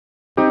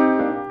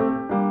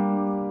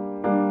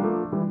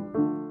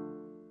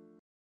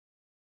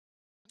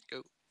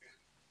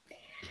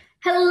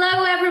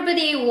Hello,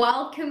 everybody.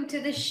 Welcome to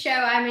the show.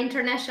 I'm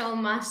International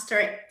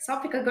Master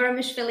Sopiko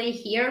Guramishvili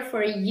here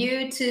for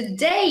you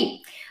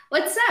today.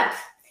 What's up?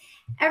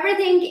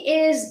 Everything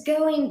is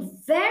going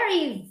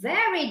very,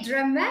 very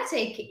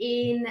dramatic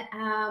in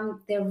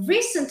the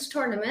recent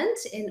tournament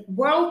in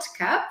World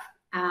Cup.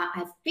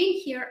 I've been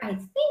here, I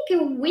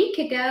think, a week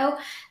ago,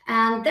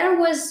 and there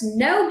was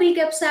no big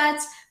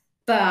upsets,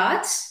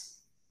 but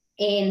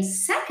in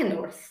second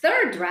or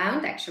third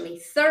round, actually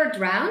third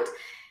round,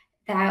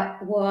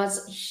 that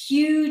was a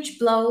huge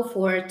blow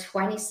for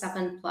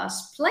 27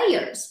 plus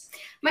players.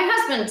 My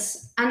husband,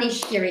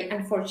 Anish Giri,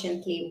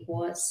 unfortunately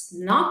was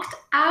knocked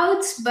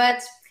out,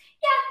 but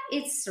yeah,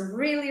 it's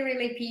really,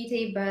 really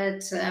pity,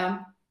 but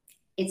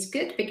it's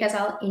good because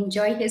I'll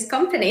enjoy his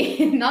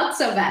company, not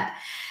so bad.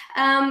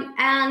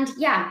 And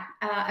yeah,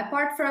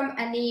 apart from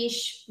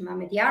Anish,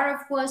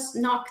 Mamedyarov was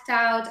knocked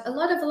out, a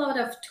lot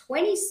of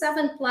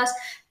 27 plus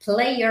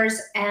players,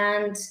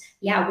 and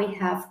yeah, we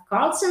have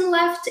Carlsen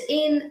left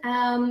in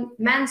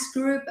men's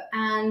group,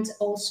 and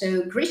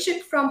also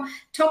Grishuk from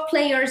top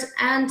players,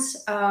 and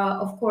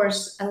of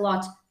course a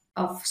lot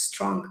of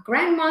strong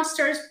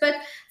grandmasters. But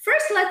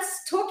first,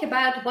 let's talk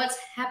about what's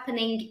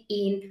happening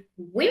in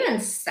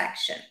women's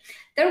section.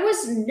 There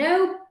was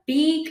no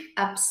big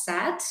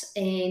upset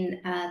in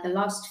the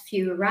last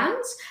few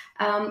rounds.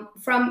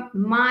 From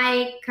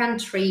my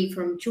country,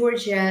 from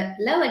Georgia,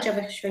 Lela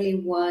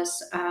Javashvili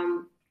was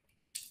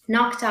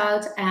knocked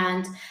out,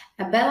 and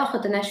Bella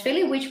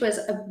Khodanashvili, which was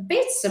a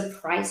bit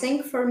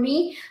surprising for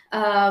me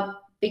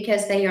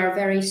because they are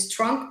very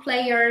strong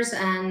players,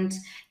 and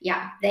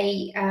yeah,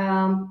 they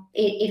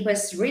it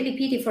was really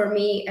pity for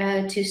me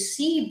to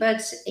see,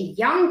 but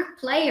young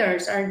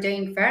players are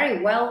doing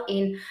very well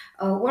in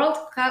World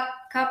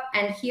Cup,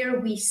 and here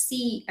we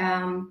see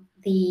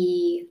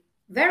the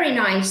very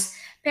nice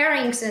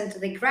pairings into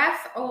the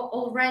graph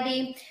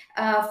already.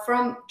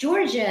 From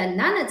Georgia,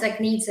 Nana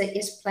Zagnidze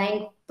is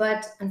playing,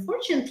 but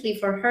unfortunately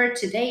for her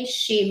today,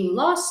 she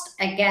lost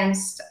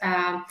against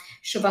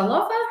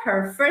Shuvalova.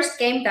 Her first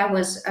game, that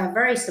was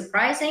very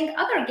surprising.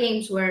 Other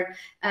games were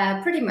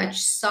pretty much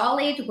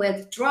solid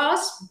with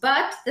draws,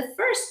 but the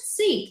first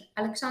seed,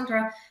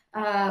 Alexandra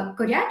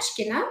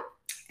Goryachkina,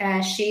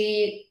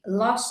 she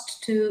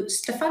lost to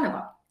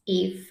Stefanova.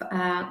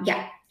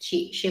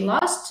 She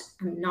lost,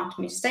 I'm not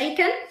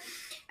mistaken.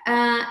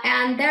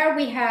 And there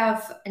we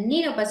have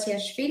Nino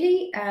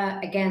Basiashvili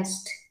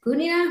against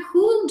Gunina.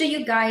 Who do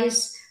you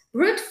guys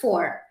root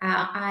for?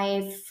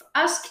 I've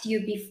asked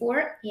you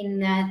before in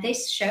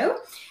this show,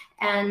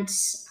 and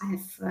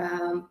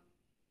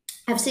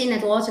I've seen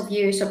a lot of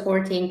you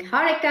supporting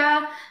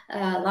Harika,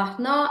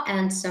 Lahno,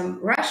 and some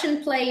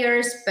Russian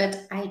players,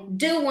 but I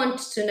do want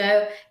to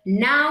know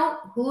now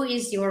who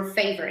is your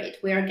favorite.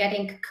 We are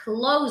getting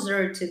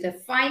closer to the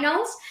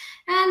finals,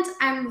 and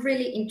I'm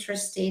really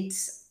interested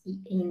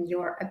in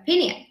your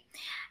opinion.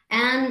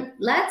 And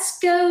let's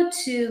go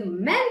to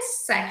men's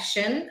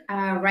section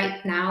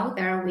right now.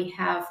 There we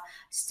have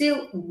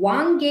still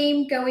one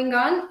game going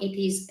on. It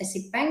is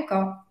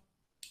Esipenko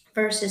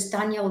versus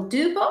Daniel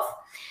Dubov.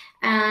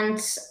 And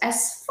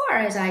as far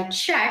as I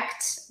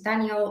checked,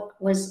 Daniel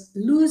was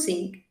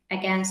losing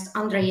against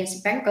Andrei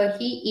Esipenko.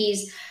 He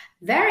is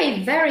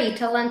very, very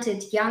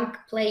talented young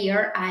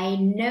player. I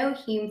know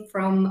him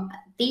from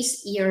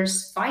this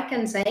year's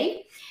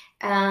Vikensay.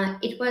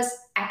 It was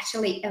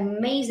actually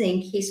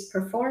amazing, his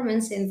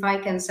performance in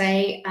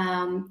Vikensay.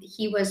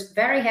 He was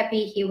very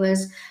happy. He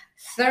was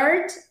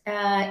third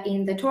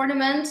in the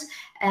tournament.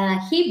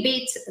 He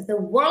beat the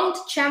world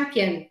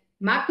champion,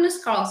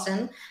 Magnus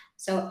Carlsen.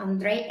 So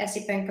Andrei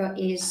Esipenko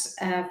is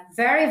a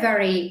very,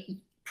 very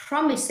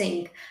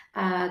promising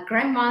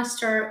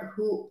grandmaster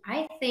who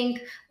I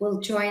think will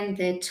join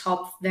the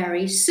top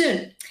very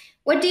soon.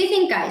 What do you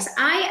think, guys?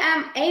 I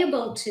am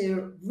able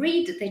to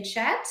read the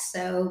chat,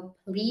 so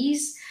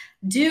please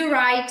do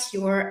write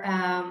your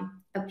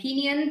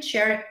opinion,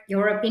 share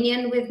your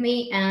opinion with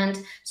me, and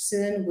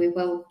soon we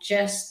will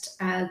just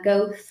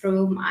go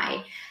through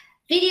my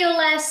video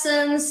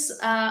lessons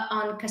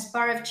on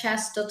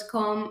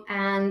Kasparovchess.com,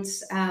 and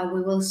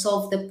we will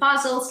solve the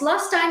puzzles.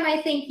 Last time,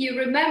 I think you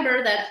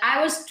remember that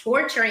I was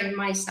torturing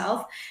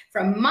myself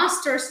from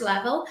master's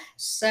level,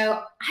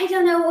 so I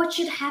don't know what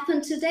should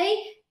happen today,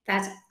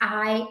 that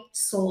I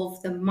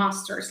solve the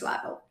master's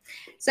level.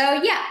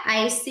 So yeah,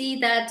 I see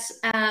that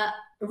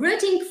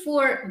rooting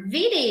for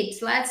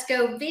Vidit. Let's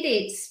go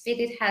Vidit.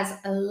 Vidit has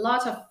a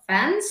lot of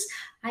fans.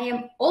 I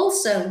am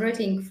also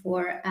rooting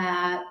for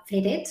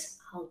Vidit.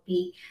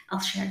 I'll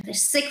share the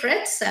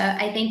secret.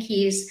 I think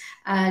he's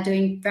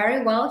doing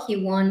very well. He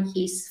won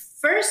his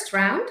first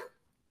round.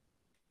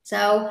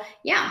 So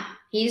yeah,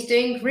 he's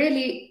doing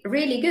really,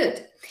 really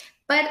good.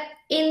 But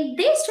in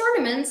these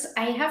tournaments,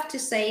 I have to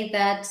say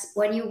that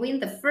when you win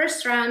the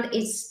first round,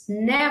 it's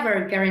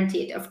never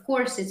guaranteed. Of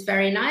course, it's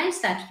very nice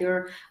that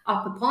you're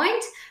up a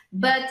point,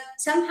 but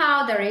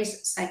somehow there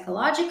is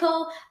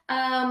psychological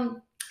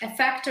a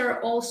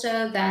factor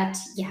also that,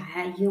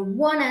 yeah, you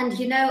won and,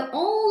 you know,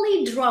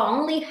 only draw,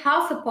 only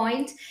half a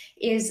point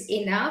is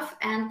enough.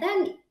 And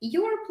then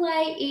your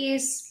play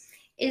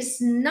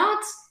is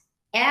not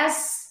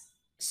as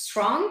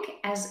strong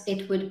as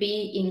it would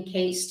be in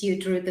case you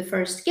drew the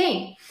first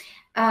game.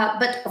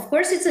 But of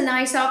course, it's a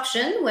nice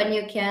option when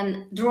you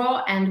can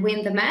draw and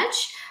win the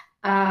match,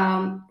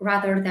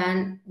 rather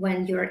than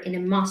when you're in a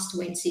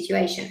must-win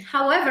situation.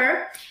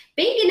 However,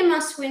 being in a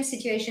must-win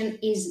situation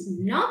is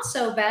not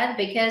so bad,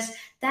 because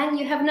then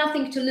you have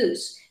nothing to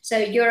lose. So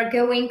you're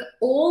going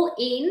all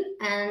in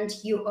and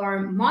you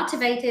are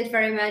motivated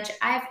very much.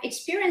 I've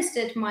experienced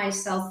it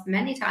myself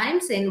many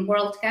times in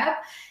World Cup.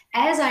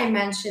 As I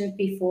mentioned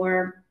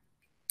before,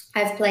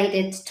 I've played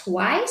it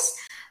twice.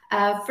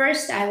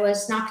 First, I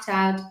was knocked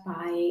out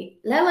by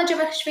Lela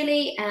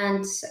Javashvili,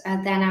 and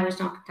then I was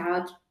knocked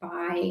out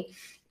by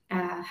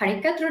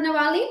Harika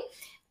Trunavali.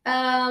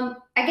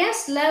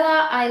 Against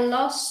Lela, I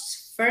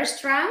lost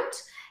first round,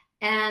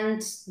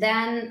 and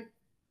then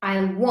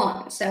I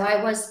won. So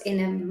I was in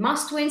a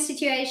must-win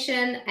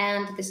situation,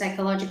 and the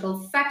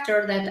psychological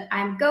factor that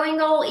I'm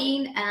going all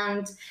in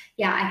and,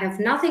 yeah, I have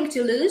nothing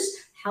to lose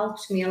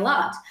helped me a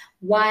lot.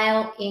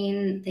 While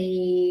in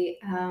the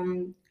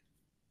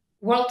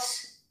World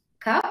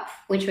Cup,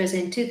 which was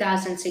in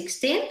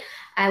 2016,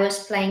 I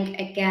was playing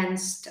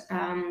against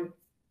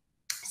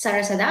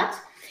Sara Sadat.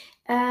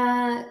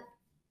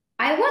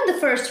 I won the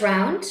first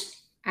round.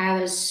 I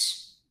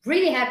was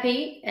really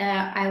happy.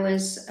 I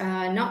was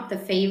not the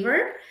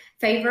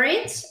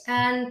favorite,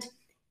 and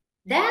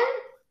then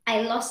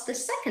I lost the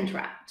second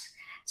round.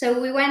 So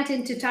we went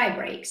into tie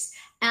breaks,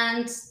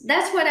 and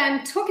that's what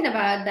I'm talking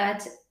about,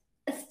 that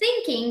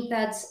thinking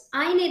that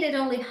I needed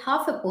only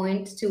half a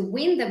point to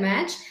win the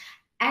match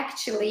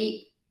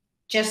actually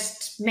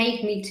just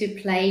made me to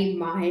play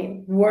my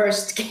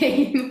worst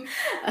game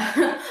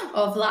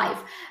of life.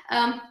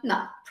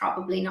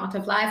 Probably not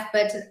of life,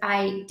 but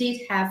I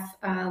did have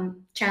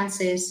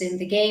chances in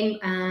the game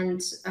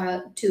and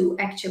to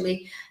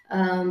actually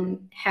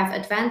have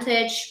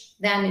advantage.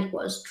 Then it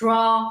was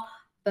draw,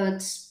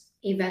 but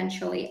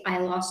eventually I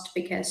lost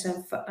because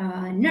of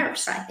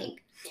nerves, I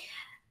think.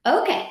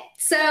 Okay,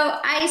 so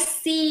I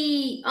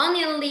see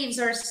Onion Leaves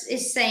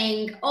is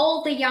saying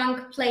all the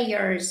young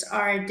players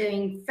are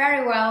doing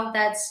very well.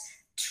 That's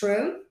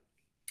true.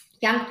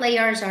 Young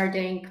players are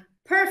doing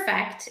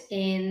perfect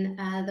in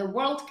the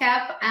World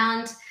Cup,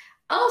 and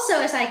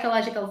also a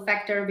psychological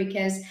factor,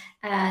 because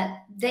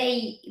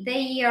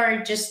they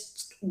are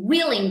just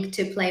willing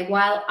to play,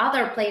 while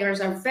other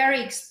players are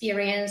very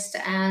experienced,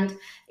 and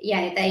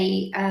yeah,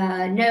 they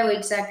know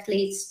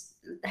exactly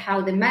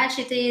how the match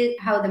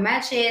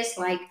is,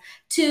 like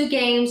 2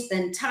 games,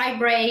 then tie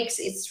breaks.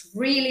 It's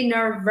really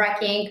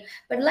nerve-wracking,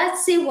 but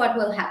let's see what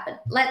will happen.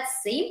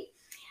 Let's see.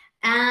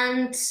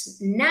 And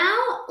now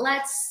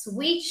let's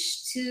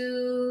switch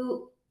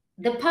to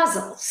the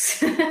puzzles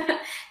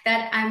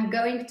that I'm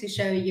going to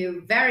show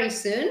you very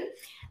soon.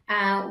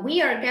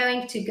 We are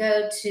going to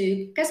go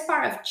to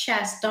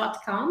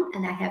Kasparovchess.com,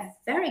 and I have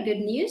very good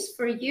news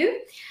for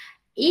you.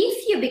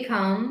 If you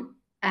become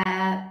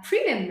a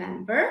premium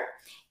member,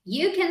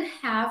 you can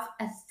have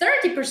a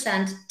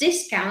 30%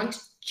 discount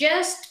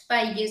just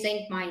by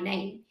using my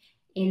name.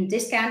 In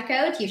discount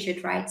code, you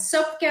should write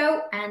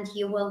Sopiko, and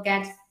you will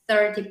get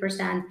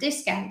 30%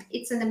 discount.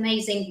 It's an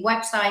amazing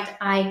website.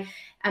 I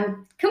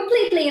am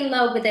completely in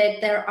love with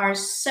it. There are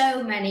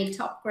so many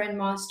top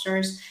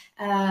grandmasters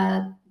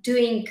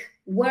doing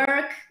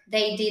work.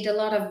 They did a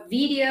lot of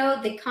video.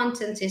 The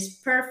content is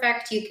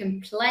perfect. You can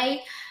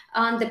play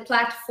on the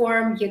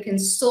platform, you can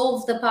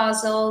solve the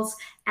puzzles,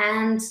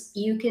 and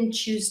you can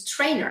choose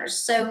trainers.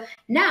 So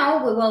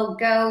now we will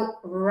go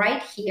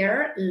right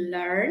here,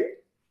 learn.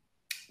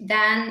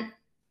 Then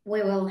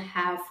we will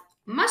have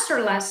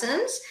master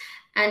lessons.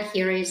 And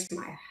here is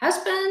my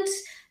husband.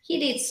 He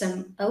did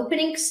some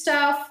opening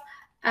stuff.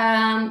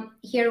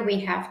 Here we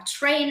have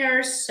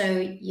trainers, so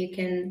you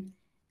can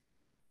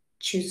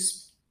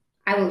choose.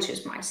 I will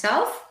choose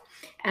myself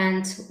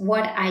and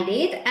what I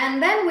did.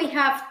 And then we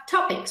have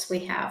topics. We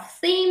have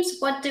themes.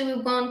 What do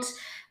we want?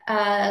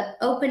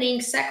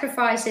 Opening,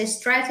 sacrifices,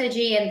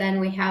 strategy, and then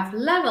we have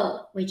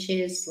level, which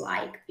is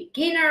like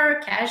beginner,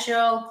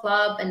 casual,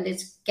 club, and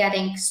it's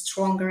getting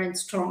stronger and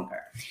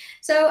stronger.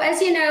 So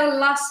as you know,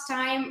 last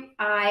time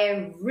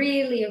I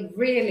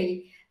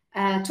really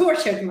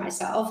tortured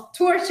myself,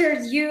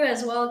 tortured you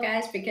as well,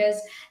 guys, because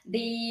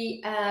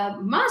the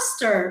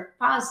master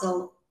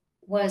puzzle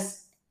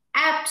was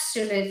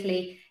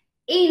absolutely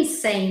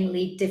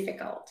insanely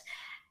difficult.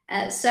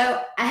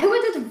 So I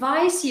would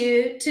advise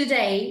you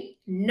today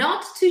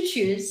not to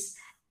choose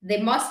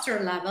the master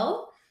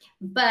level,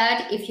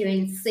 but if you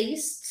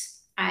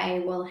insist, I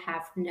will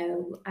have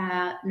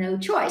no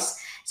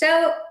choice.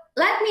 So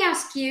let me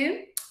ask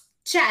you,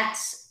 chat,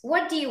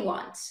 what do you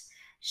want?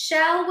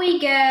 Shall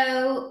we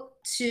go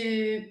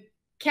to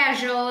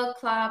casual,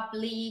 club,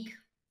 league,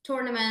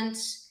 tournament?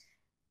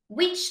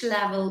 Which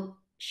level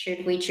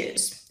should we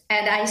choose?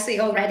 And I see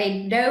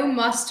already no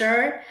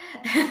master.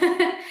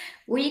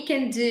 We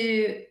can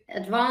do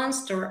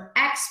advanced or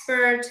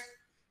expert.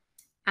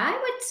 I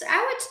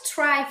would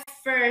try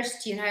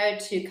first, you know,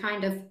 to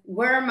kind of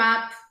warm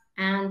up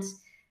and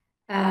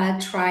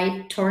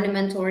try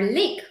tournament or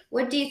league.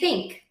 What do you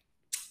think?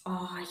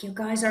 Oh, you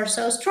guys are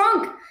so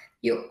strong.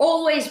 You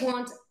always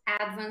want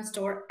advanced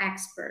or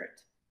expert.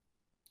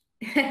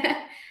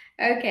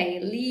 Okay,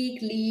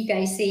 league,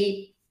 I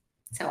see.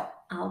 So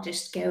I'll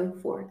just go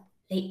for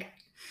league.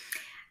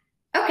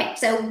 Okay,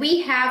 so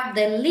we have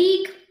the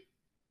league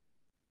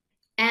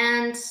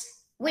and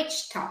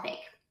which topic?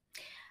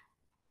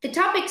 The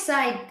topics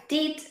I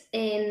did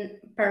in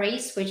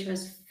Paris, which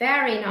was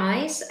very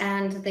nice,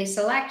 and the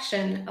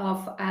selection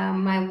of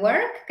my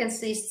work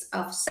consists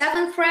of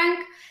 7th rank,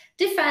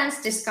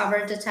 defense,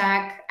 discovered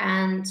attack,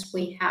 and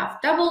we have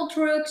doubled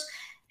rooks.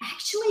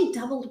 Actually,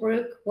 doubled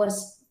rook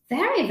was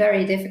very,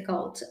 very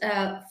difficult.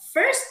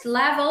 First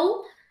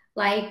level,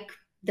 like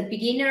the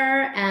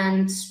beginner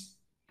and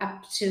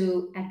up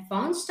to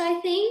advanced, I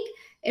think,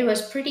 it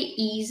was pretty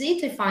easy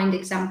to find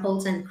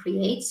examples and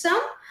create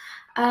some.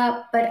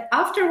 But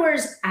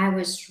afterwards, I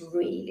was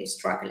really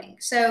struggling.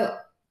 So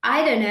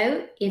I don't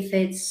know if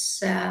it's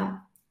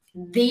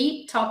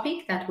the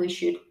topic that we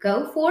should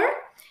go for,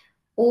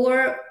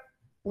 or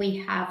we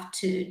have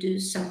to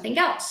do something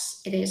else.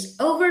 It is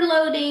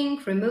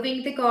overloading,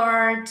 removing the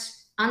guard,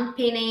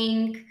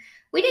 unpinning.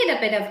 We did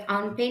a bit of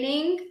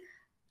unpinning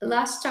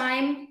last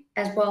time,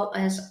 as well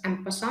as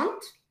en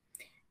passant.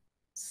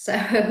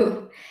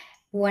 So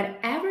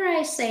whatever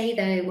I say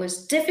that it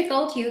was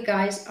difficult, you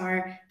guys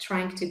are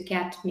trying to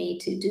get me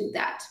to do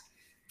that.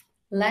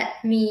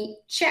 Let me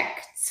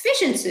check.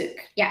 Zwischenzug.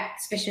 Yeah,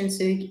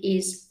 Zwischenzug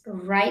is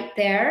right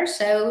there.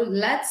 So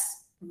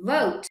let's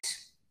vote.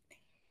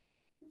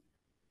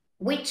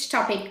 Which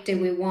topic do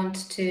we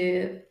want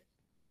to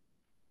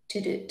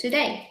do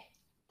today?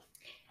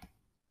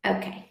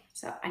 Okay,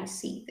 so I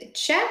see the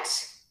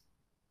chat.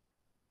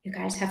 You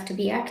guys have to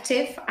be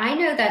active. I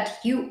know that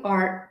you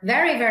are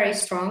very, very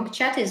strong.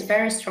 Chat is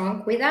very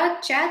strong.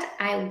 Without chat,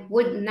 I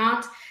would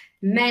not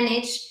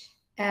manage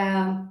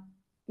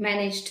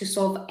to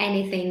solve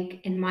anything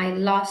in my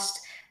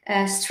last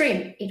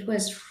stream. It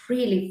was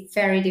really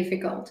very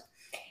difficult.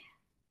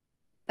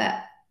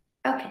 But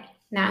okay,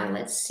 now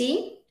let's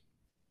see.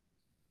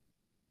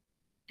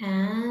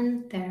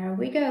 And there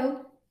we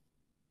go.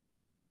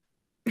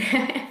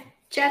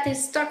 Chat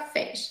is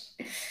stockfish.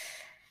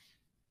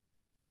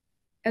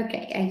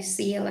 Okay, I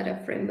see a lot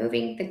of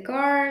removing the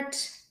guard.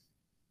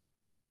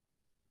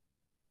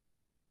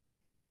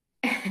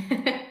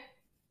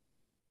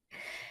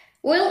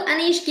 Will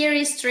Anish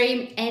Giri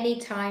stream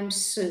anytime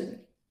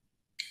soon?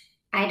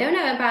 I don't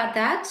know about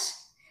that.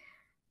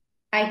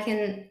 I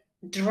can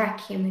drag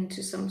him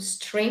into some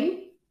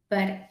stream,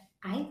 but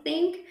I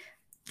think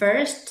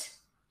first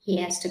he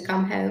has to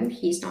come home.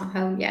 He's not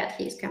home yet.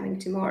 He's coming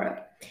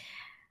tomorrow.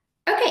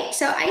 Okay,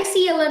 so I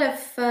see a lot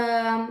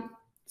of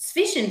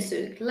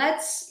Zwischenzug.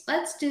 Let's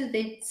do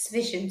the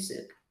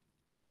Zwischenzug.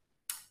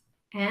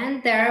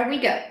 And there we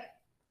go.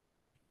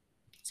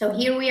 So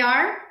here we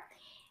are.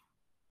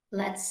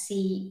 Let's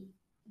see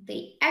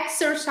the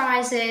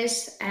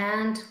exercises,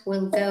 and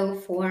we'll go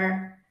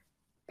for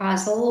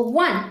puzzle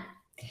 1.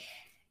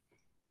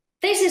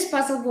 This is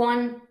puzzle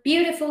 1,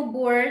 beautiful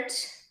board,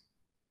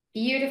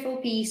 beautiful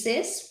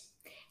pieces,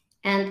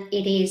 and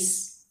it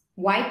is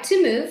white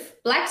to move.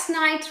 Black's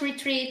knight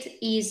retreat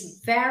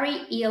is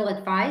very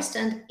ill-advised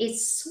and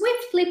is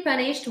swiftly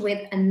punished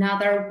with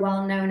another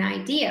well-known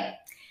idea.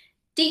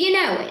 Do you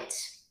know it?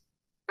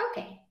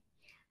 Okay,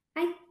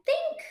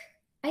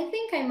 I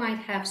think I might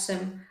have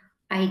some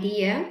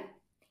idea,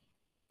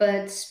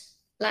 but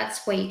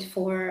let's wait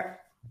for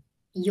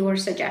your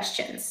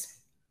suggestions.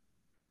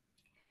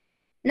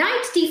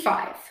 Knight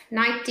d5.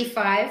 Knight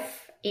d5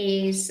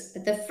 is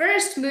the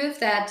first move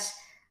that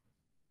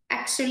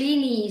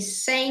Axolini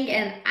is saying,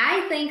 and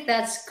I think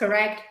that's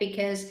correct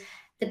because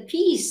the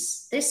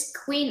piece, this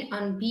queen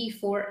on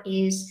b4,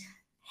 is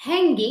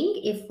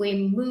hanging if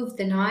we move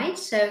the knight.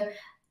 So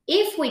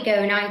if we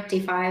go knight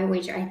d5,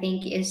 which I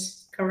think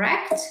is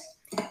correct,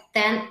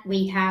 then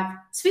we have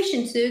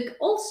Zwischenzug,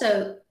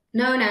 also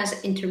known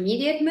as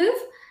intermediate move.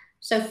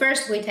 So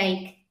first we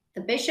take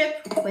the bishop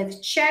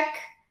with check,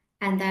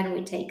 and then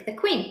we take the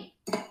queen.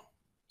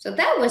 So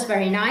that was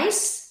very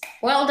nice.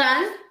 Well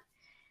done.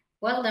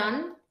 Well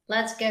done.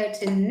 Let's go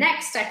to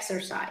next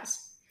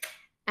exercise.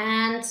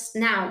 And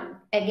now,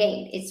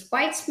 again, it's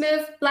white's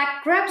move.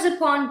 Black grabs a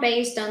pawn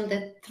based on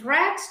the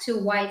threat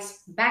to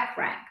white's back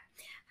rank.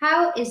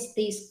 How is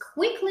this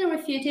quickly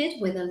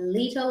refuted with a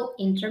little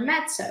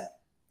intermezzo?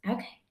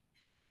 Okay,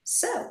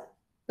 so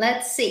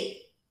let's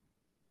see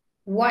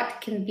what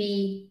can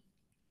be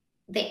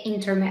the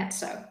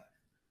intermezzo.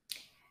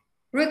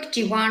 Rook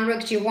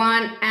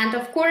g1, and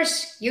of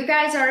course, you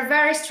guys are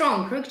very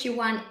strong. Rook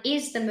g1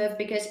 is the move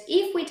because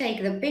if we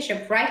take the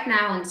bishop right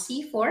now on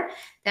c4,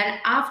 then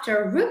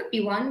after rook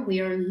b1,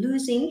 we are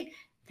losing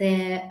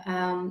the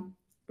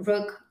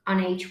rook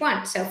on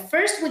h1. So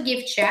first we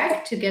give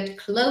check to get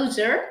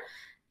closer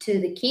to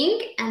the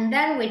king, and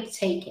then we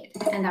take it.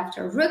 And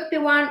after rook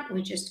b1,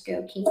 we just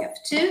go king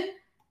f2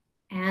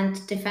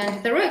 and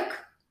defend the rook.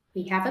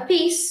 We have a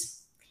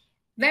piece.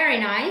 Very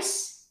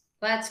nice.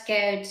 Let's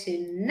go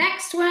to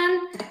next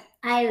one.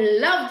 I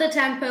love the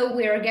tempo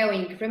we are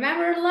going.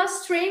 Remember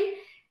last stream,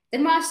 the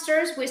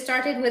masters, we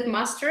started with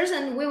masters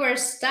and we were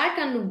stuck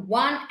on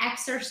one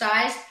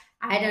exercise,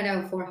 I don't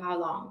know for how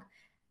long.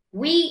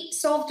 We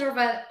solved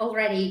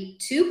already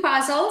 2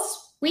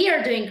 puzzles. We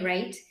are doing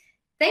great.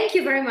 Thank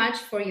you very much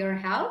for your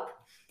help.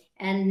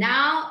 And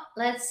now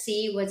let's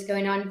see what's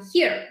going on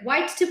here.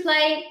 White to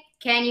play.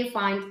 Can you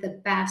find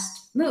the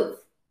best move?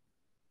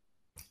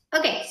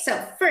 Okay,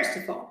 so first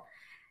of all,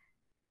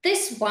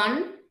 this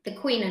one, the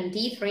queen on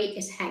d3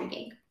 is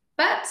hanging,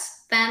 but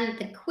then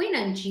the queen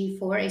on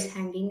g4 is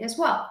hanging as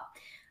well.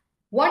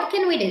 What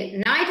can we do?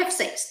 Knight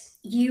f6.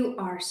 You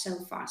are so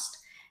fast.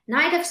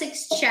 Knight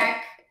f6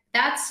 check.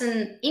 That's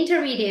an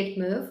intermediate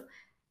move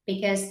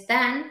because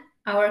then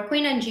our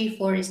queen on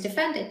g4 is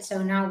defended.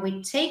 So now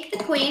we take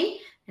the queen,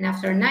 and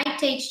after knight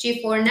takes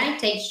g4, knight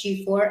takes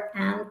g4,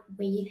 and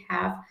we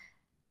have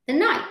the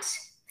knight.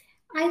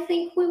 I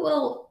think we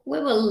will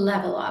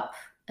level up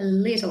a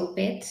little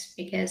bit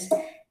because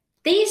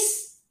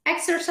these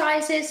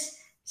exercises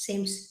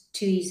seems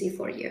too easy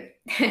for you.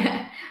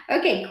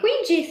 Okay,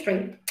 queen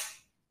g3.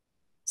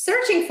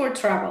 Searching for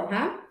trouble,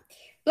 huh?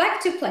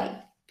 Black to play.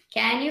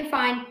 Can you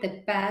find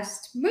the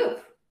best move?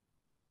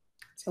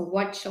 So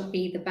what shall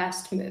be the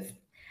best move?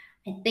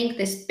 I think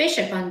this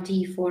bishop on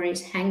d4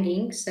 is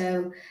hanging,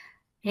 so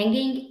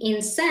hanging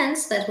in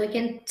sense that we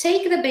can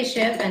take the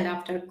bishop, and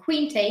after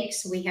queen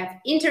takes, we have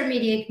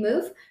intermediate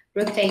move,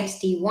 rook takes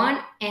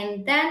d1,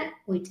 and then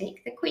we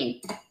take the queen.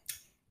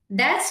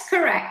 That's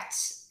correct.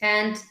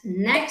 And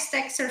next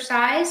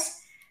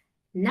exercise,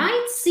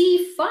 knight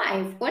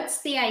c5.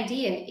 What's the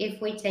idea?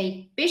 If we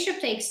take bishop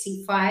takes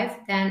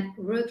c5, then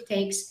rook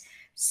takes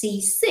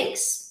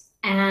c6,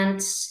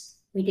 and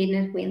we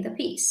didn't win the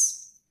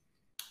piece.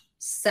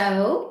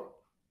 So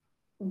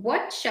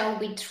what shall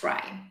we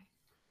try?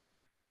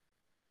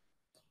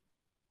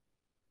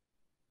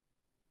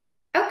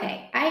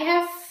 Okay, I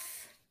have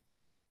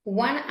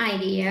one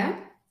idea.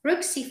 Rook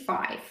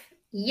c5.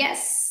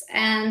 Yes,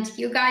 and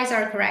you guys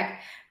are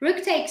correct.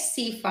 Rook takes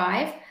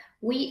c5.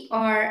 We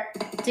are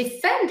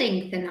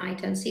defending the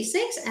knight on c6,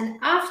 and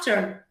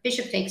after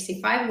bishop takes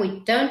c5,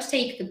 we don't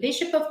take the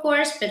bishop, of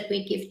course, but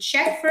we give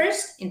check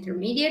first,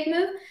 intermediate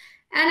move,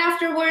 and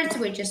afterwards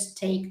we just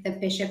take the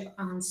bishop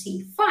on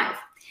c5.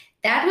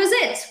 That was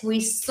it. We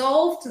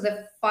solved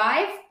the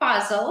 5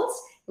 puzzles.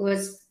 It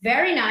was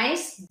very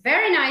nice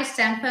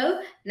tempo.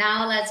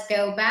 Now let's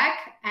go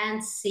back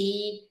and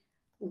see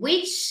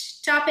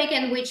which topic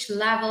and which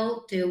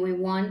level do we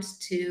want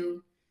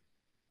to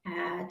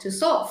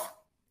solve.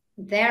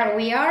 There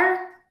we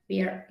are.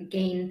 We are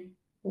again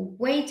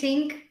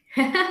waiting.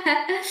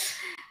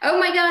 Oh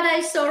my God,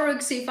 I saw rook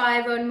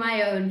c5 on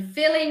my own.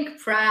 Feeling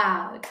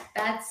proud.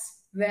 That's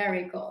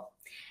very cool.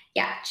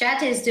 Yeah,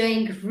 chat is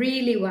doing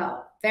really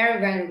well.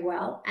 Very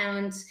well.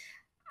 And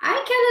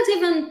I cannot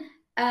even,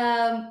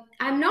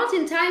 I'm not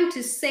in time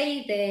to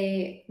say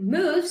the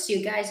moves.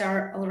 You guys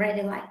are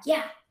already like,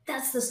 yeah,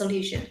 that's the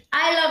solution.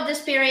 I love the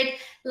spirit.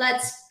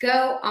 Let's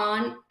go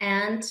on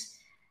and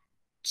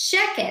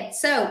check it.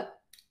 So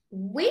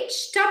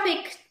which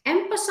topic?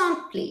 En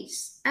passant,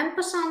 please. En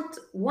passant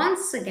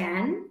once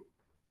again.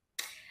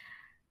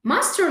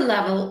 Master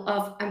level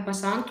of en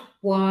passant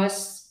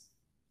was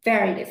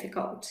very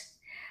difficult.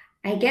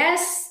 I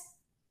guess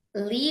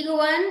League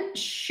 1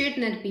 should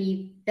not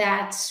be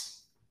that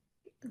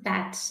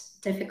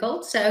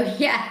difficult. So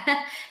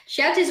yeah,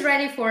 chat is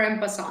ready for en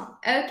passant.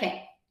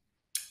 Okay.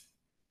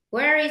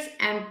 Where is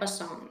en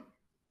passant?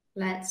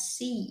 Let's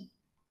see.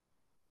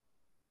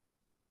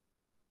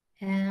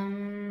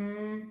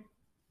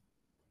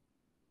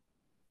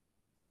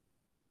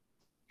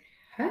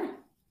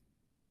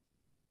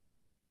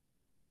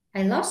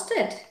 I lost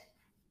it.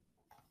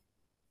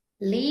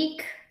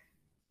 League.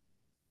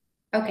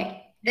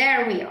 Okay,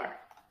 there we are.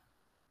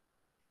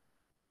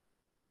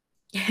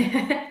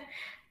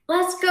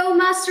 Let's go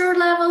master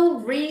level.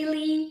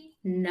 Really?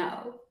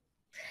 No.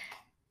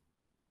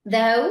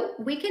 Though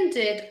we can do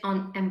it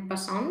on en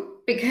passant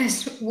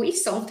because we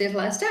solved it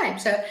last time.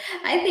 So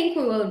I think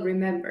we will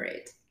remember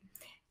it.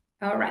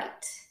 All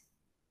right.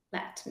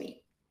 Let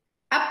me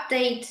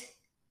update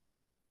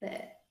the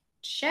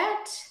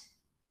chat.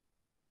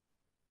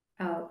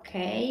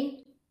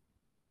 Okay.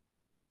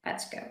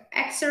 Let's go.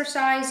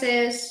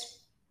 Exercises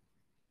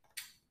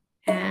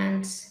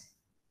and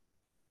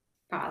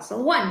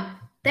puzzle 1.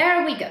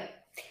 There we go.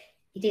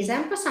 It is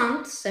en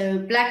passant. So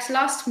black's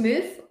last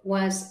move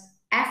was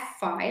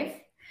f5.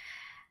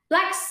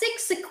 Black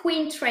 6 a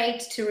queen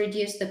trade to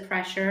reduce the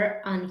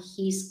pressure on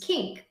his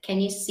king. Can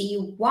you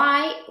see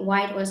why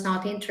white was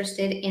not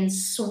interested in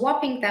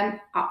swapping them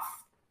off?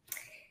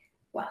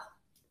 Well,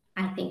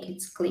 I think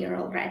it's clear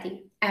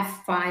already.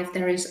 f5,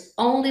 there is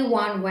only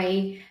one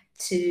way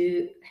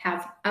to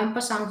have en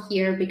passant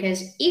here,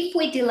 because if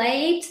we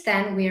delay it,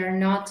 then we are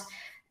not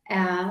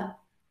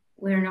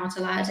we're not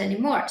allowed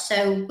anymore.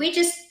 So we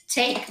just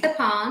take the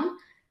pawn,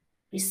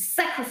 we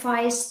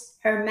sacrifice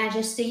Her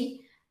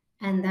Majesty,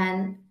 and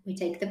then we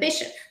take the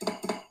bishop.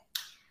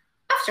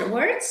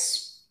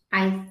 Afterwards,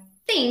 I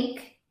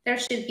think there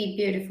should be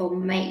beautiful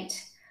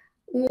mate.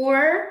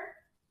 Or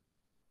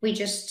we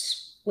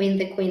just win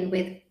the queen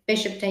with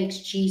bishop takes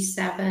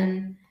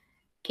g7,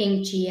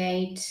 king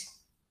g8,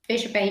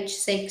 bishop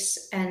h6,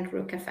 and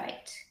rook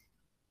f8.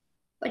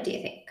 What do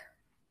you think?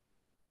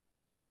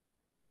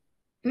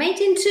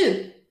 Mate in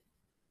 2.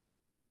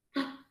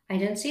 I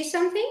don't see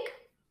something.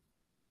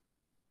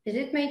 Did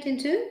it mate in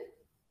 2?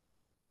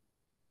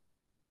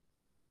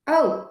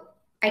 Oh,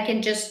 I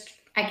can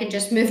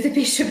just move the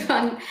bishop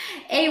on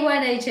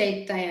a1,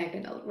 h8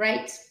 diagonal,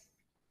 right?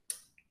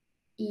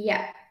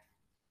 Yeah.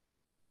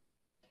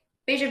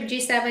 Bishop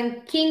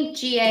g7, king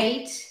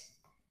g8,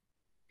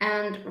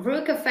 and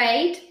rook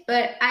f8,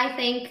 but I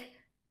think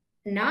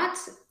not.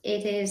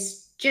 It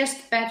is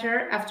just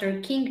better after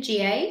king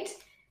g8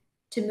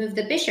 to move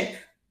the bishop,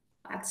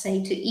 let's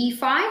say to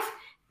e5,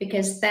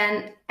 because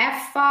then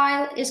f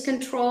file is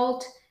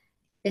controlled.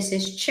 This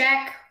is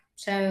check,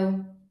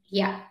 so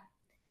yeah,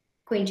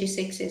 queen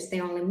g6 is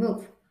the only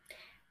move.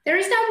 There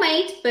is no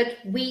mate, but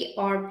we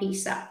are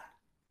piece up.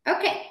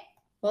 Okay,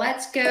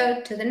 let's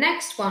go to the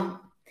next one.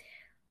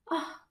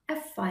 Oh,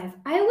 f5.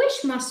 I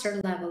wish master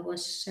level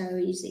was so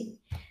easy.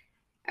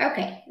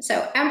 Okay,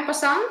 so en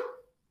passant,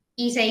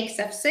 e takes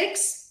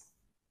f6.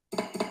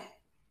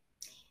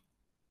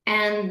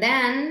 And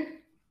then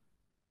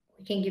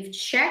we can give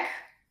check,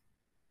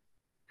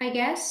 I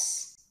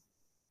guess.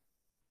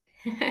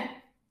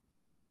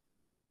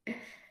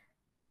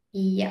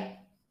 Yeah.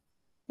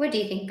 What do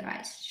you think,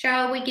 guys?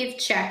 Shall we give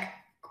check?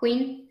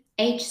 Queen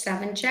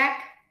h7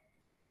 check.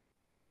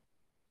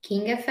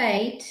 King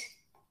f8.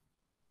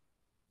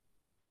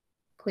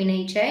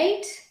 Queen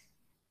h8.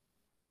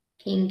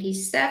 King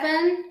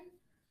e7.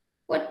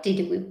 What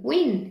did we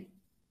win?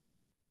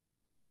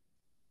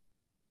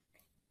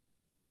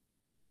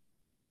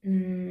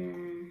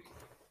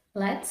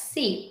 Let's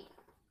see.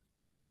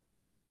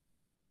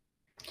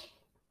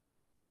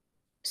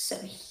 So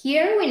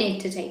here we need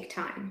to take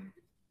time.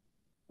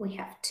 We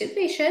have 2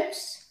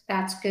 bishops,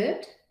 that's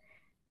good.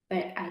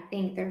 But I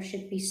think there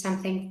should be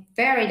something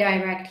very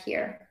direct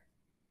here.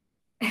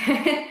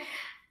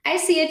 I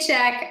see a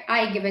check,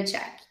 I give a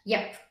check.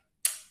 Yep.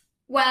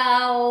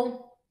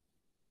 Well,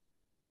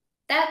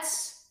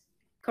 that's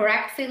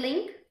correct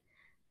feeling.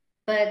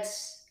 But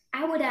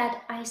I would add,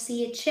 I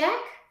see a check.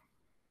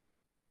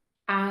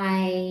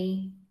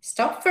 I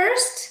stop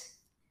first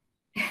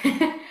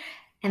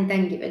and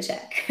then give a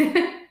check.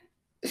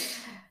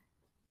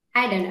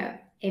 I don't know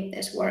if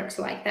this works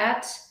like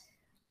that.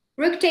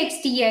 Rook takes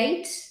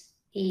d8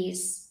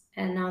 is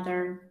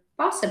another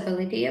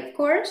possibility, of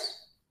course.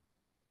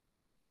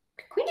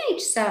 Queen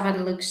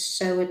h7 looks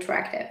so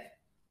attractive.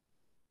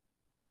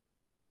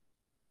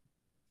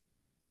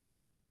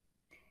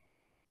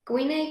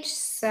 Queen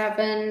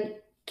h7,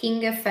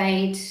 king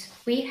f8.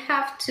 We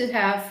have to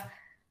have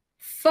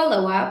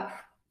follow-up,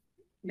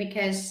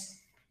 because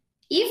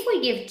if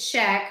we give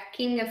check,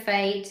 king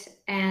f8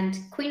 and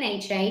queen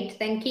h8,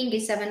 then king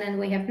e7 and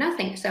we have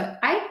nothing. So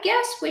I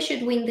guess we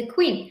should win the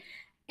queen.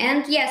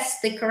 And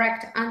yes, the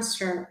correct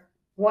answer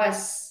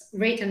was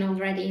written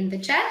already in the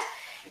chat.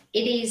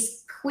 It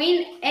is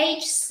queen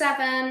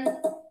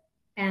h7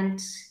 and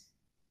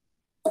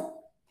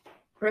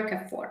rook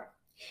f4.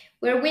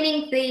 We're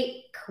winning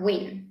the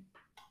queen.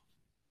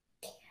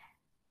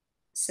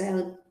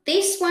 So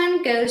this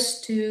one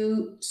goes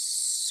to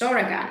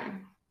Sopiko.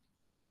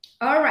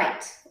 All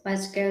right,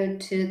 let's go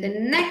to the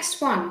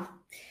next one.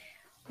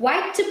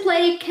 White to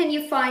play, can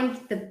you find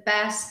the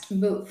best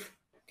move?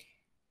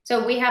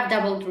 So we have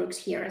doubled rooks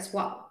here as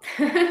well.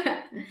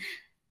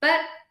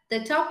 But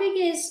the topic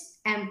is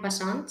en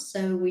passant,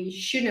 so we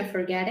shouldn't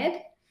forget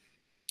it.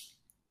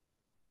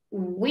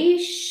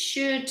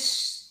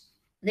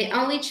 The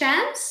only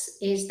chance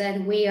is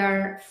that we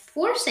are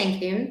forcing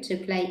him to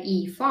play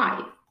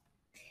e5.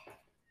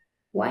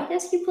 Why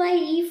does he play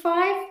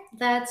e5?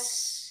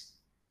 That's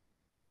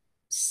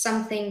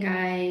something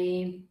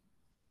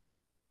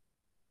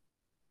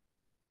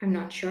I'm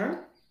not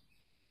sure.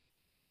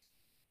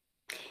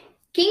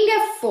 King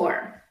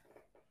f4.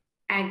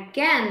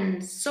 Again,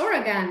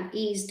 Sopiko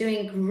is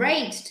doing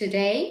great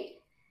today.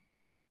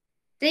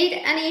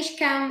 Did Anish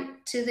come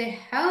to the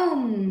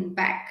home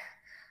back?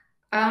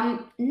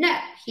 No,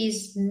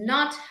 he's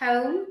not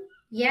home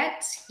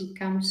yet. He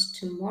comes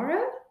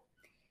tomorrow.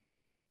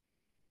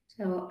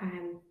 So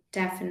I'm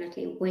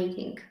definitely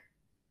waiting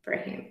for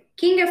him.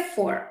 King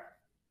f4.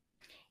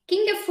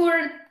 King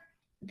f4,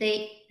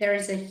 there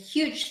is a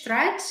huge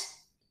threat.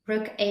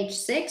 Rook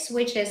h6,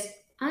 which is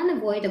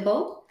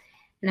unavoidable.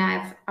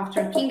 Now,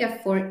 after king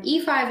f4,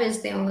 e5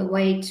 is the only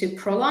way to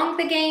prolong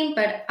the game,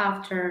 but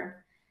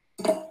after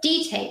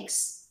d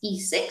takes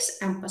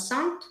e6 en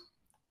passant,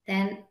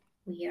 then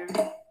we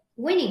are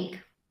winning.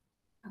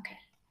 Okay,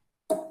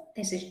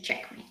 this is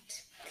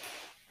checkmate.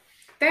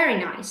 Very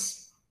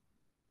nice.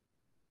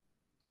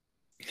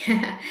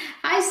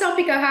 Hi,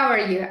 Sopiko, how are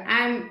you?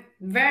 I'm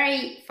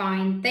very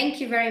fine. Thank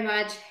you very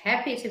much.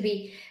 Happy to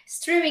be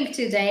streaming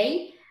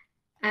today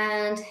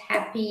and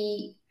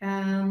happy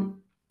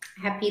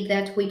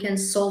that we can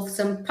solve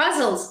some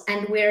puzzles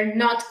and we're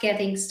not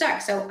getting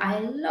stuck. So I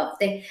love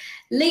the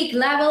league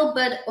level,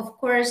 but of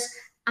course,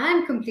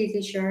 I'm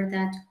completely sure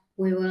that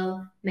we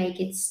will make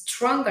it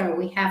stronger.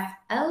 We have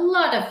a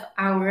lot of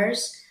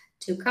hours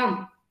to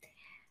come.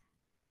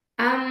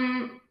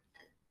 F5.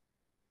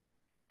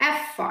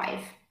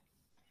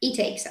 E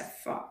takes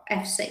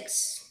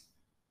F6.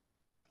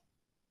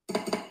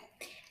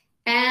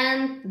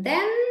 And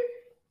then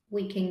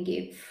we can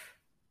give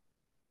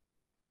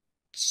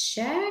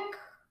check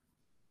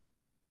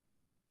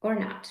or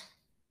not.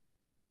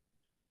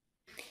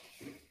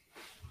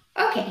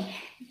 Okay,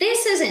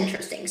 this is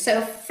interesting. So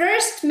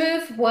first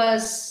move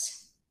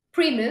was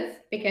pre-move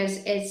because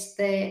it's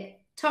the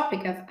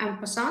topic of en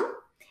passant.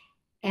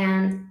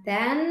 And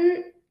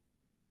then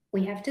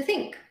we have to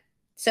think.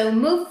 So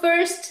move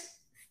first,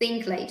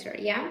 think later,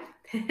 yeah?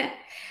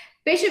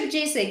 Bishop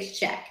g6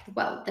 check.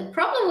 Well, the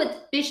problem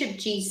with bishop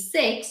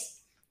g6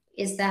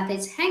 is that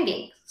it's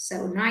hanging.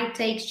 So knight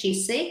takes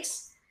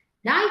g6,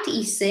 knight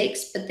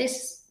e6, but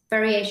this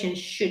variation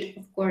should,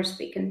 of course,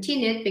 be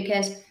continued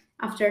because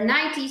after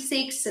knight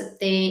e6,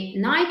 the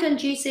knight on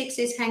g6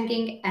 is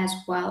hanging as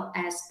well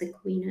as the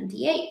queen on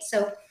d8.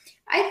 So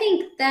I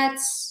think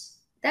that's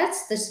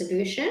the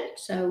solution.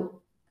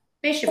 So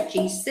bishop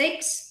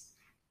g6,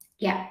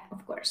 yeah,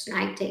 of course,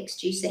 knight takes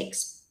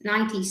g6.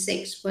 Knight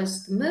e6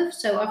 was the move.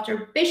 So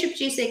after bishop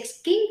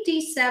g6, king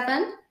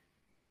d7.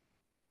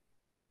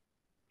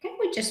 Can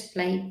we just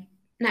play?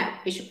 No,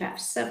 bishop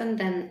f7,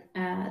 then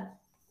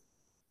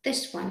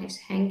this one is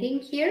hanging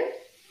here.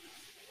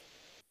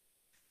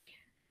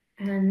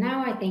 And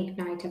now I think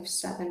knight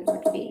f7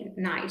 would be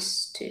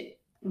nice to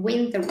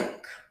win the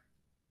rook.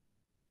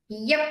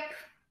 Yep.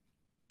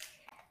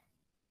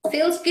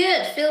 Feels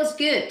good, feels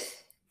good.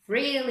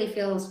 Really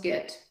feels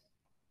good.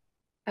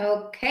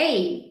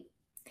 Okay.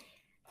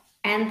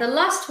 And the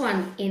last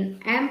one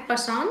in en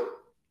passant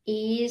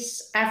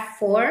is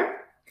f4.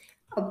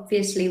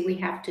 Obviously, we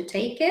have to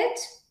take it.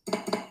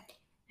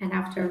 And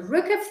after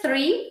rook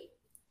f3,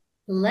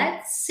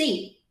 let's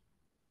see.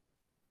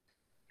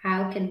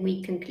 How can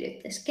we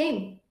conclude this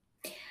game?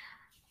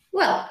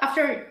 Well,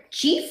 after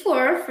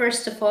g4,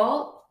 first of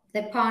all,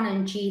 the pawn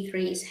on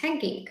g3 is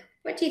hanging.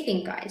 What do you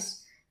think,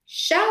 guys?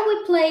 Shall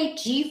we play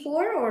g4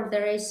 or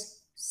there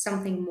is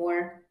something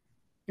more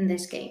in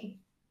this game?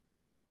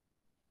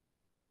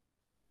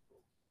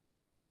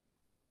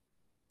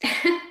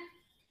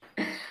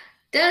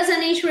 Does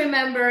Anish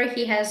remember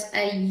he has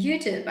a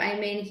YouTube? I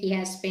mean, he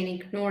has been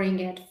ignoring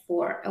it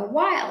for a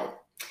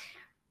while.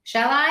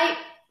 Shall I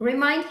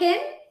remind him?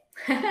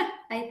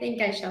 I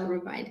think I shall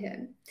remind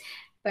him.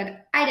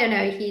 But I don't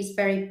know, he's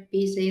very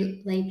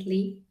busy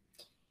lately.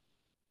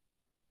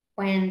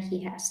 When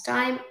he has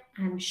time,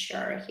 I'm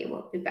sure he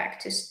will be back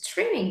to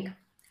streaming.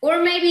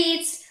 Or maybe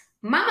it's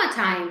mama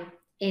time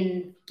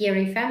in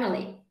Geary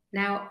family.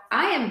 Now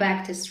I am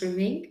back to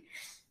streaming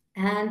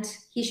and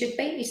he should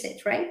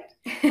babysit, right?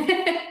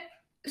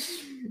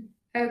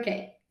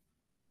 Okay.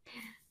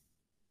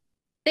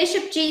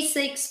 Bishop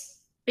g6,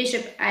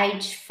 bishop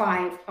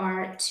h5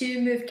 are two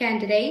move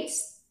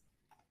candidates.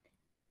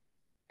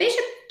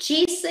 Bishop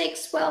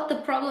g6, well,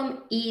 the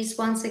problem is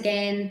once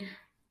again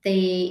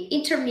the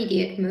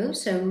intermediate move.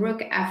 So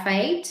rook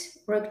f8,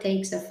 rook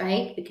takes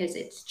f8 because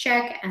it's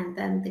check, and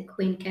then the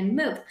queen can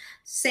move.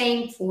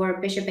 Same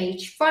for bishop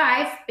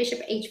h5.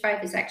 Bishop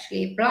h5 is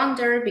actually a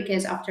blunder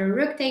because after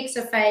rook takes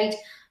f8,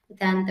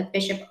 then the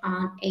bishop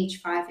on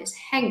h5 is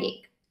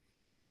hanging.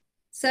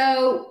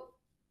 So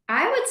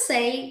I would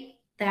say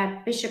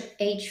that bishop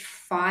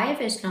h5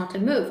 is not a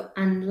move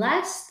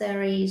unless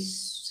there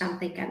is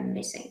something I'm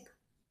missing.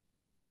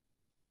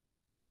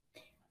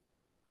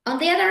 On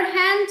the other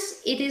hand,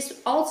 it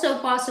is also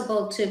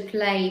possible to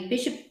play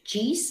bishop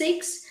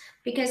g6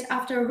 because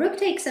after rook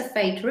takes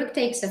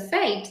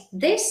f8,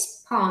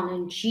 this pawn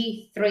on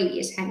g3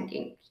 is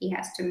hanging. He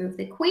has to move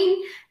the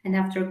queen, and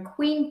after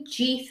queen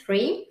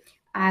g3,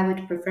 I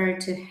would prefer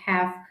to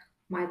have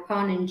my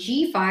pawn on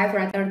g5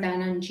 rather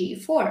than on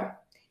g4.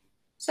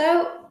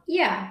 So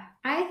yeah,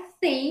 I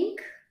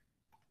think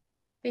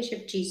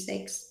bishop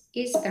g6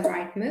 is the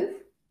right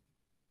move.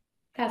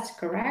 That's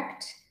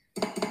correct.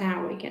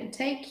 Now we can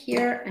take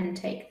here and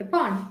take the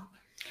pawn.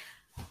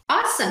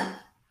 Awesome.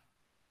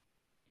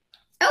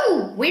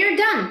 Oh, we're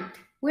done.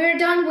 We're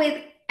done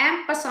with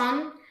en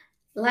passant.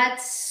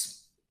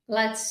 Let's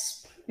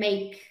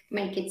make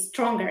it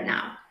stronger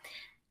now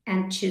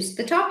and choose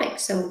the topic.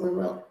 So we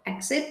will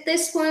exit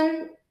this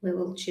one. We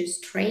will choose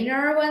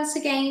trainer once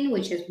again,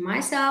 which is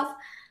myself.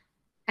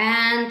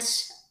 And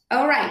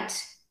all right,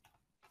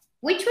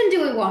 which one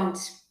do we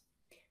want?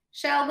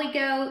 Shall we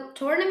go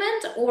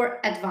tournament or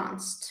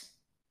advanced?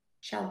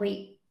 Shall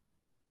we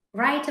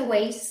right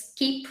away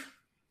skip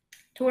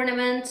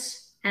tournament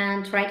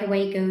and right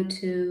away go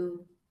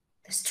to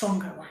the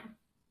stronger one?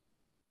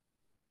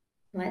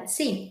 Let's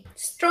see.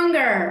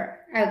 Stronger.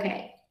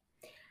 Okay.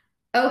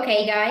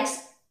 Okay,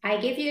 guys, I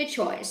give you a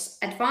choice,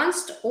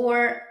 advanced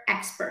or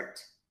expert.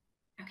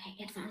 Okay,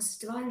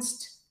 advanced.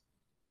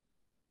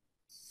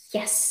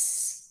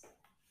 Yes,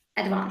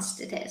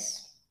 advanced it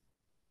is.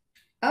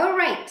 All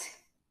right.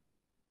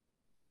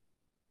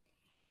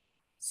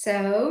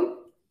 So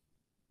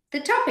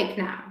the topic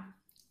now,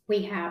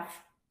 we have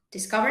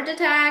discovered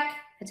attack,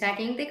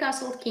 attacking the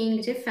castle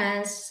king,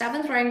 defense,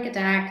 7th rank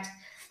attacked,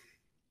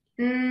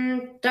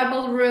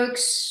 double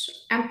rooks,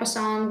 en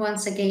passant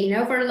once again,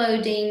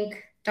 overloading,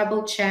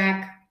 double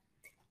check.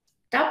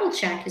 Double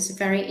check is a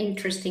very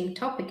interesting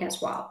topic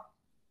as well.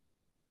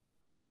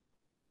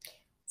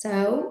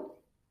 So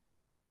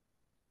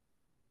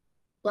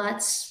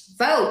let's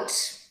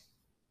vote.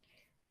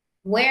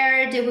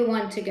 Where do we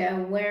want to go?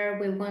 Where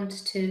we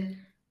want to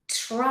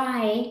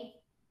try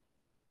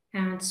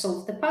and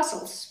solve the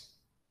puzzles?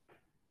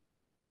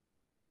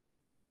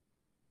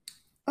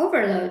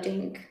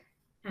 Overloading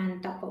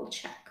and double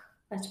check.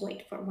 Let's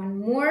wait for one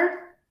more.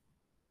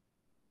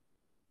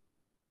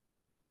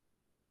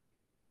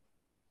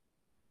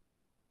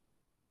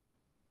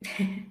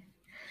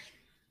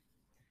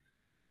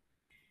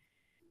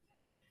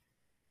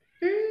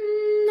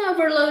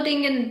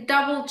 Overloading and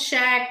double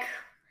check.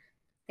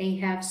 They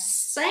have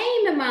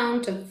same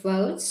amount of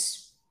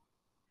votes.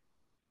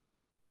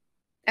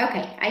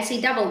 Okay, I see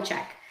double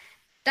check.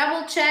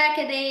 Double check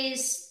it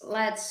is.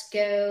 Let's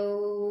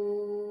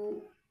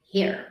go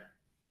here.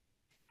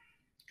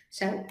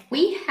 So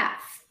we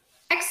have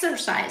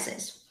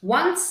exercises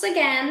once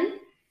again.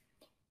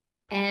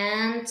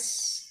 And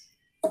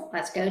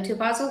let's go to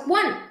puzzle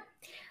 1.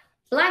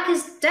 Black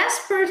is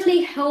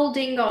desperately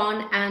holding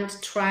on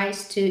and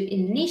tries to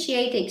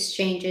initiate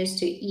exchanges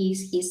to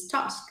ease his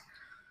task.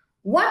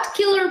 What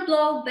killer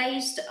blow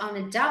based on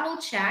a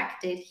double check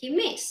did he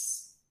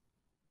miss?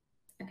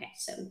 Okay,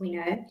 so we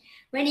know.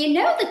 When you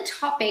know the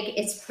topic,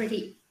 it's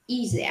pretty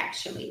easy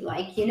actually.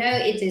 Like, you know,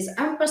 it is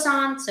en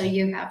passant, so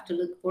you have to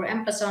look for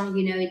en passant.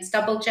 You know, it's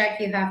double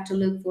check, you have to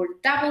look for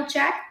double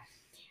check.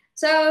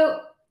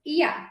 So,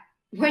 yeah,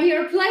 when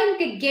you're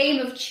playing a game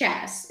of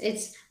chess,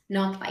 it's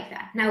not like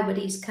that.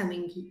 Nobody's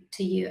coming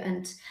to you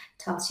and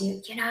tells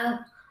you, you know,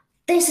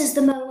 this is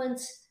the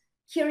moment.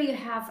 Here you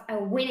have a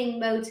winning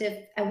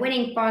motive, a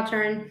winning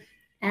pattern,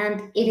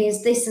 and it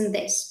is this and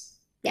this.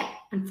 Yeah,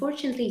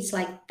 unfortunately, it's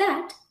like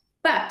that.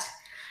 But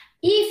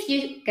if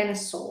you're gonna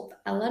solve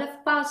a lot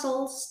of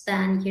puzzles,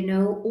 then you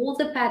know all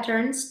the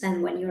patterns,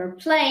 then when you're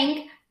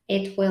playing,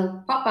 it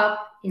will pop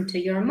up into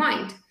your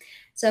mind.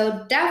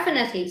 So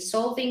definitely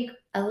solving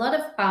a lot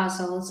of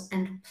puzzles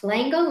and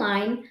playing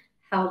online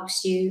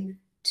helps you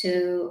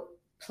to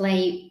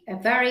play a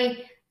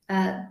very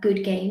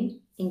good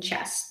game in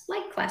chess,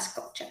 like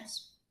classical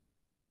chess.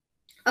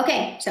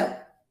 Okay, so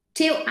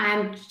till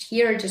I'm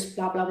here just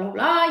blah, blah, blah,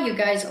 blah, you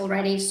guys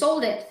already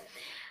solved it.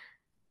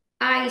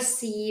 I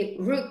see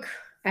rook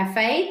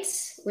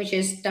f8, which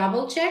is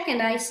double check,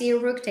 and I see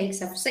rook takes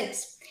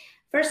f6.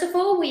 First of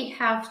all, we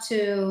have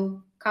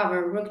to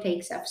cover rook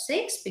takes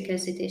f6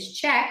 because it is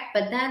check,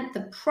 but then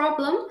the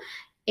problem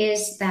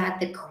is that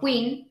the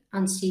queen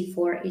on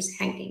c4 is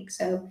hanging.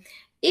 So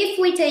if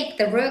we take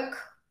the rook,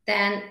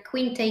 then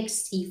queen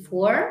takes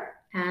c4,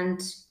 and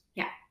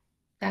yeah,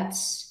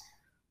 that's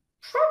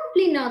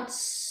probably not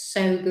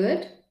so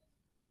good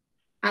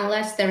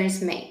unless there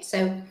is mate.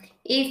 So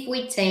if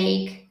we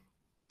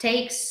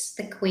takes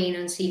the queen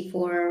on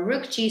c4,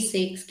 rook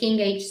g6, king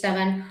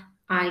h7,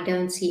 I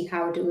don't see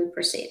how do we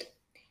proceed.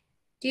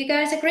 Do you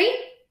guys agree?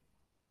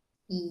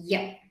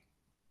 Yeah.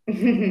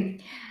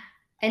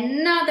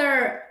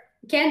 Another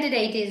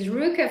candidate is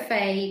rook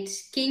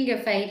f8, king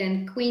f8,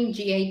 and queen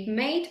g8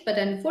 mate, but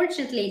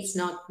unfortunately it's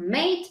not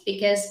mate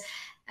because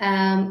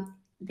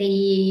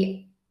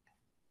the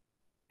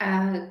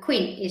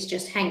queen is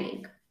just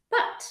hanging.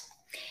 But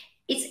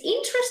it's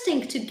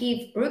interesting to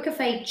give rook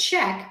f8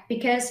 check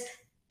because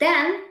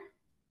then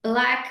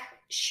black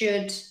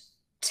should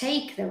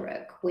take the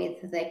rook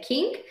with the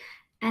king,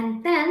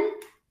 and then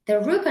the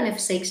rook on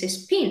f6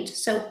 is pinned.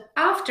 So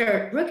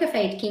after rook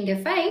f8, king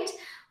f8,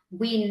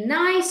 we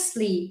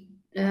nicely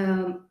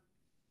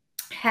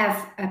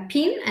have a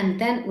pin, and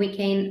then we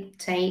can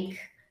take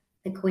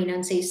the queen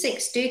on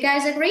c6. Do you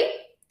guys agree?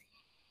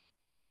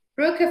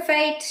 Rook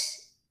f8,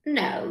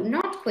 no,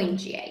 not queen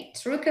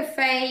g8. Rook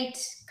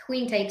f8,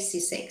 queen takes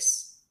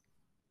c6.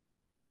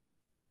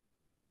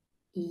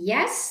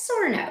 Yes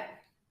or no?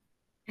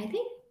 I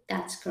think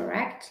that's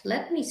correct.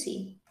 Let me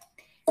see.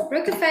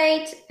 Rook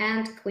f8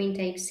 and queen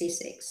takes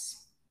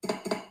c6.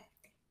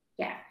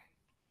 Yeah.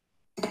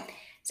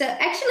 So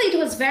actually it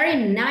was very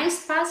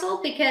nice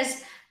puzzle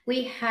because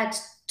we had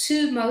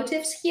two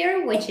motives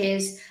here, which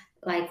is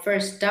like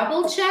first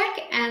double check,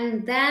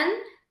 and then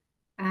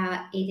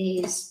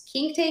it is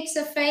king takes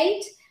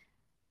f8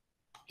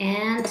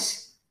 and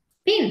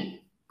pin,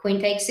 queen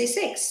takes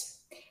c6.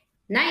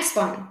 Nice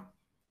one.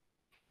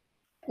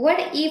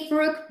 What if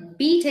rook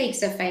b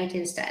takes f8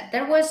 instead?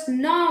 There was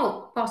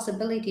no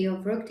possibility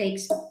of rook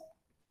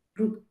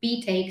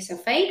b takes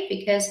f8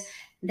 because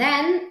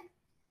then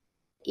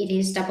it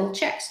is double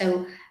check.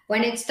 So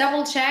when it's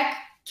double check,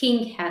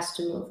 king has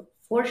to move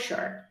for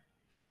sure.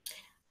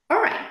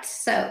 All right,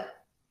 so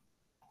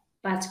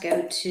let's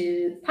go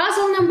to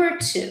puzzle number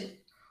 2.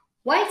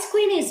 White's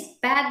queen is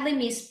badly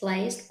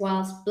misplaced,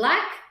 whilst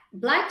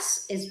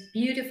black's is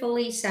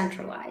beautifully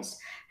centralized.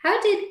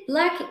 How did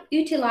black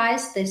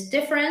utilize this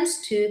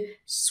difference to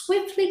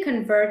swiftly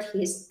convert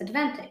his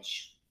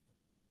advantage?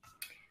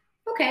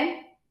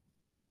 Okay,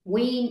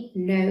 we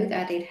know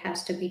that it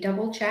has to be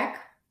double check,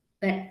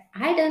 but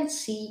I don't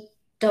see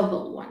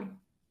double one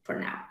for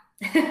now.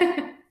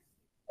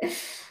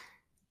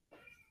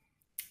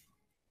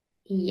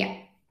 Yeah.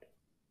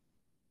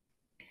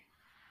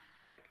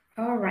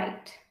 All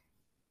right.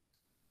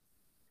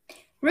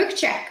 Rook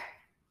check.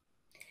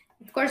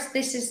 Of course,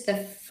 this is the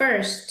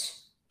first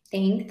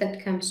thing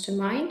that comes to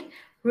mind.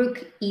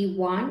 Rook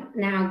e1.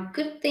 Now,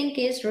 good thing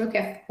is rook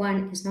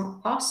f1 is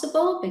not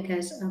possible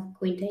because of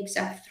queen takes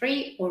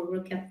f3 or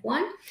rook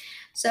f1.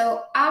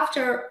 So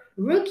after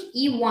rook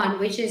e1,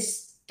 which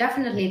is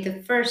definitely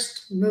the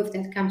first move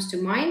that comes to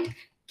mind,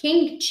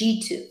 king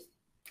g2.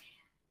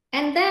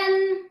 And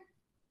then,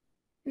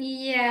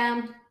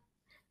 yeah,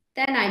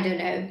 then I don't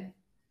know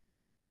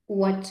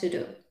what to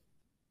do,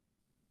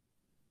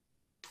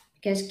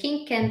 because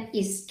king can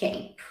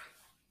escape.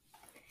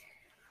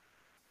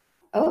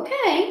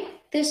 Okay,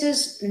 this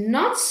is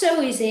not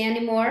so easy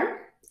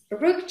anymore.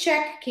 Rook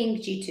check, king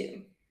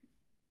g2.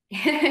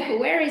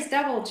 Where is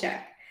double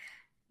check?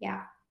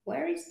 Yeah,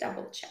 where is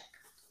double check?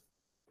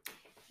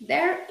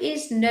 There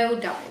is no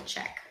double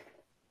check.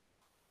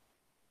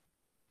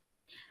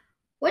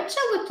 What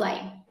shall we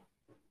play?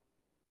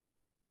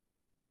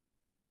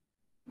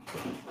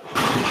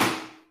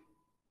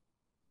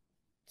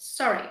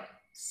 Sorry,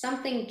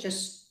 something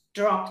just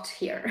dropped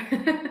here.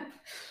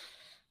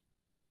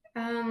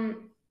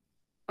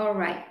 All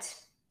right.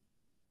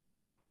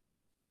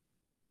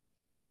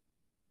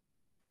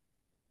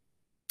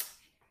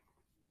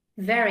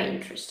 Very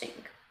interesting.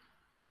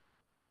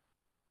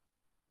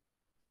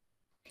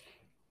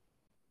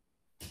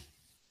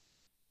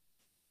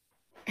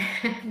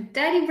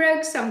 Danny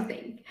broke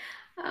something.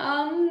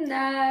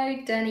 No,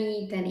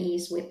 Danny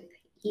is with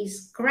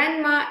his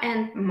grandma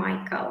and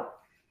Michael.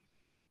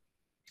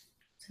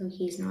 So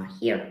he's not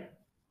here.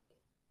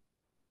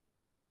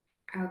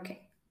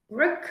 Okay,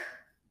 rook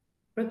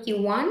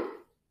e1,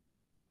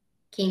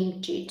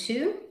 king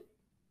g2,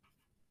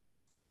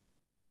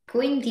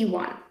 queen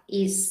d1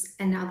 is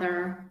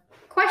another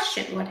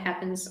question. What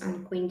happens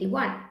on queen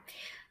d1?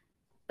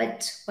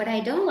 But what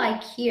I don't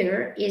like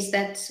here is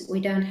that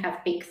we don't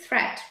have big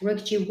threat. Rook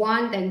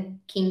g1, then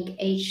king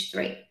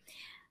h3.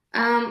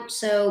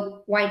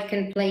 So white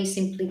can play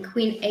simply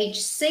queen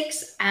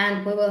h6,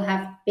 and we will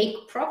have big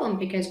problem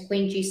because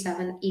queen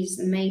g7 is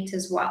mate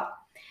as well.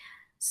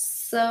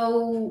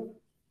 So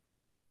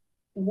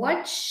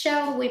what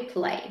shall we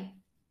play?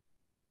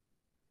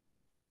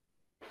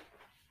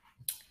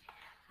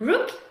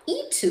 Rook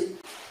e2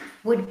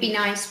 would be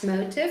nice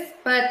motive,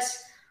 but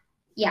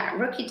yeah,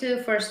 rook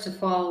e2, first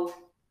of all,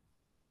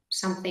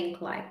 something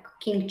like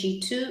king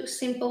g2,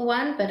 simple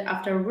one, but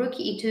after rook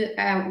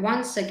e2,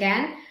 once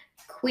again,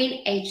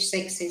 queen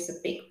h6 is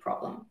a big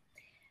problem.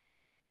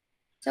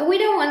 So we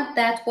don't want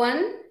that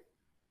one.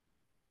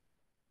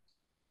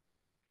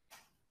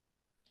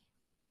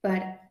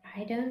 But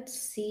I don't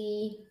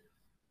see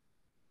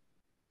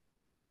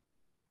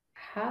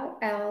how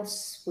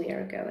else we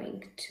are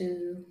going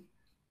to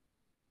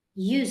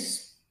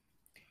use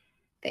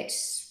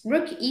this.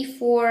 Rook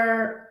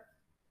e4,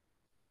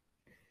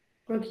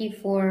 rook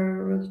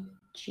e4, rook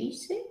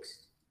g6.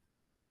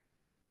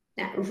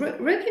 Now, rook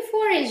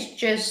e4 is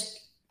just,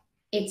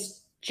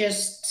 it's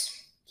just,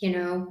 you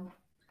know,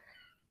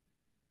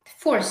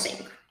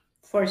 forcing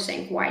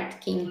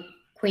white king,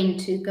 queen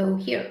to go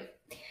here.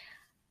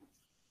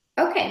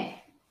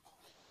 Okay.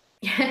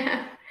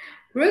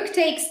 Rook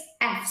takes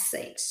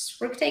f6.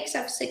 Rook takes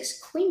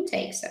f6, queen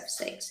takes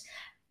f6.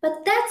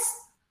 But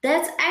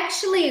that's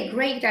actually a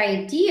great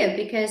idea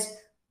because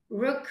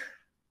rook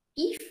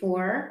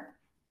e4,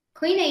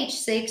 queen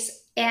h6,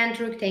 and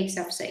rook takes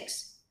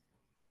f6.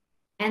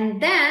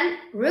 And then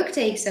rook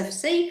takes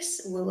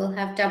f6, we will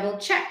have double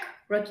check.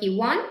 Rook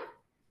e1,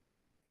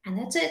 and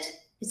that's it.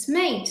 It's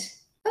mate.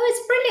 Oh,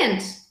 it's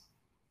brilliant.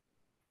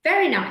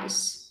 Very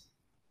nice.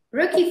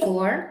 Rook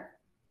e4.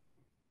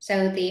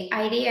 So the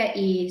idea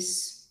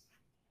is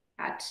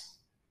that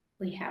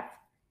we have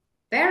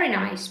very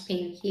nice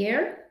pin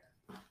here.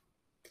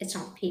 It's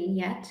not pin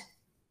yet,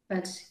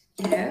 but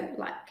you know,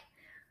 like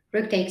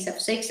rook takes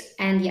f6,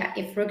 and yeah,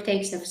 if rook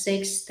takes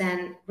f6,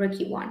 then rook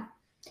e1.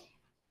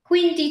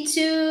 Queen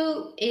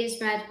d2 is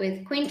met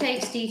with queen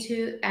takes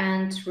d2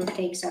 and rook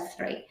takes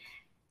f3.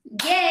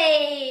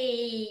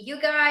 Yay!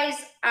 You guys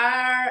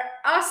are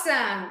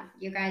awesome.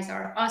 You guys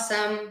are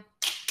awesome.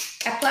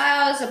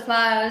 Applause,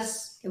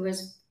 applause. It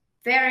was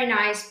very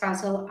nice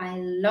puzzle. I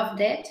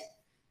loved it.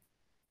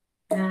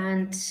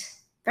 And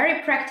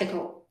very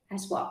practical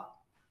as well.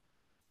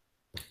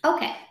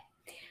 Okay.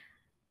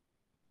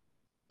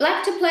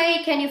 Black to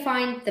play, can you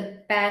find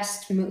the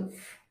best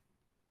move?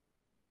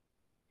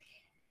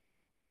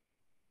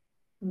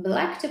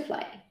 black to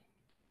play.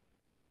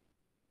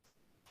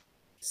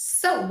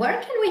 So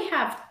where can we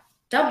have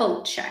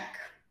double check?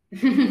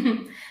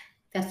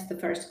 That's the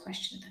first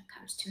question that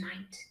comes to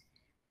mind.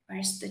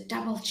 Where's the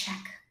double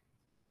check?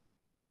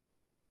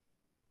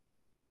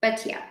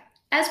 But yeah,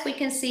 as we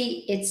can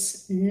see,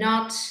 it's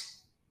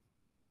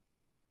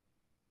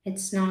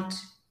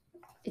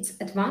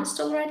advanced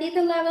already,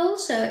 the level,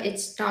 so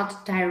it's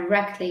not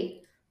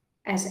directly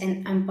as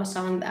in en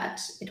passant that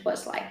it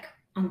was like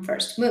on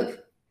first move.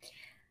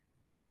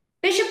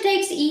 Bishop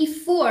takes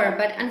e4,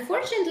 but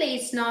unfortunately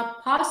it's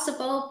not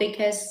possible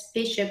because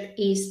bishop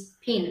is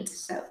pinned.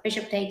 So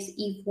bishop takes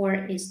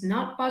e4 is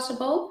not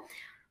possible.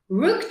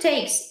 Rook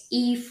takes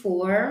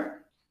e4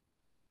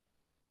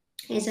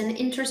 is an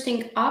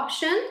interesting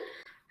option.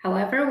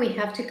 However, we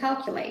have to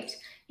calculate.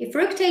 If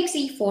rook takes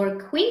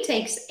e4, queen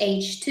takes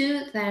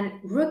h2, then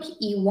rook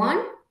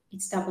e1,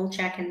 it's double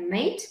check and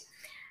mate.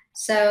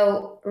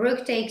 So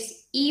rook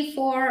takes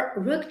e4,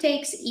 rook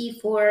takes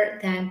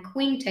e4, then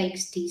queen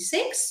takes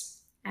d6,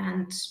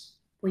 and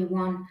we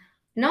won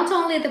not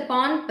only the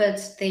pawn,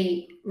 but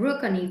the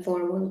rook on e4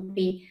 will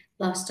be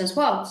lost as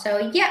well.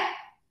 So yeah,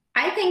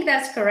 I think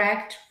that's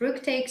correct.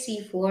 Rook takes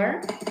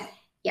e4.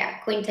 Yeah,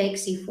 queen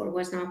takes e4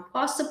 was not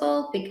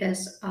possible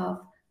because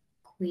of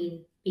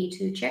queen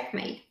b2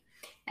 checkmate.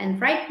 And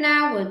right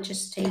now we'll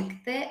just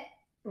take the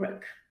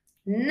rook.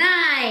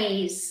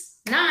 Nice,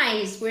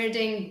 nice. We're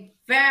doing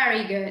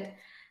very good.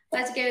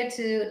 Let's go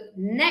to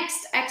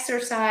next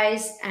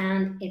exercise,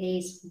 and it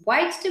is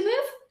white to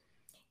move.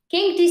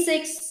 King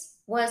d6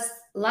 was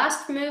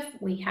last move.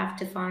 We have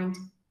to find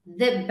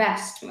the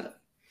best move.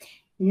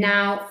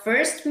 Now,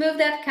 first move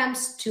that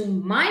comes to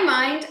my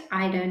mind,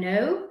 I don't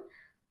know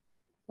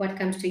what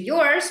comes to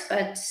yours,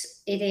 but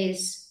it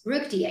is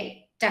rook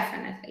d8,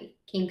 definitely.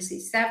 King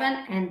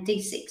c7 and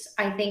d6.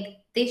 I think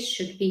this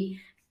should be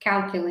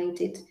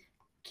calculated.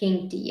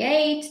 King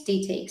d8,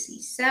 d takes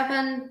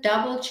e7,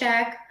 double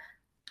check,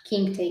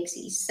 king takes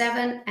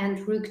e7,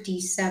 and rook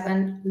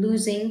d7,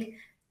 losing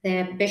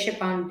the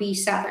bishop on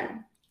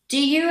b7. Do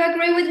you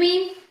agree with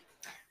me?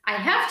 I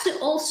have to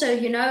also,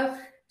 you know,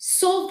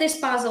 solve this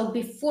puzzle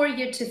before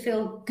you to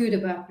feel good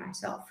about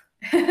myself.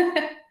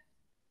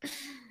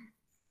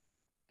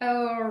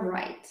 All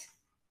right.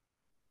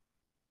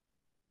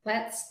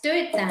 Let's do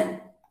it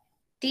then.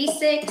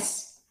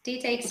 d6,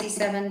 d takes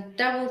e7,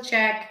 double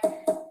check,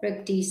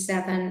 rook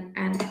d7,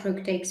 and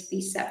rook takes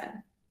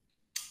b7.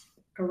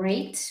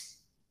 Great.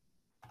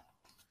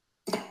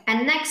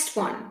 And next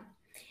one.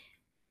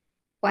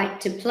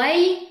 White to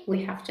play,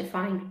 we have to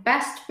find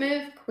best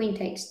move. Queen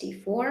takes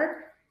d4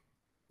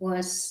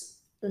 was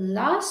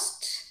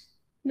last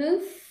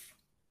move.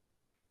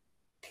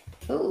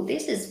 Oh,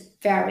 this is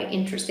very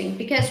interesting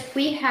because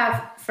we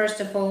have, first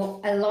of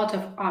all, a lot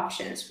of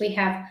options. We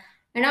have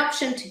an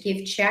option to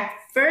give check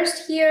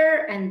first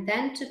here and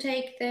then to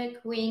take the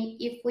queen.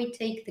 If we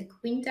take the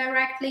queen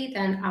directly,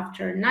 then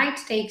after knight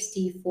takes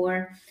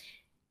d4,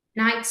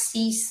 knight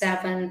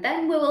c7,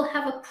 then we will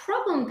have a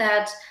problem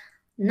that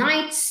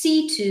knight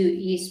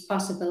c2 is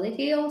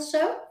possibility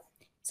also.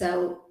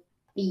 So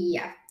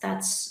yeah,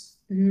 that's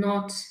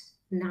not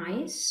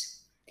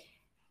nice.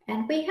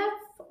 And we have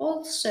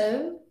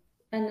also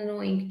an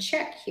annoying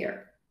check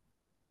here.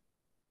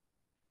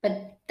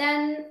 But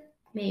then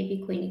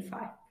maybe queen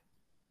e5.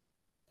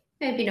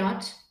 Maybe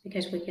not,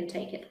 because we can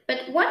take it.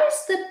 But what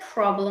is the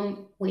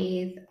problem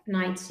with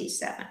knight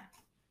c7?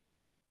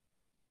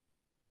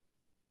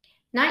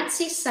 Knight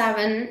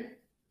c7,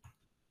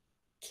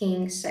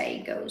 king,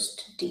 say, goes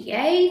to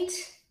d8.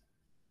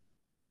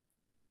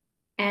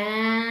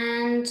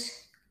 And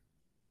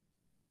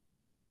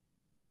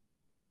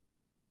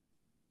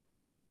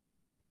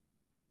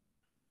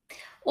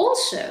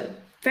also,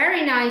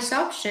 very nice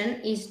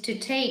option is to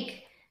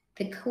take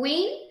the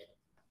queen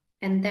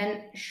and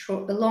then a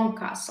long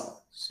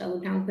castle. So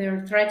now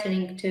we're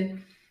threatening to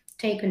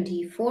take on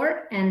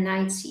d4 and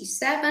knight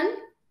c7,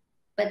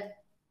 but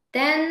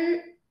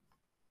then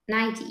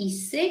knight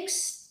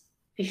e6,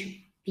 bishop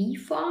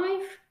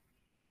b5,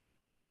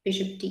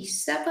 bishop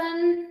d7.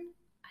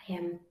 I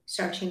am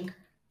searching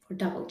for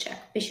double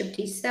check. Bishop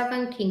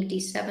d7, king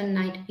d7,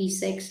 knight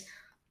b6,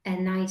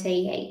 and knight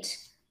a8.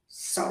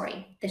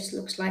 Sorry, this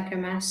looks like a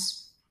mess.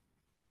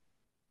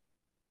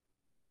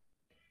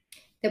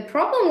 The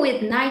problem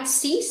with knight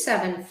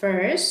c7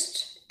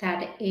 first,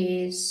 that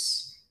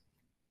is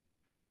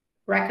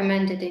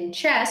recommended in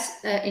chat,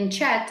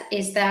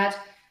 is that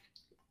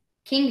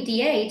king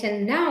d8,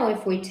 and now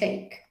if we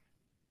take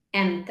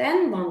and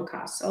then long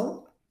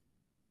castle,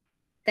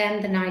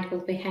 then the knight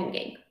will be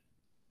hanging.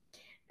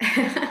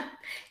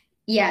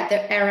 Yeah,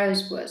 the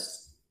arrows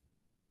was,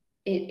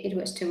 it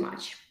was too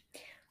much.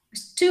 It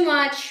was too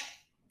much,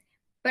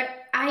 but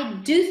I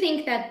do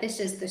think that this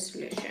is the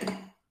solution.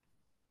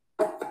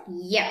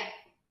 Yeah.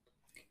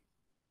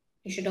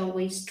 You should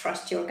always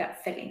trust your gut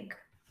feeling.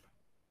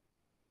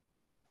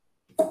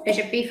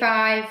 Bishop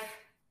b5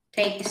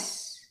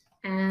 takes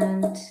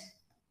and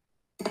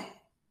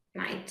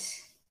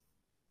knight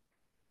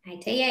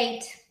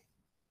a8.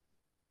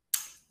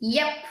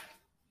 Yep.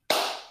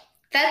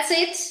 That's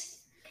it.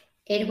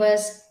 It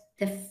was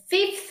the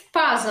 5th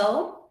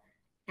puzzle.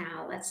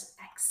 Now let's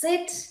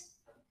exit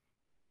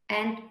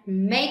and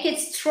make it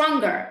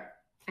stronger.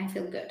 I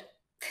feel good.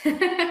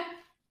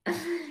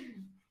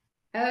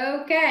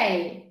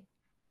 Okay.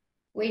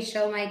 We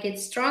shall make it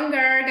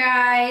stronger,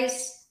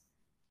 guys.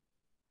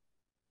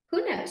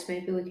 Who knows?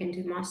 Maybe we can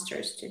do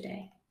masters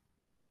today.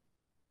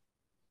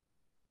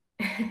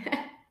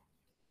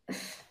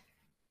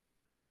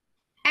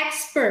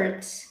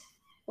 Expert.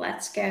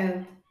 Let's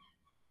go.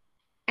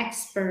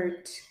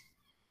 Expert.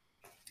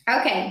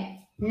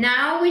 Okay,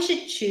 now we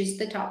should choose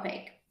the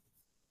topic.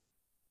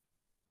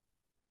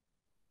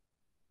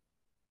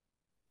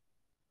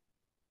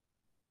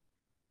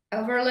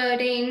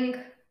 Overloading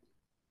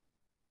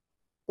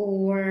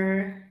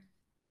or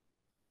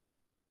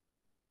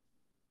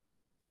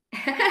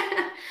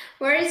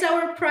where is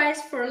our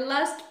prize for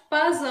last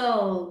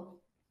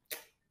puzzle?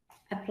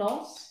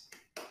 Applause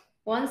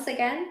once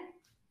again,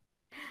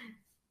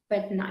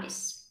 but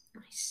nice,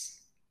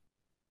 nice.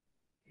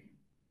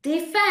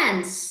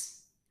 Defense.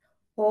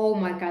 Oh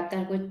my God,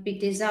 that would be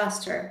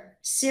disaster.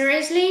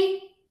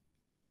 Seriously?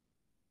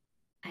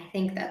 I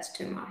think that's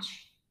too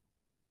much.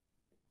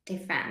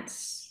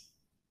 Defense.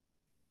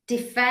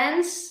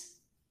 Defense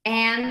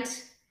and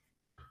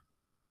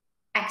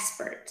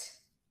expert.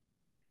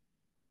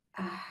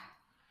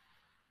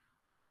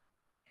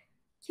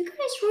 You guys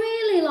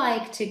really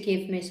like to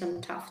give me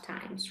some tough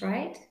times,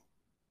 right?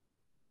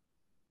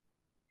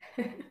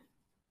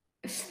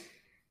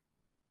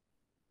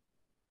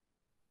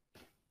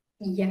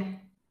 Yeah.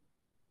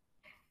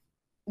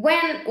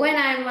 When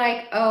I'm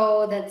like,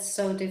 oh, that's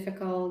so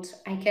difficult,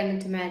 I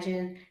cannot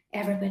imagine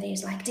everybody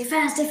is like,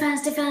 defense,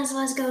 defense, defense,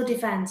 let's go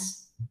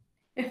defense.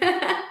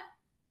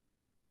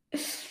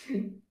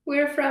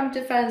 We're from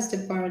defense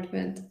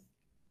department.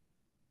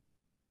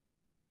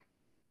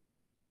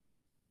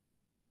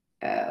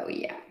 Oh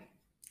yeah.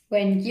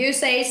 When you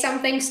say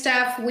something's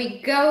tough,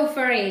 we go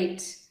for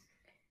it.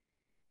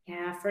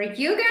 Yeah, for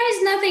you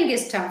guys, nothing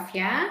is tough,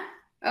 yeah?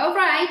 All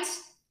right,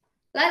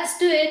 let's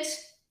do it.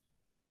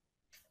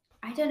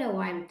 I don't know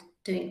why I'm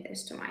doing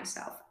this to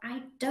myself.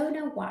 I don't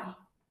know why,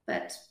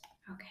 but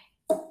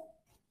okay.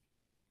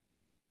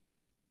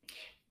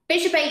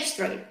 Bishop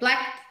h3.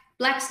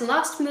 Black's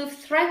last move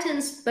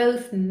threatens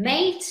both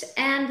mate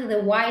and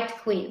the white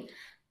queen,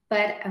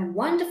 but a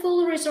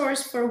wonderful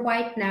resource for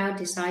white now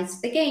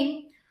decides the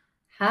game.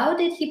 How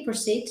did he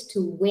proceed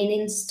to win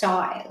in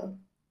style?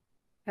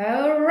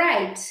 All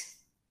right.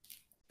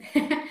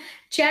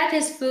 Chat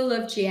is full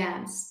of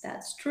GMs.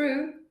 That's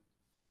true.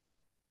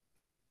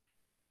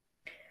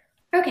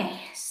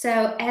 Okay,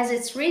 so as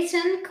it's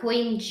written,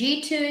 queen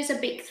g2 is a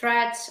big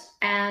threat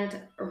and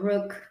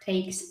rook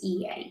takes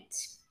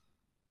e8.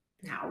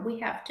 Now we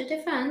have to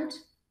defend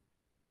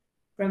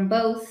from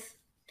both.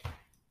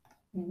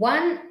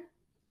 One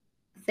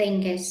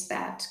thing is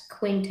that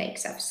queen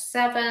takes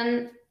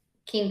f7,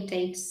 king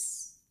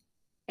takes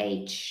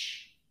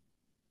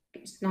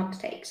it's not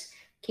takes,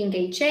 king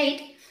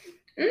h8.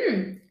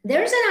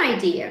 There's an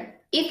idea.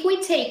 If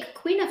we take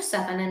queen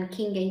f7 and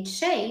king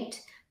h8,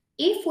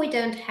 if we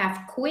don't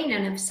have queen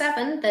and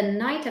f7, then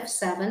knight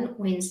f7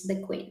 wins the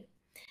queen.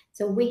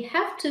 So we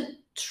have to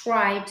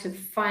try to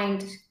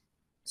find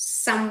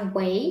some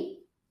way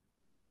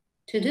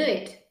to do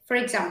it. For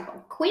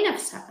example, queen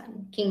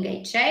f7, king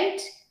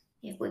h8.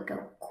 If we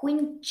go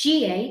queen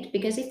g8,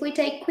 because if we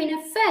take queen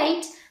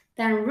f8,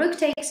 then rook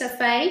takes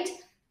f8,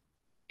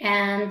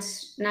 and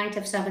knight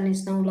f7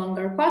 is no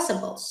longer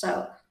possible.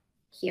 So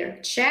here,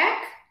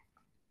 check.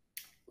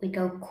 We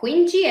go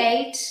queen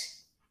g8,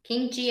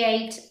 king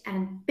g8,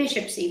 and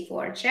bishop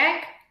c4,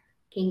 check.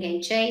 King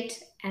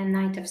h8, and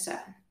knight f7.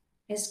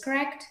 Is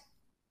correct?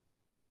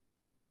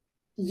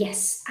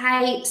 Yes,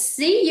 I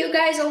see you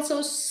guys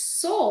also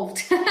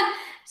solved.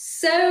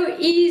 So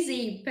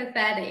easy,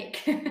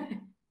 pathetic.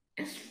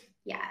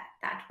 Yeah,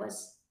 that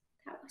was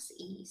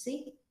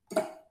easy.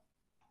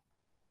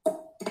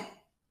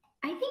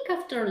 I think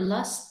after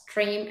last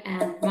stream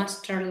and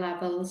master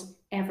levels,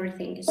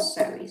 everything is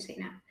so easy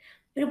now.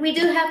 But we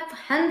do have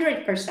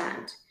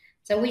 100%,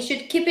 so we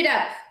should keep it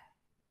up.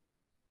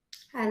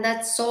 And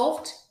that's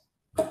solved.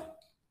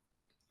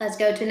 Let's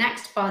go to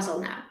next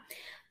puzzle now.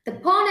 The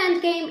pawn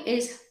endgame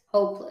is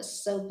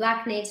hopeless, so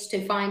black needs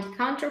to find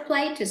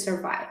counterplay to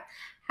survive.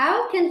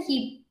 How can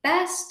he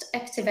best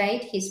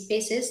activate his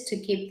pieces to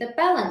keep the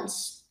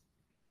balance?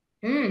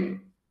 Okay.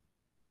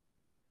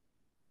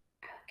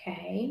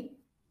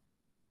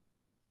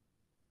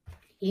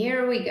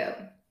 Here we go.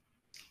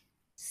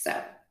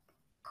 So,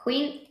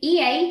 queen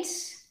e8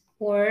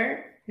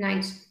 or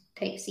knight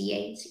takes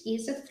e8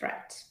 is a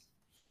threat.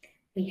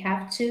 We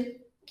have to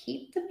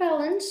keep the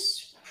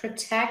balance,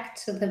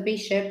 protect the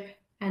bishop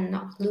and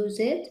not lose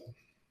it.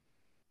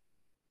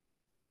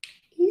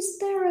 Is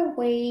there a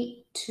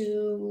way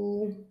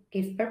to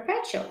give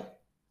perpetual?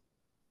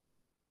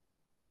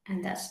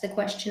 And that's the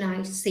question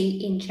I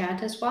see in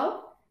chat as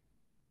well.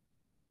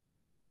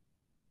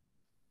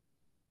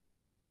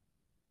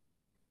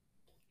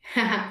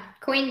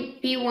 queen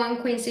b1,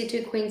 queen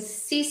c2, queen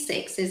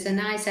c6 is a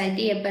nice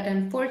idea, but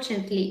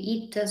unfortunately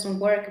it doesn't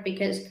work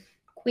because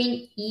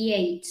queen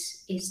e8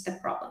 is the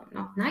problem.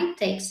 Not knight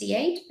takes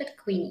e8, but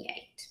queen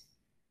e8.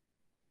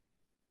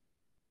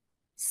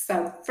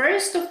 So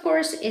first, of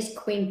course, is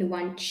queen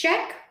b1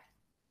 check,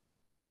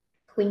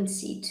 queen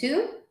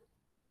c2.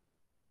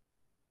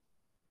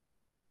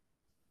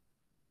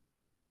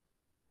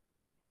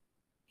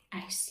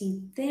 I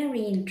see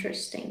very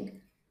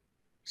interesting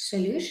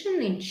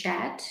solution in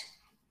chat,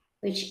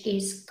 which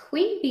is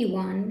queen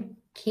b1,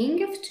 king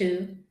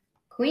f2,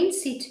 queen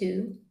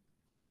c2,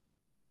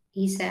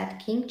 ez,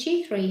 king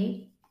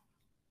g3,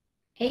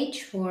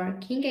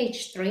 h4, king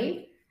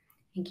h3,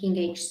 and king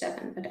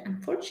h7. But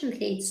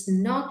unfortunately, it's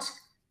not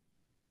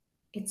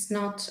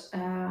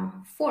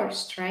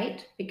forced,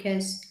 right?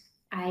 Because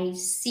I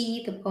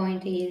see the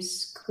point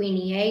is queen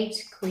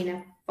e8,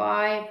 queen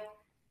f5,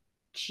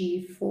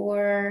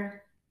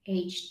 g4,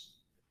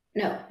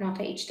 not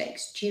h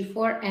takes,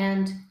 g4,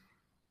 and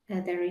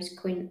there is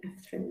queen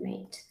f3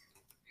 mate.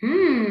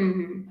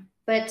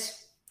 But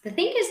the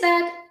thing is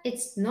that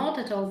it's not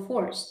at all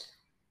forced.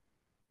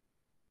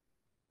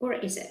 Or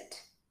is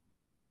it?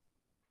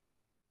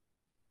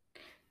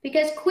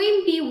 Because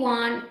queen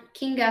b1,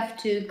 king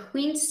f2,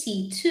 queen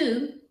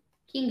c2,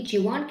 king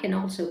g1 can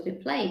also be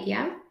played,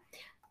 yeah?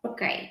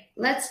 Okay,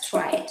 let's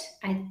try it.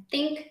 I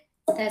think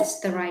that's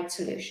the right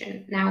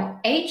solution. Now,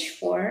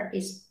 h4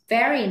 is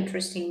very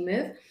interesting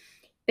move,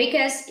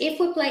 because if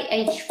we play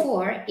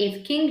h4,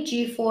 if king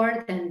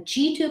g4, then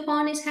g2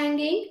 pawn is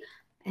hanging,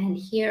 and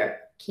here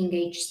king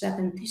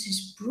h7. This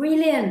is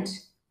brilliant.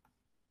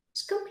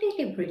 It's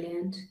completely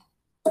brilliant.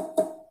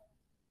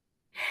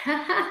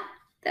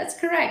 That's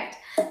correct.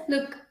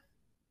 Look,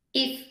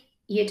 if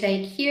you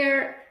take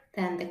here,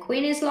 then the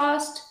queen is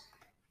lost.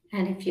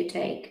 And if you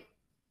take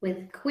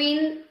with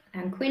queen,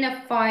 and queen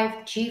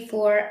f5,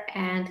 g4,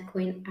 and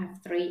queen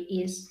f3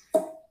 is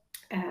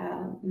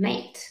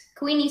mate.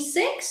 Queen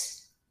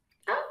e6,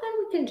 oh, then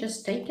we can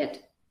just take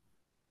it.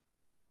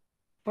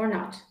 Or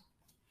not.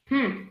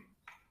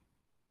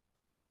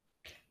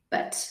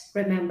 But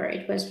remember,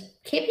 it was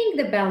keeping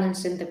the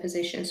balance in the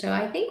position, so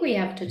I think we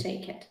have to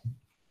take it.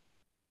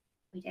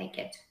 We take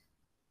it.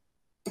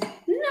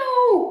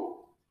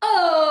 No!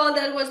 Oh,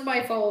 that was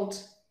my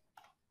fault.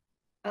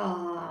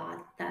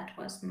 Oh, that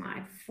was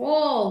my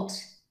fault.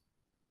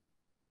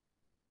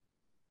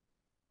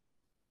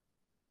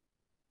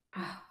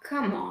 Oh,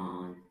 come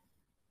on.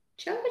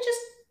 Shall we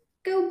just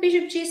go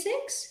bishop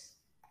g6?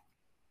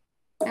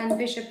 And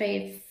bishop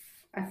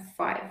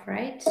f5,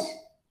 right?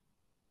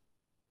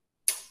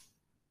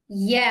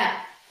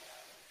 Yeah.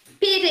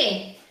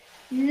 Pity.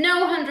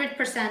 No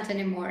 100%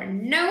 anymore.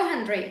 No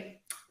 100.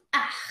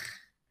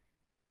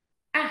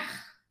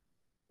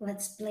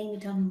 Let's blame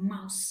it on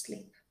mouse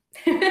sleep.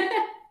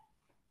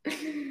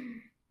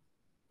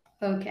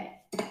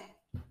 Okay.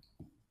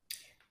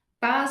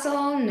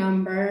 Puzzle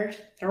number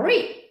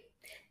 3.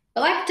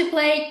 Black to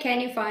play, can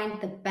you find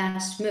the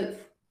best move?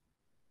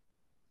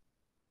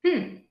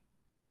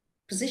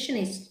 Position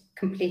is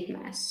complete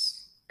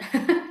mess.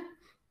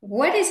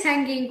 What is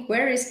hanging?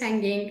 Where is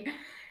hanging?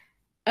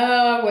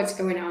 What's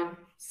going on?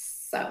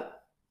 So,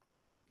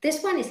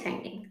 this one is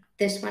hanging.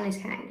 This one is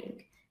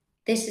hanging.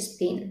 This is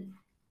pin.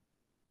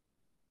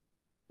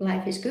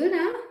 Life is good,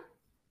 huh?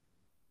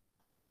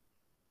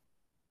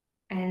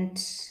 And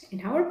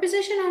in our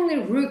position, only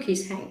rook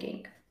is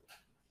hanging.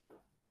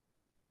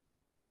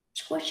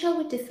 So what shall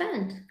we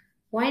defend?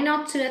 Why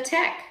not to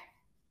attack?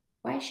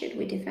 Why should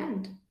we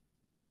defend?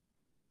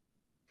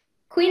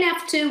 Queen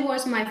f2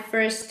 was my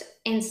first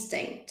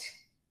instinct.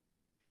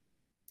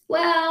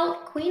 Well,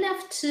 queen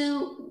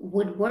f2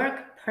 would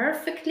work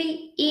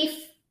perfectly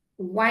if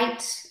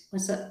white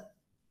was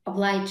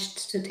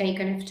obliged to take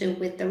on f2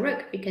 with the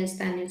rook, because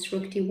then it's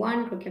rook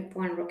d1, rook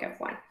f1, rook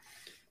f1.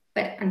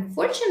 But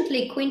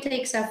unfortunately, queen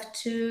takes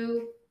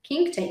f2,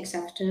 king takes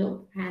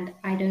f2, and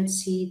I don't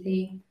see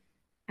the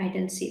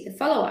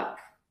follow-up.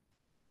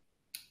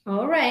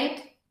 All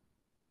right.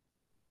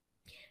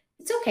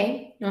 It's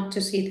okay not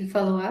to see the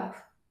follow-up,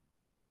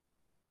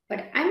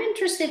 but I'm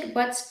interested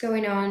what's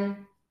going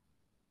on.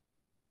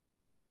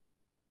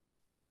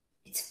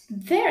 It's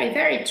very,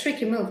 very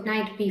tricky move,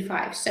 knight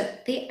b5. So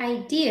the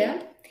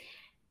idea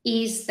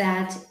is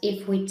that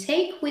if we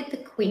take with the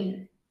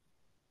queen,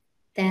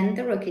 then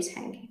the rook is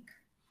hanging.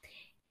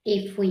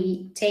 If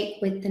we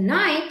take with the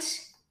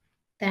knight,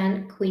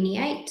 then queen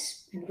e8,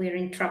 and we're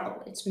in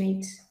trouble. It's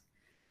mate.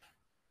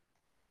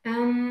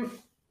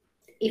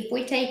 If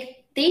we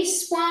take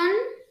this one,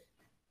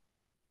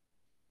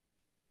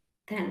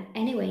 then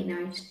anyway,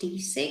 knight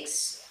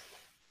d6.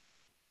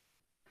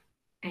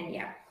 And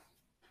yeah,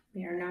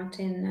 we are not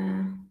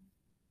in,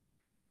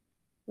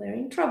 we're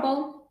in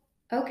trouble.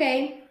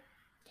 Okay.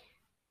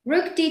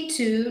 Rook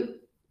d2,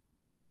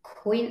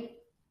 queen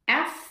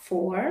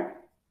f4,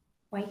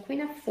 white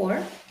queen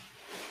f4,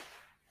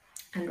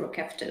 and rook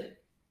f2.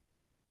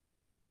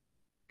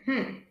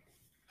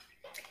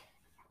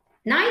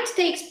 Knight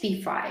takes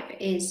b5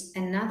 is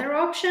another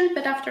option,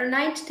 but after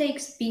knight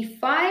takes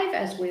b5,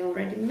 as we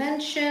already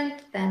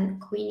mentioned, then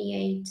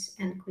queen e8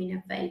 and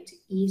queen f8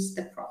 is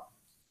the problem.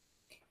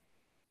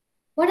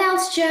 What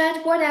else,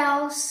 Jed? What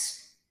else?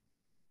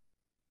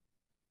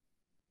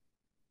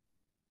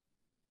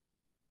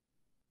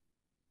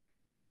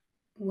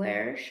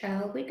 Where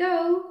shall we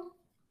go?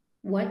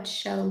 What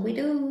shall we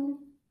do?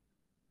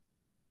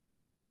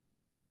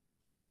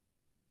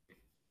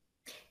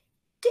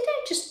 Did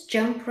I just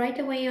jump right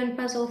away on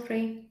puzzle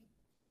 3?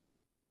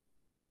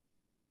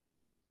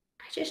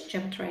 I just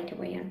jumped right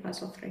away on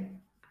puzzle 3.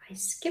 I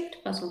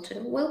skipped puzzle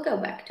 2. We'll go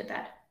back to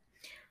that.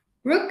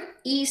 Rook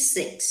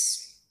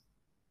e6.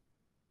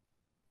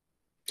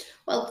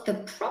 Well, the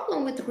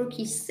problem with rook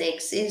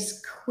e6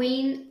 is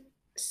queen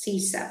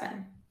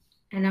c7.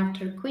 And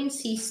after queen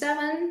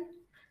c7,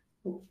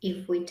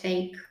 if we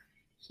take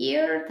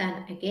here,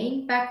 then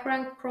again back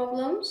rank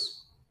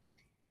problems.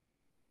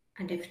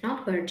 And if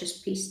not, we're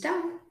just piece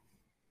down.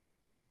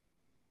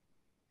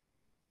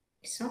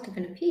 It's not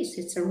even a piece,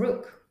 it's a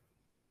rook.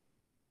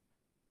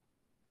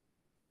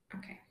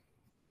 Okay.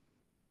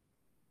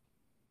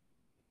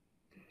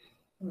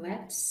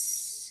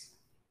 Let's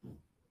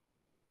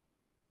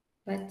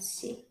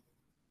see.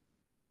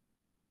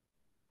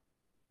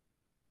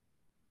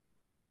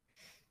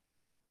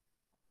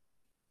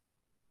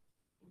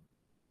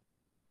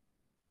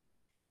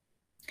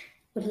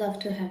 Would love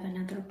to have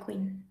another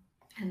queen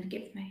and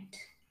give mate.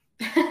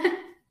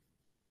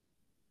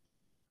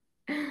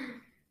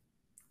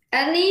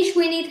 Anish,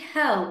 we need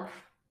help.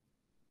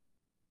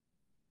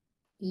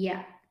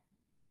 Yeah.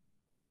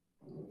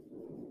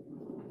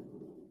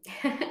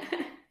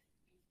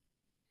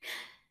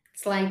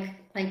 It's like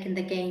in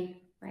the game,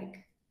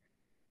 like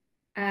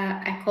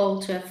I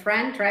call to a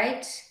friend,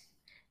 right?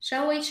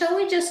 Shall we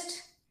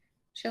just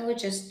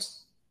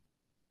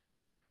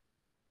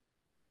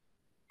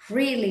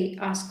really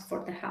ask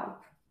for the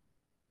help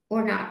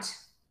or not?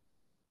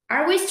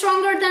 Are we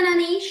stronger than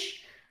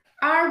Anish?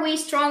 Are we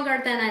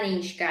stronger than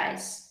Anish,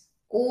 guys?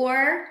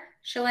 Or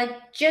shall I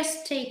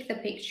just take the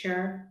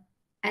picture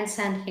and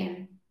send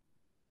him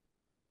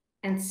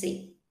and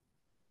see?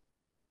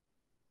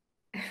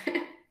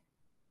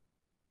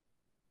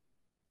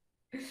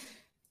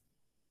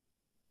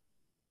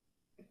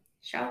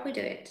 Shall we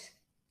do it?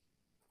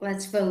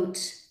 Let's vote.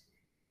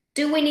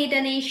 Do we need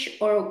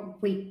Anish or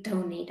we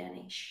don't need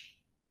Anish?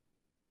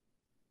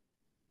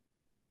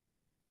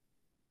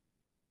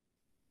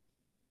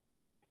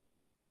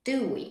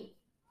 Do we?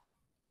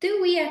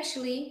 Do we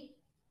actually?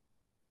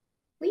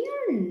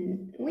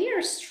 We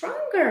are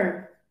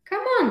stronger.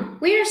 Come on,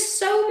 we are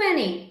so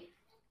many.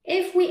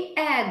 If we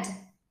add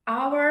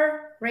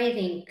our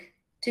rating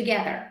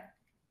together,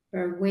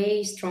 we're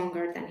way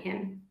stronger than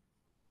him.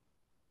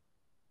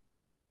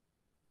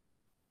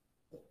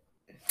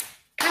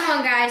 Come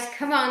on, guys,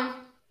 come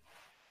on.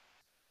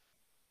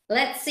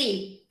 Let's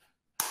see.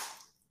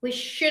 We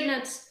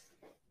shouldn't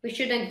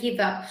give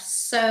up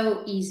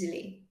so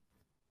easily.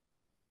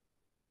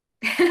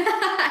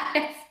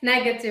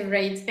 Negative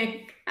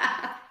rating.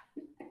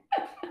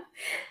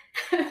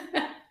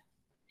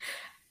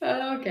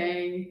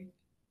 Okay.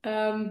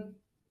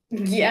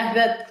 Yeah,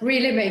 that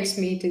really makes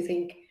me to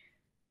think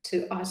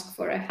to ask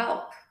for a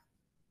help.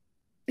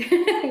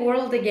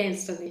 World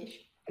against Anish.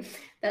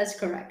 That's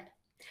correct.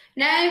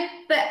 No,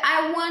 but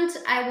I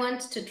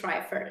want to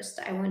try first.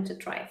 I want to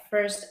try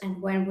first, and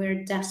when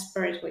we're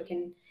desperate, we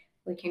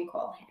can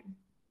call him.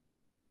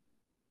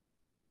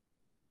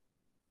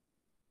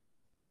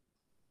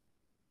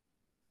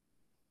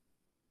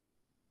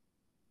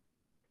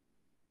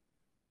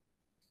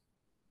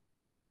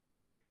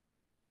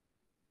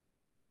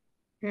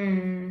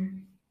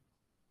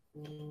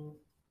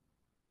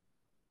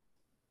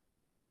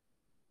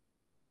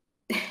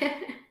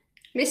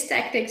 Miss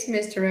Tactics,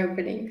 Mr.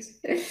 Openings.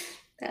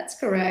 That's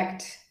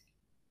correct.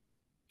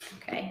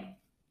 Okay.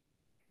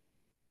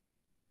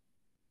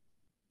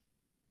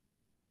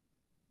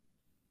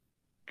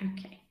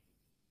 Okay.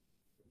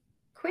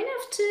 Queen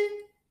f2.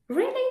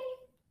 Really?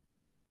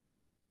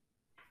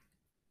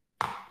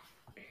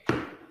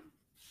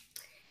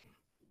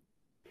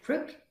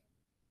 Rook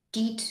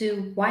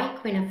d2, why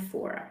queen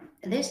f4?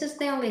 This is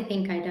the only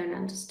thing I don't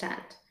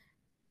understand.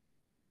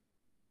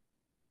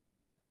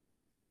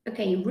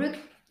 Okay, rook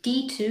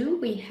d2,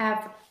 we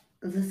have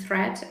the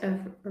threat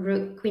of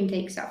rook queen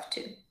takes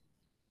f2.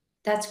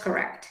 That's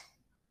correct.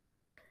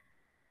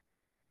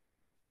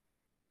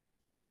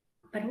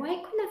 But why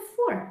queen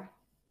f4?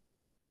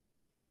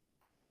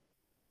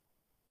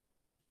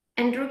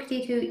 And rook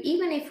d2,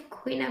 even if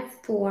queen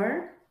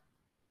f4,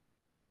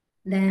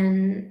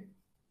 then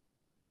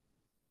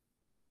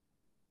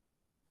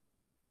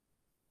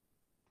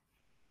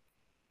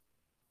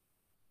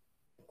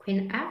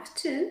queen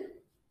f2,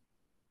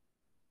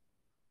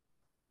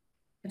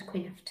 but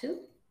queen f2.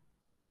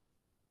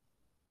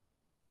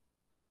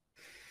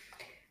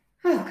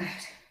 Oh God.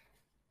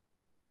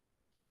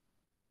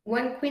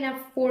 One queen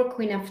f4,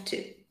 queen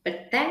f2,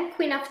 but then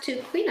queen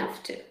f2, queen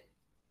f2.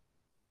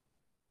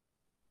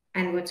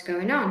 And what's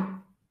going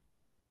on?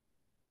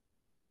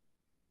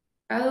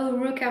 Oh,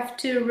 rook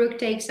f2, rook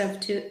takes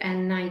f2,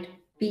 and knight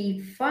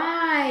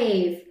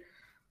b5.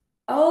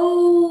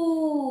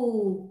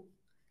 Oh,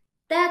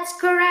 that's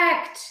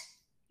correct.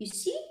 You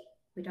see,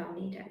 we don't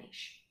need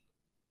Anish.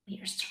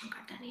 We are stronger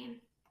than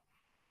him.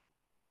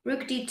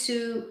 Rook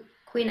d2,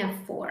 queen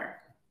f4,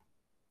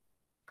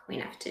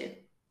 queen f2.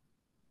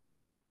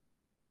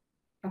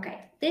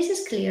 Okay, this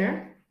is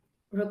clear.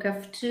 Rook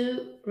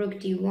f2, rook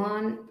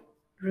d1,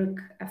 rook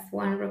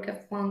f1, rook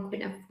f1,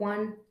 queen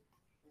f1,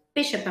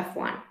 bishop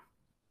f1,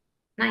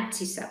 knight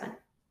c7.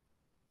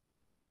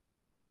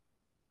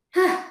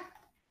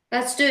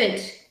 Let's do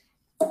it.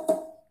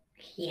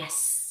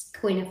 Yes,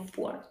 queen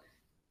f4.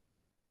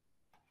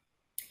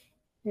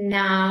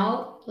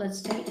 Now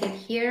let's take it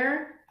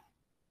here.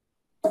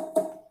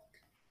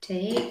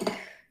 Take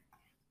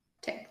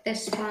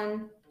this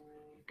one.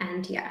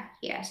 And yeah,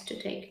 he has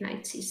to take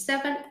knight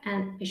c7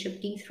 and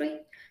bishop d3.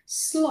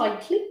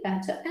 Slightly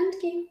better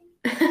endgame.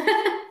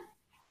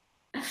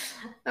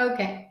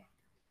 Okay.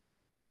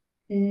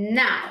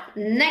 Now,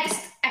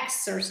 next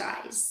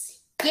exercise.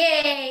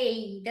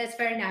 Yay! That's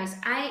very nice.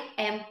 I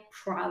am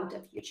proud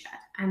of you, chat.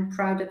 I'm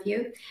proud of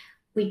you.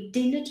 We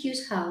did not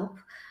use help,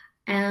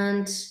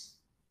 and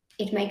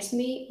it makes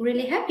me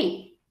really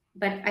happy.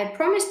 But I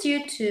promised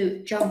you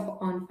to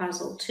jump on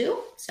puzzle 2.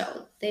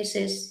 So this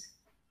is...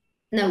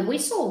 No, we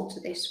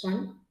solved this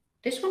one.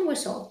 This one we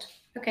solved.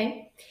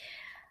 Okay.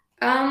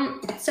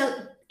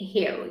 So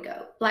here we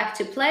go. Black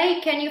to play.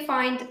 Can you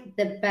find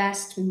the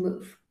best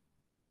move?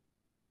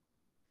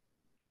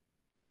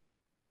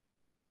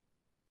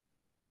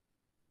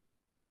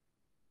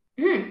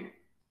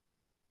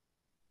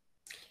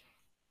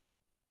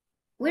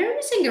 We're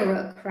missing a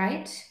rook,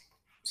 right?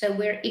 So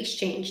we're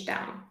exchange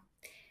down.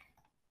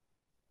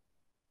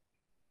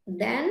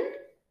 Then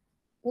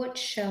what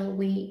shall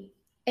we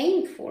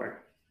aim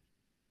for?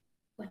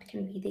 What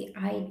can be the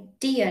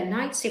idea?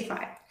 Knight c5.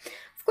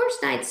 Of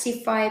course, knight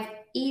c5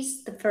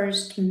 is the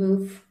first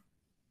move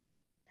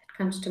that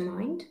comes to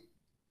mind.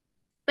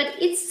 But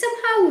it's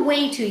somehow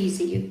way too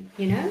easy,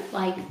 you know?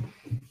 Like,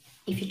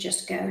 if you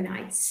just go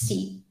knight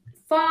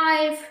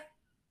c5,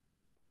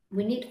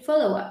 we need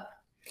follow-up.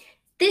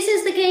 This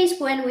is the case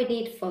when we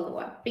need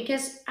follow-up,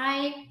 because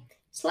I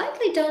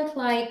slightly don't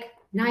like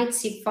knight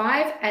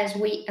c5 as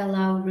we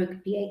allow rook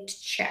b8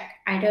 to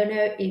check. I don't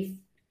know if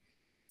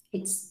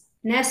it's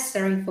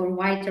necessary for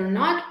white or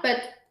not,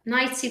 but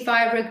knight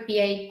c5, rook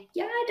b8,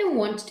 yeah, I don't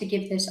want to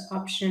give this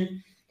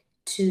option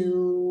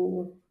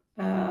to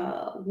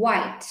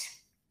white.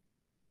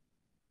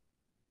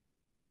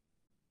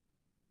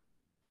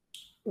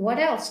 What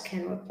else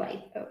can we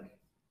play though?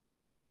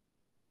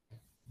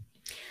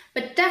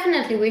 But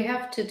definitely we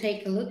have to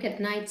take a look at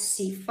knight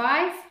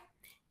c5.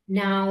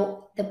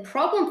 Now, the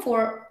problem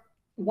for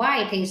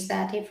white is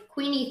that if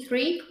queen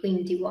e3,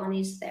 queen d1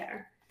 is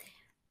there.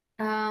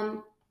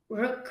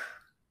 Rook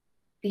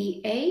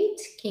b8,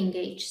 king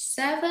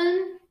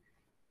h7,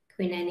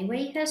 queen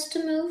anyway has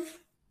to move.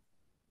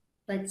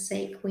 Let's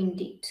say queen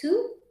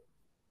d2.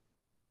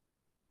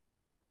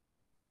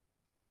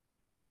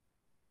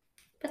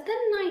 But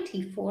then knight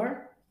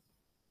e4.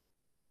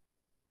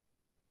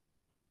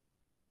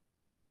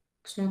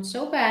 It's not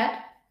so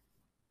bad.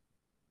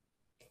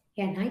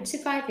 Yeah, knight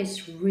c5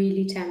 is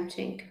really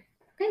tempting.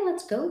 Okay,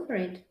 let's go for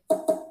it.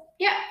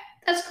 Yeah,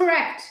 that's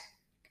correct.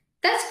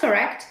 That's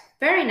correct.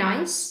 Very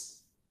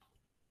nice.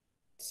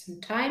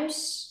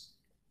 Sometimes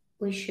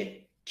we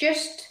should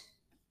just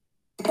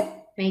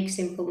make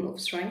simple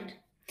moves, right?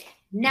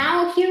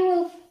 Now here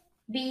will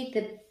be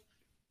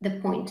the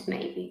point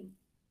maybe,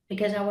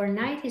 because our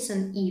knight is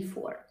on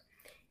e4.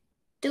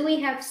 Do we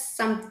have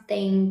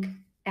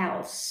something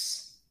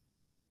else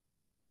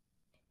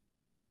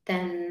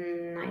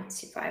than knight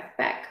c5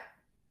 back?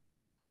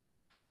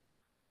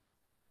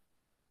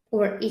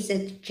 Or is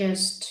it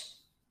just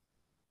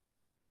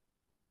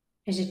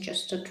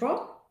a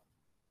draw?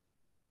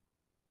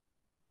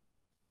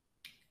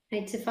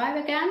 Knight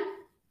c5 again?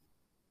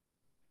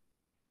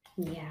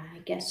 Yeah, I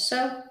guess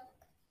so.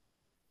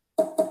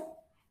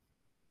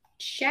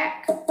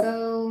 Check,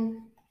 go,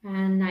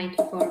 and knight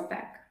 4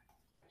 back.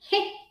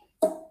 Hey,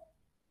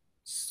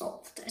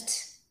 solved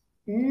it.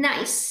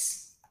 Nice.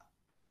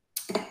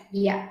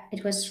 Yeah,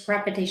 it was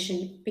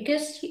repetition,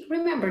 because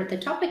remember, the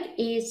topic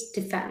is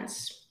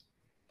defense.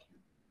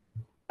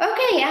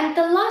 Okay, and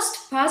the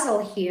last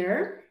puzzle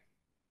here,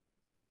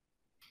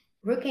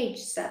 rook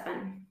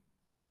h7.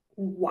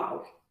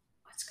 Wow,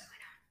 what's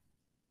going on?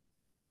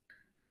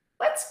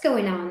 What's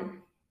going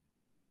on?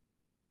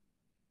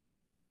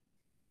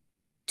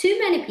 Too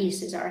many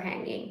pieces are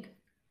hanging.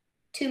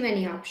 Too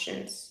many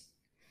options.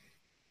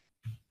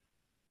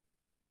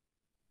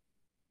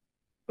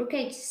 Rook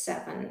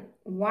h7.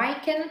 Why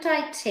cannot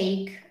I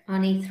take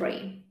on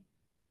e3?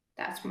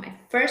 That's my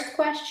first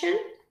question.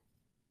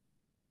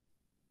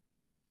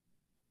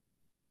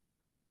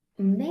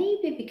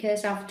 Maybe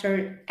because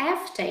after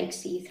f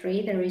takes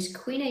e3, there is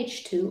queen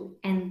h2,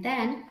 and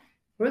then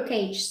rook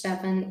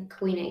h7,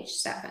 queen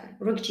h7,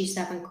 rook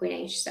g7,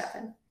 queen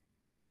h7.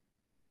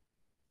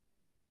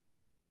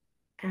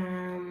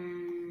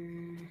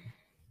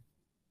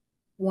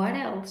 What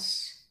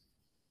else?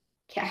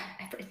 Yeah,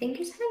 everything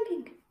is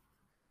hanging.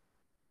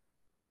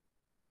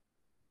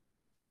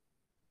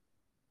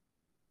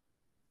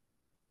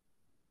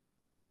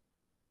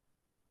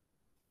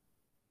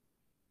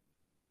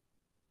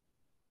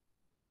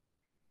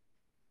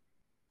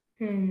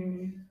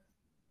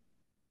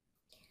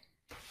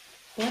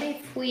 What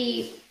if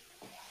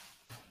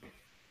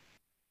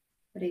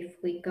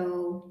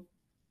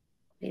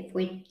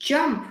we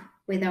jump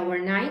with our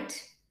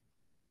knight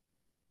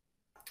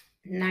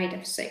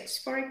of 6,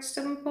 for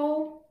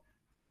example,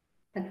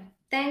 but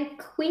then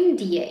queen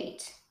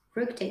d8,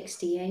 rook takes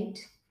d8,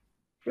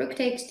 rook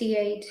takes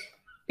d8,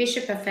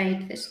 bishop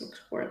f8, this looks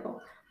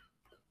horrible,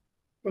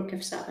 rook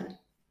f7.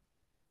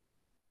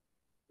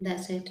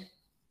 That's it.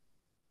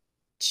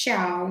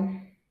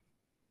 Ciao.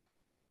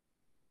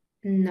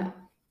 No,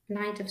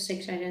 knight of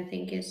 6 I don't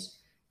think is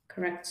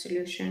correct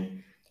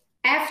solution.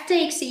 F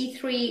takes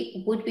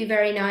e3 would be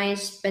very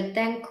nice, but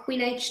then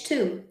queen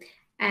h2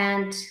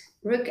 and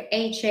rook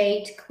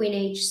h8,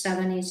 queen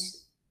h7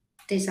 is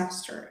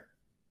disaster.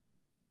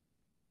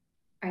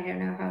 I don't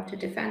know how to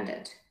defend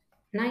it.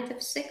 Knight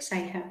of 6 I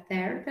have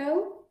there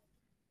though.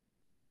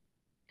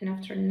 And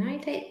after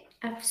knight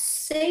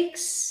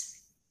f6,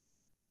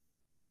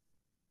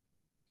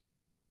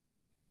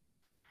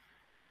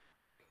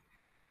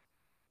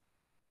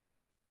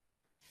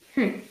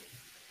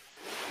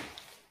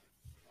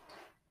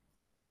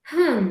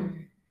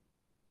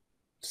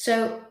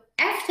 So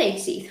f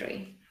takes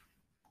e3.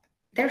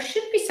 There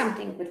should be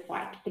something with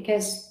white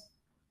because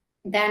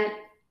then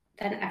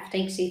f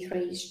takes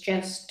e3 is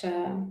just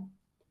a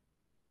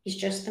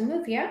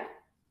move, yeah.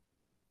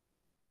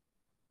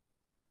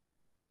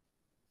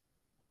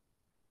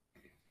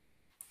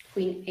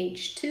 Queen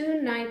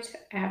h2, knight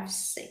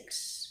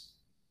f6.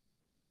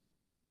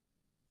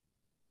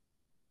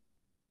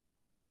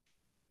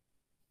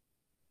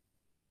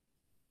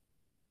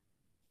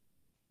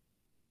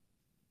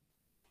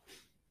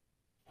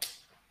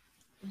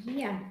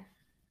 Yeah,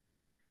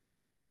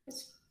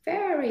 it's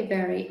very,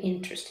 very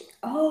interesting.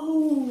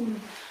 Oh,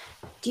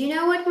 do you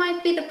know what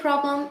might be the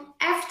problem?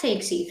 F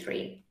takes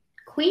e3,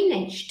 queen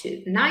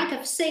h2, knight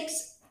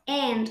f6,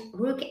 and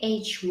rook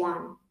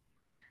h1.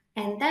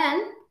 And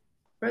then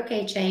rook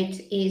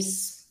h8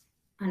 is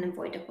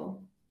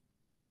unavoidable.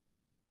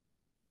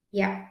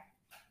 Yeah,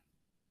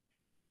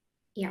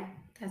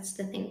 that's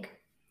the thing.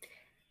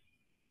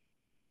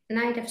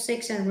 Knight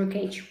f6 and rook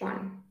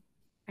h1.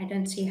 I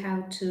don't see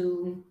how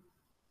to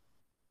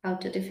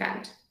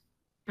defend,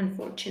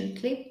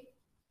 unfortunately.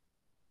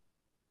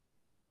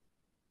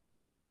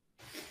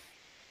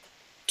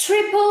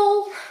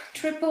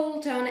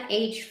 Tripled on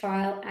h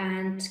file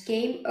and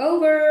game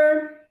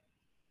over.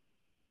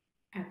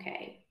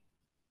 Okay.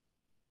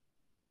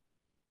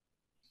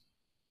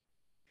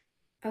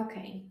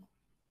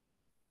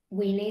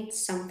 We need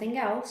something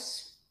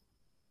else.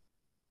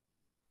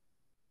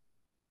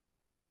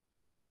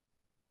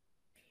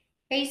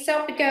 Hey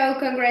Sopiko,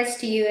 congrats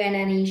to you and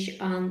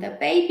Anish on the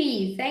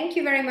baby. Thank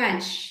you very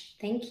much.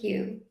 Thank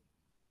you.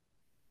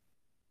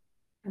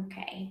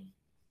 Okay.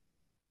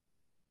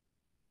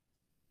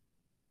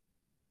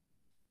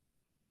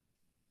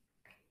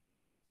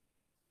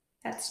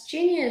 That's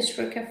genius,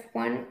 rook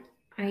f1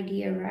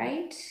 idea,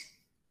 right?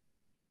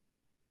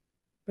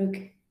 Rook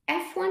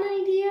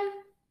f1 idea?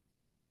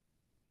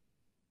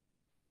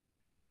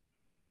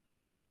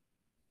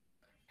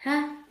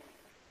 Huh?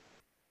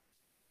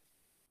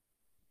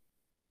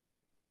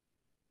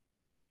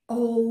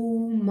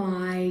 Oh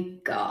my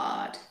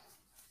God.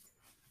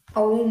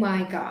 Oh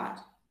my God.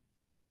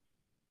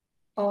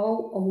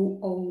 Oh.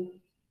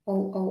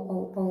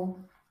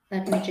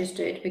 Let me just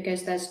do it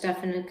because that's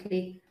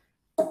definitely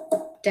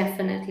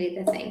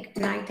the thing.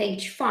 Knight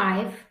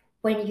h5,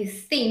 when you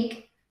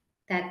think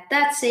that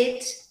that's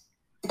it,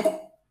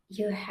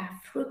 you have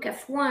rook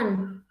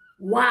f1.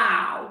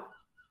 Wow.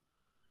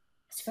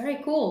 It's very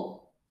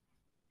cool.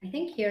 I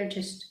think here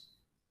just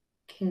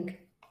king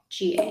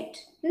g8.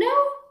 No,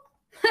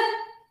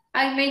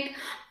 I make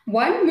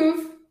one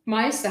move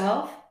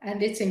myself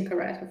and it's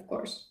incorrect, of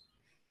course.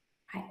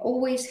 I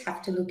always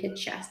have to look at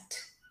chat.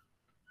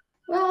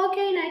 Well,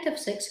 okay, knight of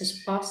 6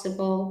 is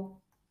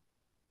possible.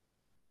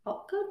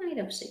 I'll go knight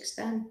of 6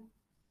 then.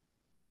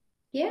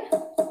 Yeah.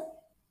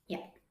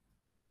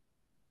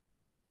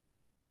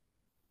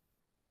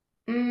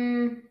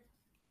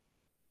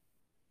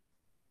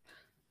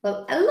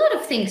 Well, a lot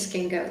of things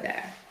can go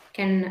there,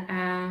 can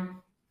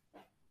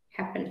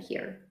happen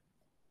here.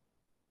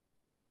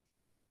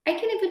 I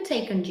can even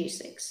take on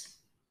g6.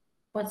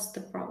 What's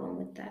the problem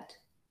with that?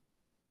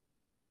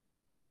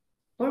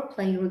 Or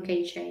play rook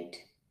h8.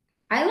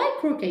 I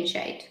like rook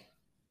h8.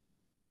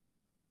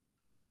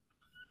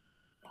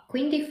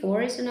 Queen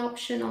d4 is an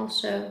option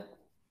also.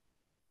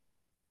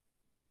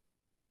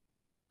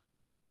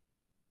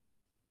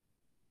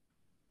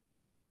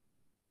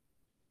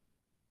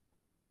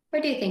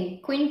 What do you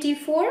think? Queen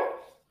d4?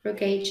 Rook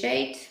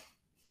h8?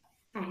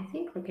 I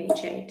think rook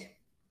h8.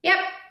 Yep.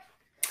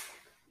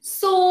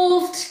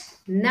 Solved.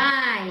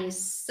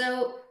 Nice.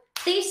 So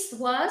this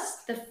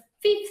was the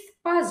 5th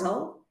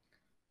puzzle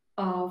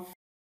of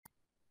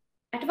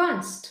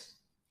advanced.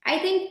 I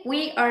think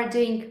we are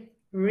doing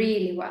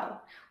really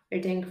well.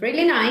 We're doing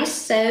really nice.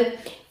 So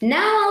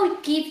now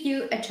I'll give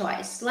you a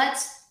choice.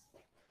 Let's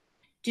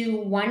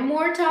do one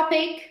more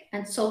topic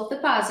and solve the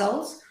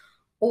puzzles,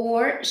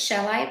 or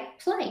shall I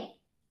play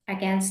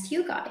against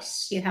you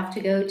guys? You have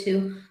to go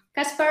to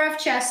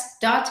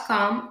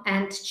Kasparovchess.com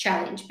and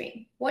challenge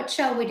me. What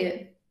shall we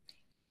do?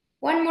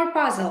 One more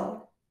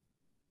puzzle.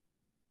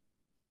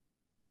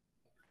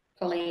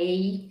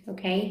 Play,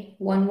 okay,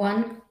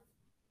 1-1.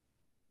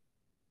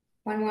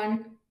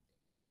 1-1.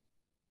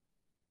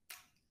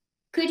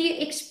 Could you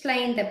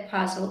explain the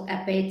puzzle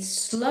a bit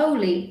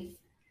slowly?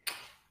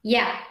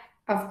 Yeah,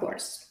 of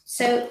course.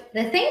 So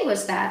the thing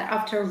was that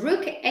after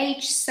rook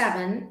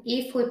h7,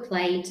 if we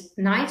played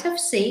knight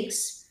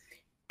f6,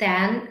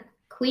 then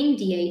queen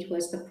d8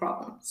 was the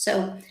problem.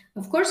 So,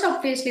 of course,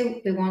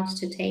 obviously, we want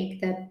to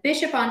take the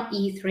bishop on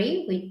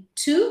e3. We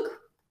took,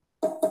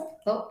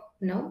 oh,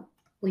 no,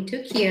 we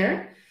took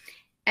here.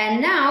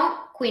 And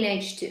now queen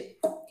h2.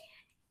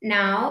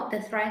 Now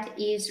the threat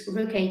is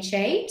rook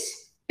h8,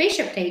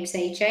 bishop takes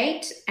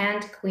h8,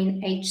 and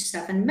queen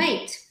h7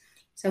 mate.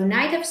 So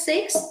knight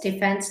f6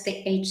 defends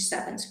the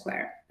h7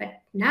 square.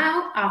 But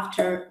now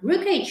after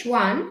rook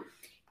h1,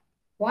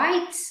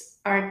 whites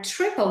are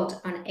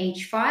tripled on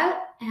h-file,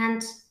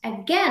 and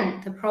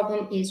again the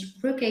problem is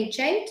rook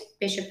h8,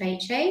 bishop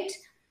h8,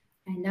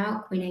 and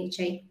now queen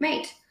h8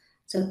 mate.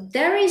 So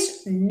there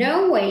is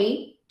no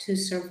way to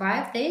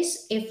survive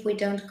this if we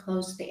don't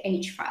close the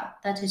h-file.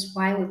 That is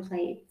why we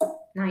play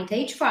knight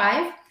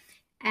h5,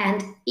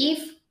 and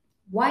if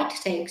white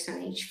takes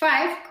on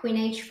h5,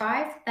 queen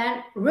h5,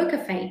 then rook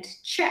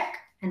f8, check.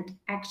 And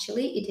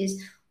actually it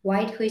is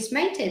white who is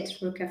mated,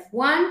 rook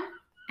f1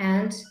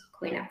 and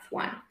queen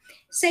f1.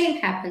 Same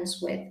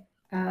happens with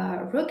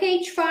rook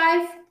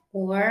h5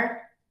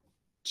 or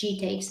g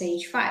takes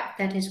h5.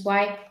 That is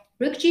why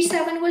rook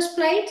g7 was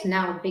played.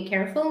 Now be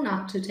careful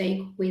not to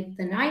take with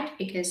the knight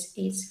because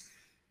it's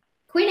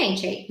queen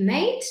h8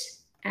 mate,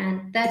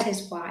 and that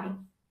is why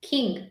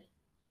king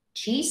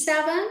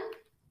g7,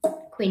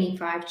 queen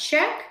e5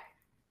 check,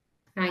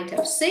 knight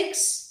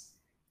f6,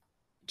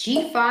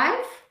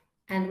 g5,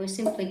 and we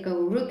simply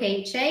go rook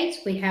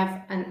h8. We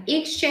have an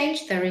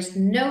exchange. There is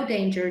no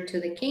danger to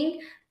the king.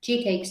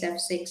 G takes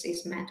f6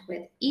 is met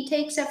with e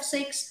takes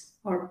f6.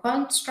 Our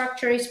pawn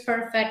structure is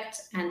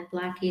perfect, and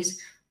black is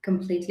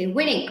completely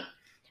winning.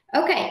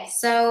 Okay,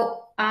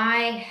 so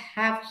I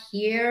have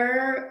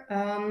here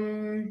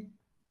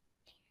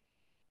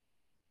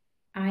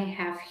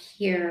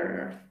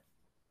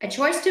a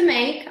choice to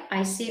make.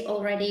 I see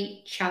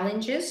already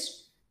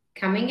challenges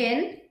coming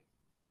in,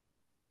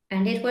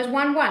 and it was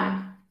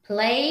 1-1.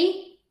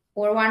 Play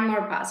or one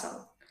more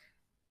puzzle.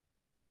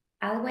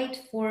 I'll wait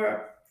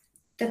for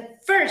the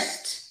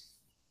first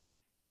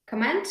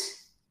comment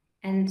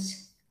and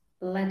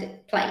let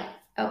it play.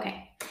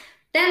 Okay,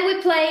 then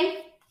we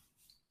play,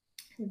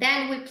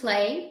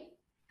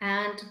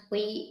 and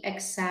we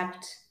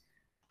accept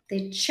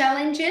the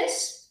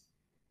challenges.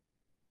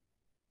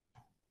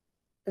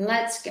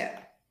 Let's go.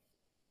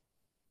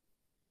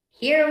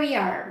 Here we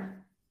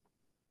are.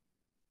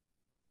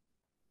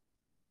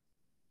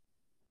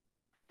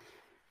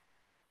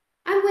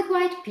 I'm with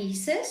white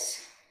pieces.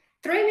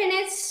 3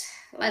 minutes.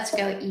 Let's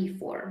go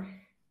e4.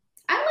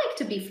 I like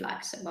to be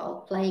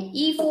flexible. Play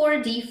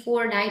e4,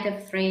 d4, knight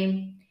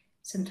f3.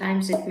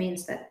 Sometimes it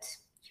means that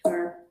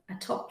you're a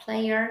top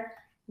player,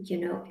 you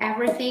know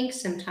everything.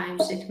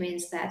 Sometimes it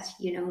means that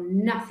you know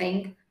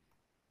nothing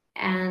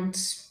and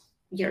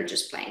you're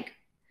just playing.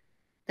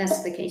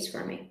 That's the case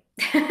for me.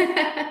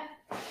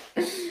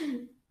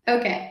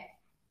 Okay,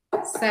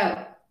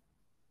 so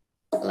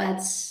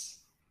let's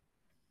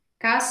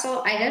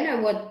castle. I don't know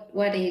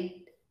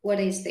what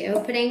is the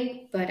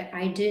opening, but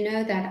I do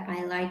know that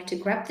I like to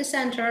grab the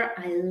center.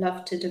 I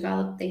love to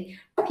develop the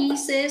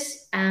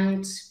pieces,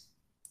 and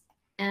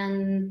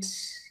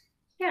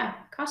yeah,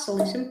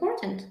 castle is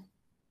important.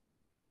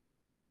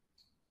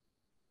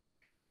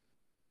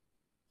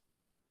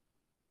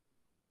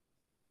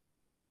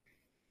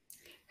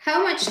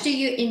 How much do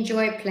you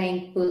enjoy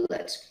playing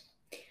bullet?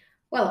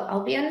 Well,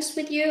 I'll be honest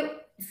with you.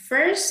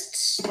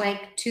 First,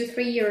 like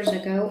 2-3 years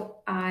ago,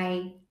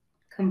 I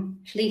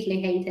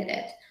completely hated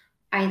it.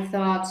 I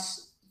thought,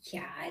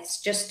 yeah, it's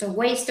just a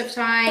waste of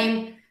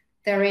time.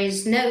 There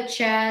is no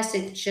chess.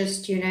 It's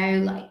just, you know,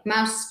 like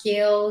mouse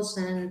skills,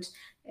 and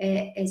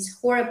it's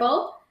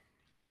horrible.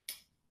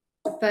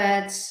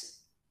 But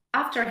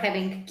after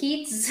having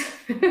kids,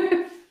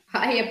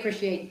 I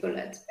appreciate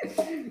bullet.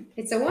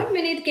 It's a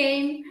 1-minute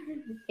game.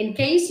 In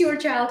case your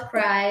child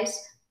cries,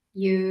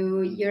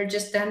 you're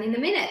just done in a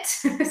minute.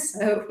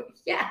 So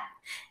yeah,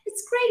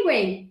 it's a great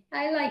way.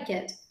 I like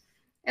it.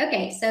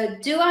 Okay, so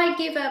do I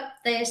give up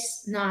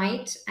this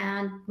knight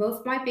and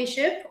move my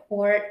bishop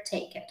or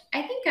take it?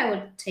 I think I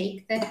would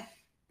take the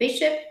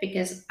bishop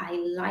because I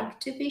like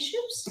two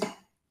bishops.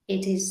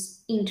 It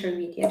is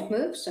intermediate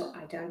move, so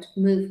I don't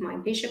move my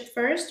bishop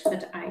first,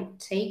 but I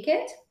take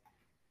it.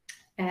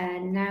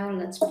 And now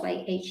let's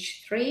play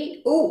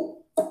h3.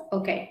 Oh,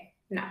 okay.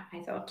 No,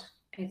 I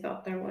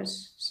thought there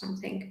was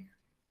something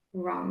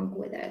wrong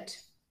with it.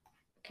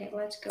 Okay,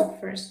 let's go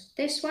first.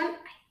 This one,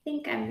 I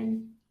think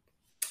I'm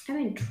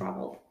in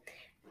trouble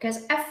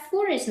because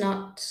f4 is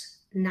not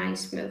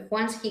nice move.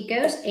 Once he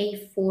goes,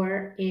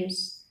 a4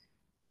 is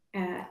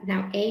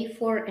now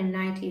a4 and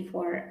knight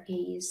e4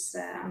 is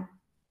a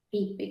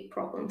big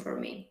problem for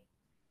me.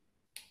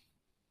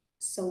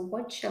 So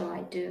what shall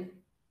I do?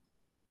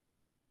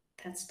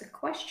 That's the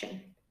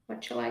question.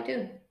 What shall I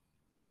do?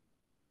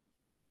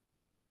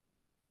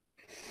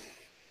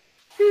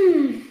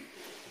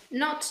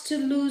 Not to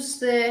lose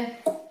the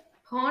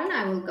pawn,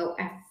 I will go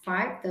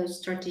f5, though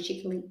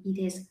strategically it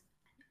is an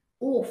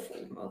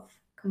awful move,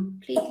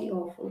 completely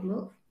awful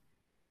move.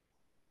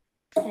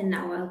 And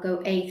now I'll go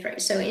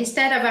a3. So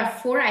instead of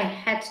f4, I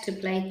had to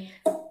play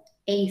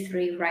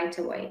a3 right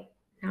away.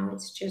 Now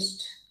it's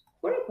just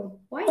horrible.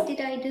 Why did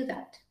I do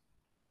that?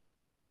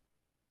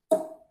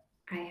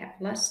 I have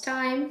less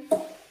time.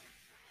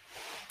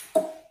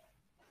 Okay,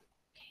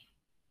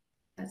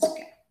 let's go.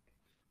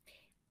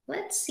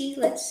 Let's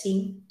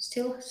see.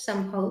 Still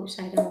some hopes.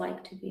 I don't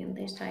like to be on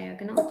this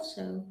diagonal,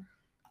 so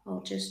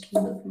I'll just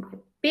move my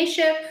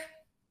bishop.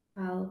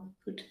 I'll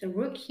put the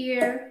rook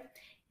here.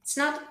 It's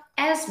not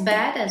as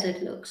bad as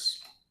it looks.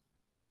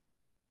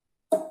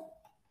 I'll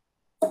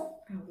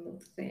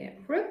move the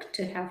rook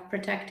to have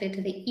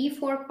protected the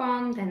e4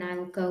 pawn. Then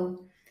I'll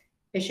go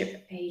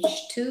bishop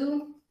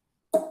h2.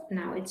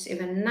 Now it's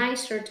even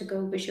nicer to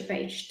go bishop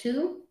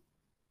h2.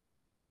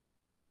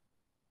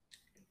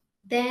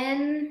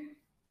 Then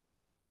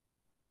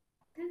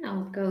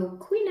I'll go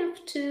queen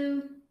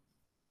f2.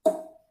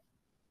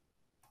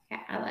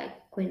 Yeah, I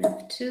like queen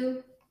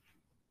f2.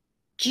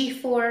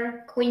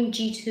 g4, queen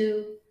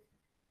g2,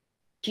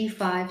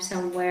 g5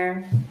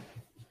 somewhere.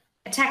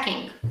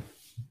 Attacking.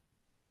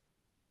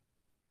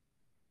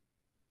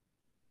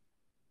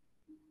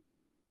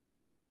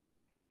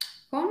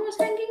 Pawn was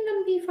hanging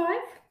on b5?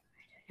 I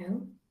don't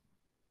know.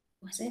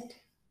 Was it?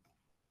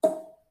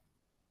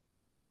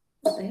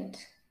 Was it?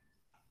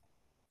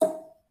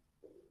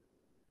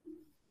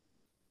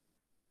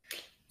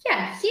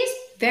 Yeah, he's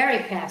very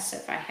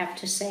passive, I have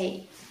to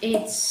say.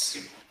 It's...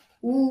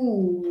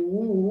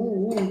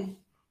 Ooh.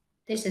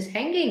 This is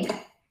hanging.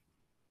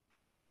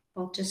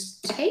 I'll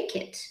just take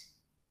it.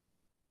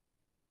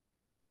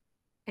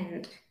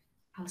 And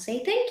I'll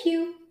say thank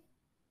you.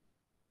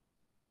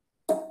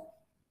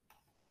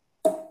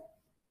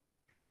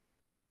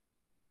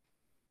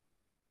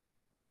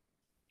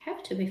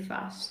 Have to be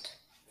fast.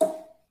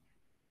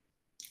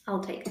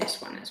 I'll take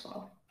this one as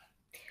well.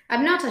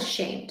 I'm not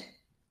ashamed.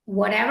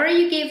 Whatever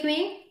you give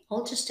me,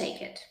 I'll just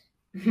take it.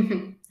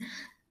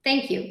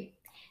 Thank you.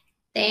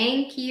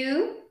 Thank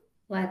you.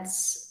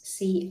 Let's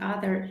see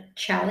other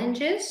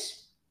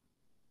challenges.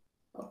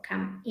 We'll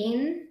come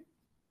in.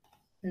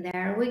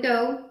 There we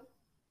go.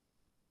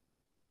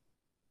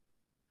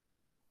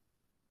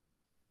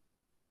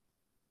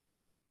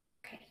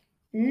 Okay,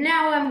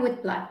 now I'm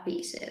with black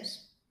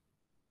pieces.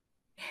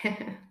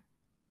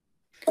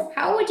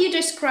 How would you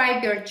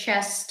describe your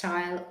chess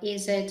style?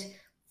 Is it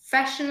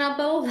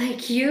fashionable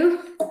like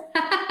you?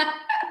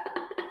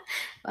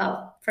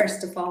 Well,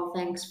 first of all,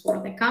 thanks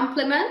for the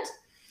compliment.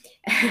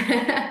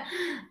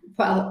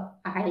 Well,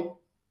 I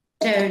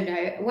don't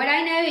know. What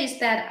I know is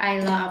that I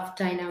love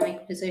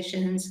dynamic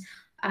positions.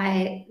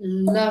 I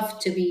love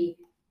to be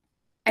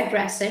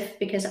aggressive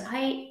because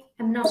I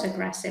am not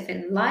aggressive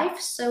in life.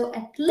 So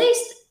at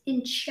least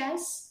in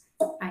chess,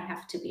 I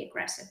have to be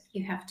aggressive.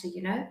 You have to,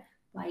 you know,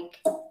 like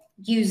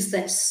use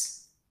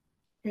this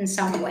in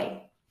some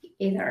way,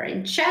 either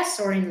in chess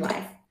or in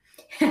life.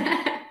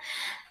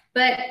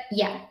 But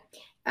yeah,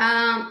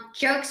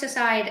 jokes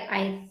aside,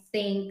 I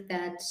think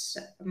that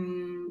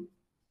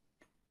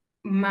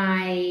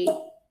my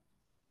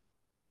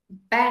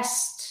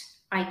best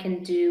I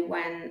can do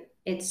when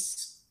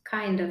it's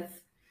kind of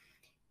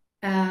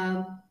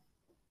a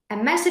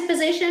messy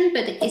position,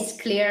 but it's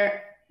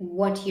clear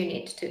what you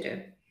need to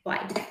do.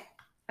 Like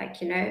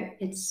you know,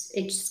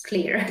 it's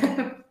clear.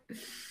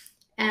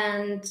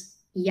 And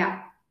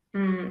yeah,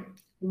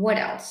 what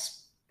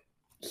else?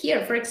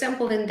 Here, for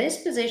example, in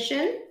this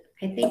position,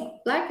 I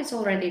think black is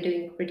already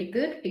doing pretty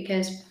good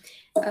because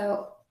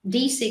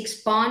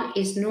d6 pawn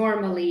is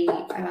normally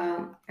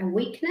a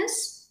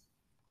weakness.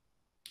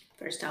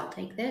 First, I'll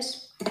take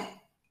this.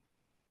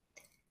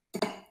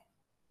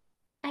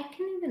 I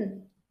can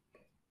even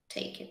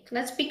take it.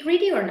 Let's be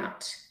greedy or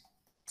not?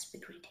 Let's be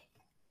greedy.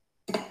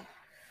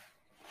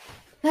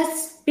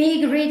 Let's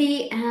be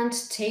greedy and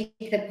take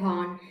the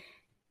pawn.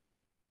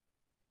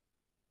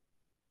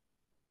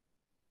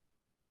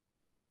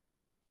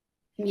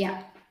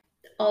 Yeah,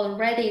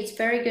 already it's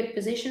very good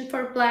position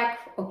for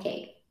black.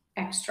 Okay,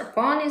 extra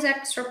pawn is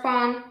extra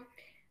pawn.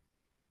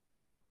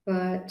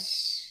 But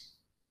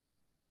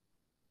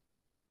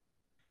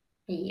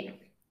yeah,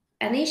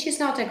 Anish is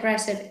not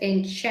aggressive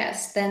in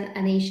chess, then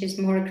Anish is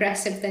more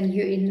aggressive than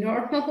you in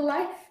normal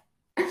life.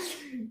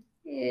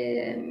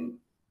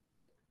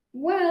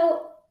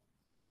 Well,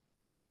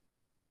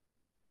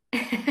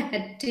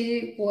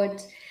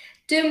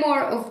 do Do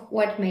more of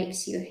what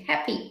makes you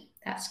happy.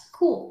 That's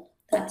cool.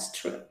 That's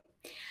true.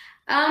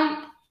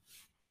 Well,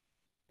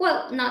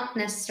 not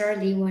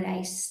necessarily what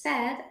I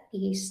said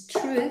is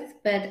truth,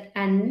 but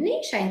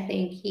Anish, I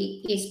think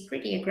he is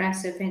pretty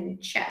aggressive in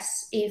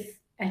chess. If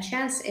a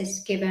chance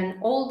is given,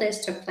 all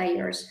desktop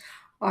players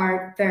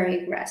are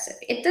very aggressive.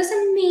 It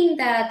doesn't mean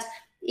that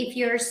if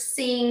you're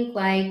seeing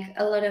like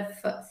a lot of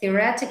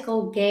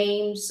theoretical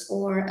games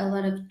or a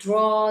lot of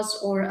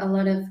draws or a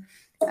lot of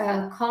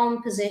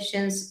calm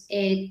positions,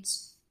 it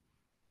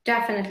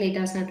definitely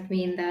does not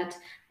mean that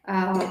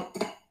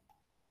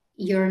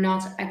you're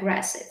not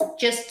aggressive.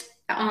 Just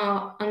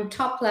on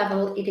top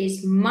level, it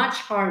is much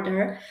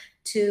harder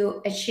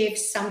to achieve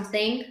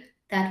something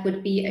that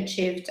would be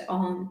achieved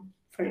on,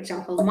 for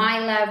example, my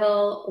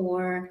level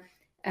or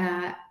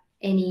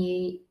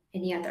any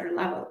other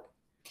level.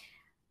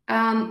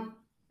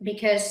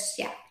 Because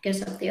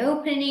of the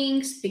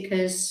openings,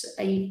 because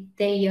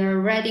they are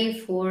ready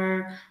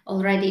for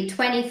already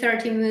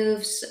 20-30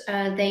 moves.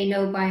 They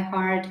know by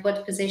heart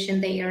what position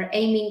they are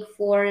aiming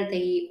for.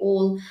 They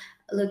all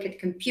look at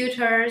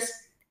computers.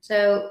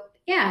 So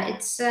yeah,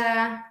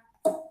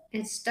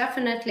 it's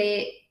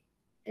definitely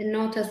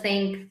not a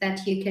thing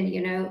that you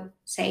can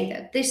say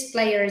that this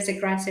player is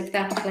aggressive,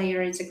 that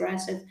player is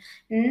aggressive.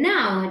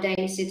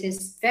 Nowadays it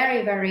is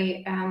very,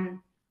 very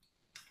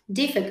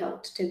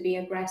difficult to be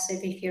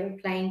aggressive if you're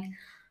playing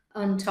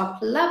on top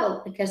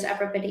level, because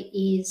everybody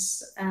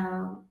is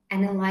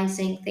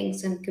analyzing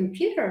things on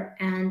computer,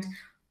 and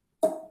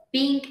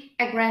being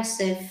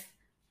aggressive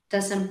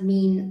doesn't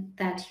mean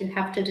that you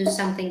have to do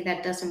something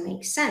that doesn't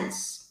make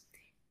sense.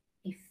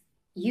 If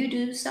you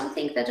do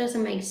something that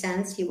doesn't make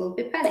sense, you will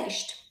be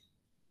punished.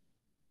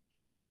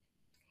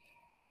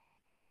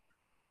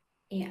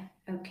 Yeah,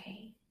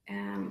 okay.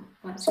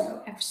 Let's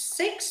go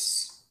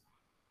f6.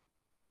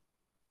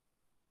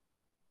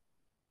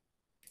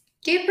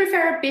 Do you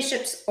prefer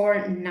bishops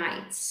or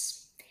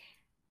knights?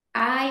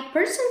 I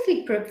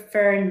personally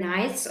prefer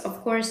knights.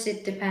 Of course,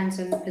 it depends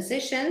on the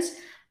positions,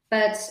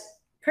 but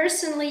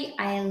personally,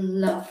 I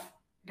love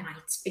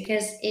knights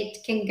because it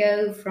can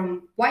go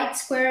from white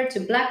square to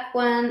black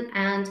one,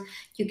 and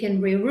you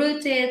can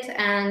reroute it.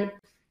 And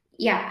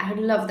yeah, I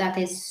love that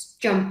it's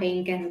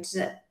jumping, and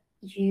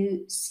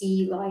you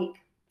see like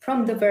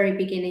from the very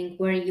beginning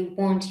where you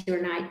want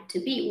your knight to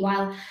be.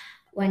 While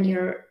when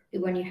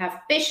you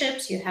have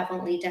bishops, you have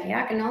only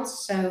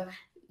diagonals. So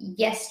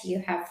yes, you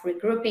have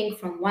regrouping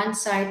from one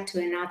side to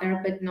another,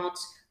 but not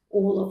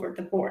all over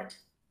the board.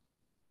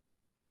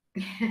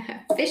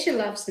 Fishy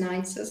loves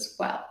knights as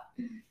well.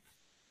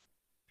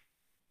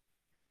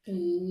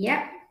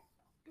 Yeah.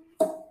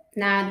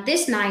 Now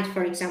this knight,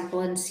 for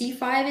example, in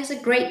c5 is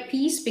a great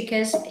piece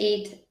because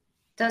it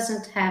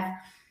doesn't have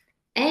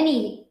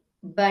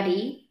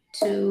anybody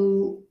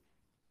to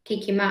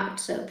kick him out.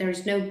 So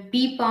there's no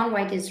b pawn.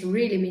 White is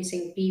really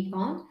missing b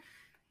pawn.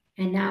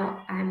 And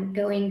now I'm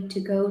going to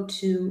go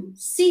to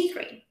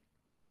c3.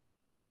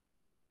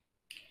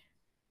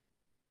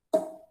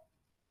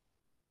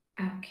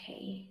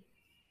 Okay.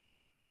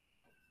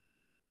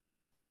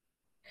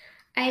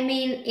 I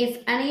mean,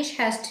 if Anish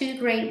has two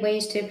great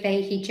ways to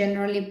play, he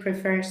generally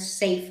prefers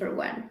safer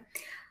one.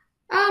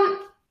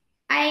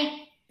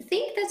 I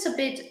think that's a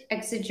bit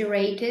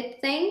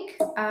exaggerated thing.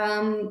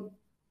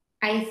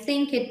 I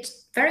think it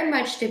very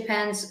much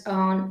depends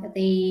on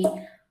the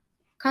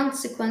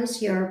consequence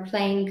you're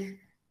playing.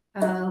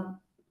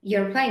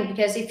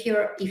 Because if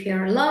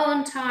you're low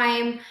on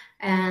time,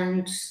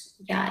 and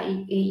yeah,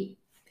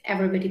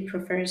 everybody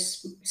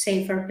prefers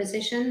safer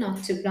position,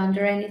 not to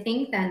blunder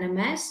anything, than a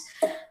mess.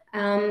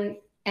 And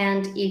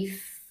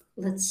if,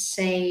 let's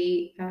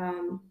say,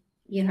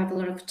 you have a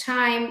lot of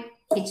time,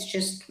 it's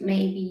just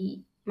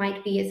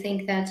might be a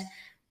thing that,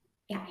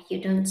 yeah,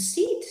 you don't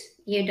see it.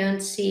 You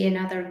don't see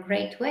another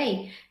great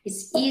way.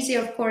 It's easy,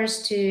 of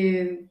course,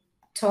 to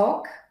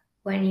talk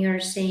when you're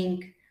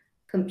seeing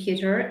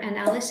computer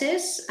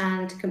analysis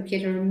and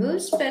computer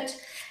moves, but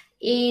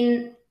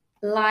in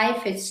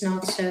life, it's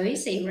not so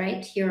easy,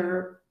 right?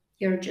 You're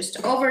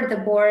just over the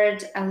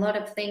board. A lot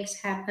of things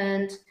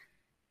happened,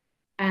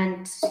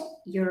 and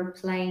you're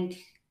playing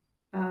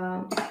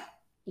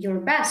your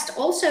best.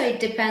 Also, it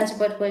depends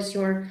what was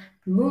your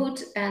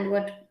mood and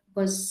what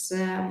was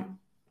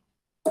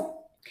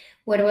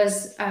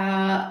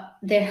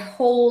the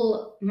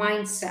whole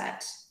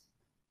mindset.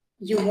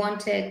 You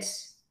wanted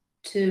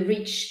to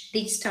reach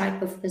this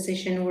type of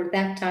position or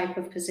that type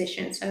of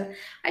position. So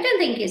I don't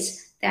think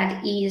it's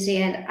that easy,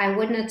 and I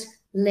would not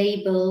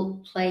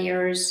label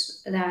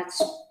players that,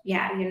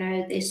 yeah,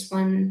 this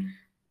one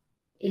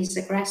is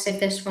aggressive,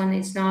 this one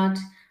is not.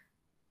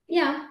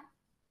 Yeah,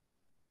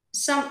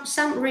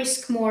 some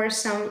risk more,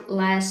 some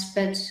less,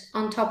 but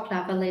on top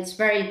level it's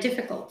very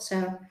difficult.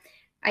 So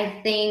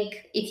I think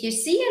if you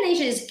see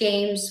Anish's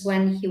games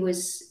when he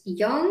was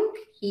young,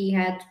 he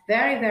had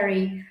very,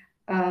 very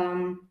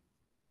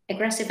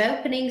aggressive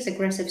openings,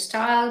 aggressive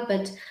style,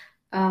 but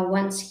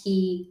once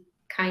he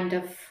kind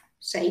of,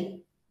 say,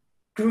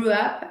 grew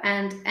up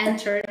and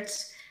entered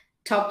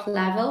top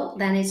level,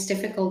 then it's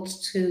difficult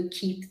to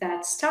keep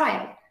that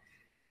style.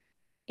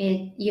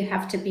 You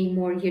have to be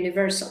more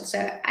universal. So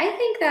I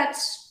think that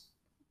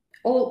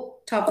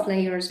all top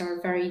players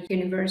are very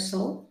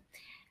universal.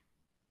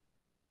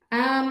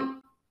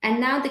 And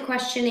now the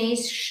question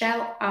is,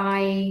 shall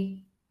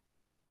I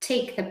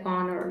take the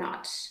pawn or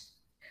not?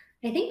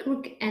 I think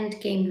rook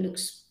endgame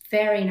looks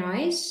very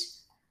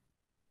nice,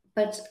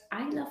 but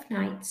I love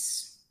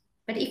knights.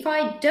 But if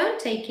I don't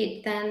take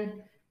it,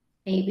 then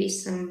maybe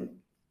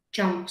some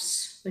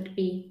jumps would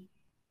be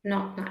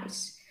not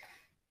nice.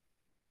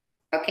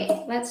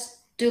 Okay,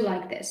 let's do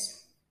like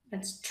this.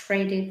 Let's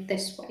trade it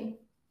this way.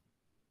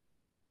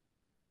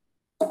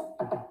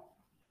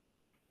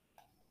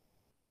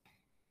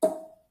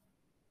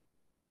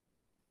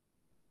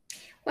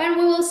 When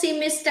we will see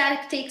Miss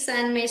Tactics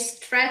and Miss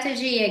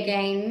Strategy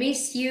again.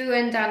 Miss you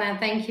and Donna,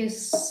 thank you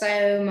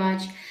so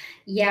much.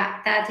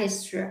 Yeah, that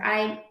is true.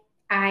 I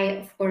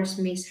of course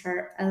miss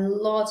her a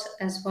lot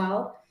as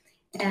well.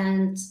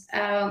 And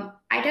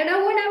I don't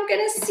know when I'm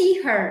gonna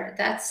see her.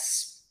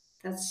 That's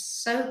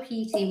so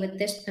pity with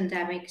this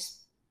pandemic.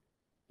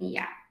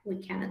 Yeah, we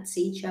cannot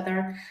see each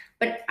other.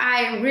 But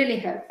I really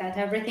hope that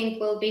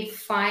everything will be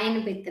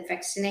fine with the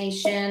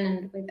vaccination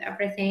and with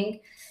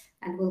everything,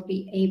 and we'll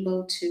be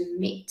able to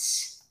meet.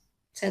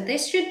 So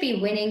this should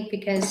be winning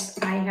because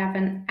I have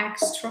an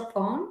extra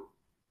pawn,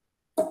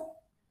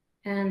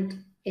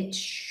 and it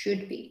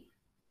should be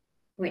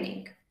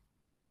winning.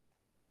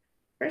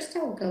 First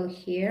I'll go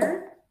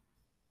here,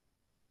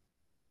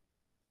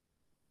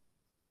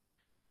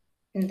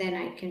 and then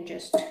I can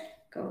just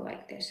go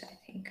like this, I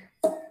think.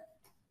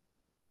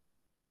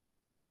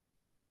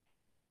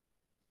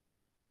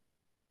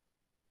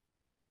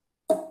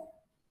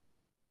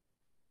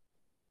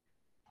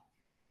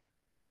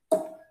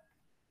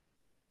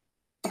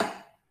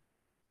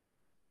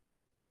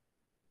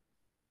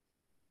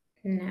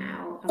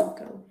 Now I'll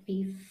go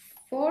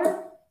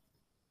b4.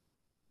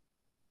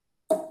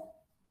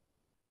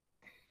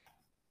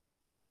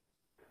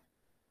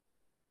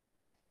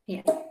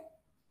 Yeah.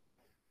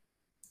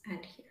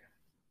 And here.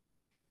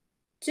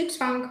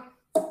 Zugzwang.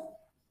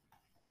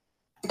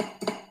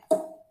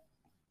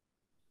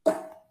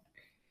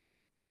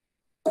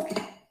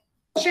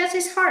 Chess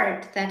is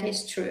hard, that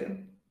is true.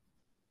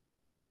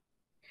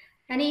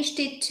 Anish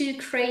did 2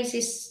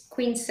 crazy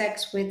queen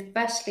sacks with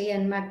Wesley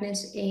and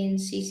Magnus in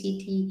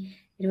CCT.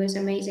 It was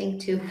amazing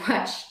to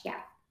watch.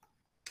 Yeah,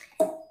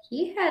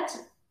 he had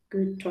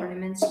good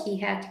tournaments. He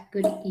had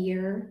good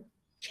ear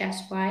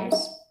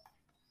chess-wise.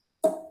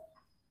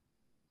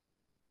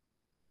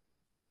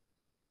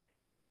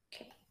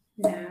 Okay,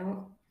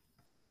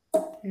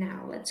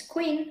 now let's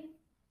queen.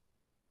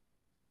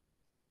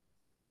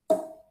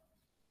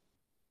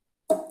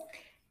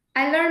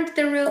 I learned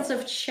the rules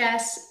of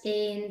chess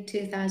in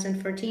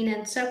 2014,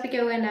 and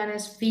Sopiko and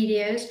Anna's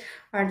videos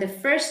are the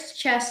first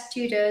chess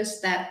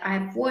tutors that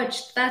I've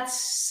watched. That's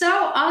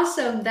so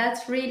awesome.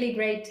 That's really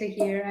great to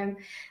hear. I'm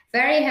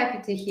very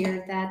happy to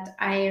hear that.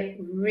 I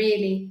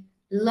really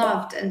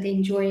loved and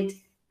enjoyed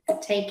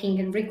taking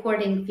and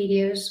recording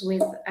videos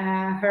with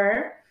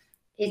her.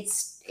 We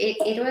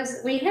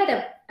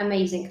had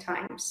amazing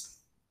times.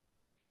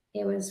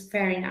 It was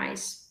very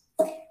nice.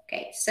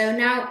 Okay, so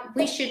now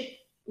we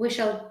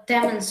shall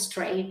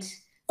demonstrate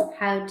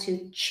how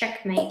to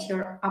checkmate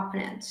your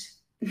opponent.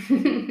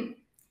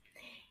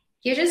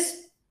 you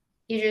just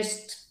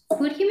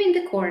put him in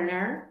the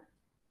corner.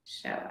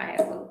 So I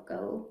will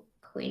go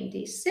queen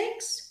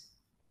d6.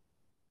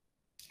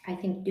 I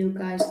think you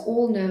guys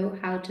all know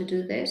how to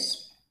do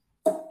this.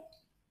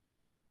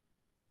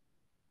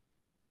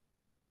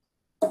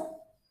 Okay,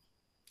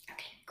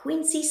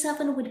 queen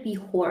c7 would be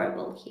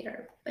horrible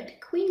here,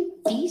 but queen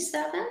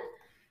d7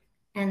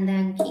 and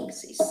then king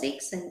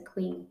c6 and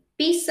queen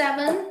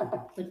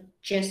b7 would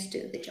just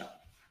do the job.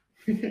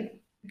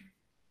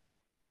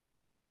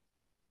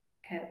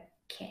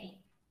 Okay,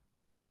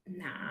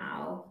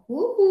 now,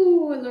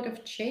 woohoo, a lot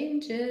of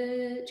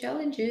challenges.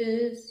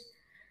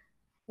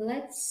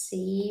 Let's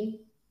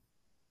see.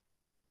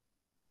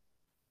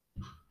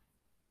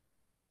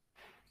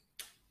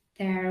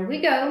 There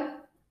we go.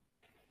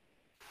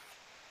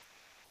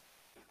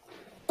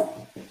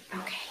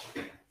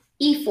 Okay,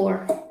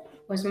 e4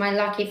 was my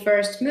lucky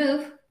first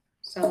move.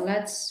 So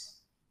let's,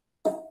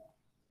 am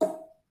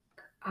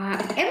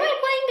I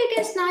playing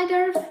against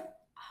neither?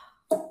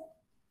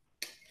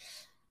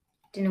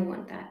 Didn't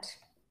want that.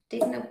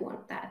 Did not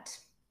want that.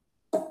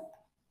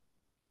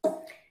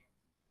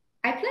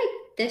 I played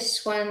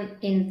this one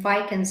in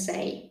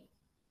Vikensay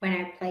when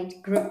I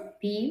played Group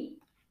B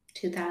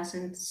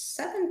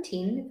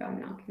 2017, if I'm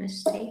not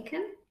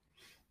mistaken,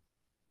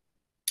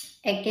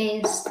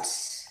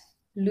 against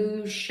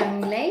Lu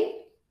Shanglei.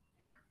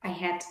 I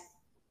had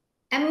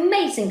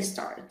amazing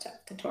start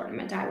at the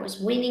tournament. I was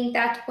winning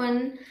that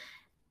one,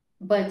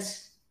 but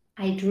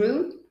I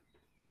drew.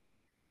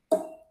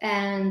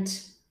 And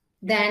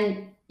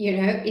then,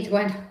 it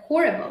went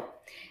horrible.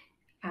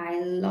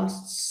 I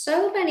lost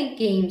so many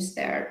games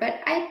there,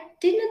 but I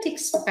did not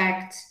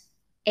expect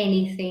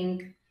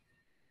anything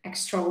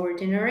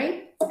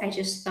extraordinary. I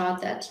just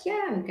thought that,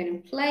 yeah, I'm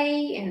going to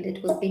play and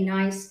it will be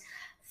nice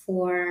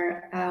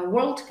for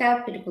World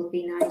Cup. It will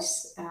be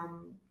nice,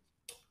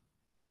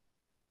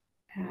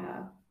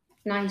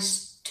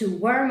 nice to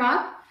warm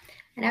up.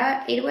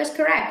 And it was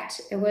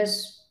correct.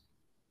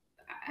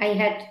 I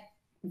had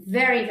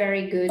very,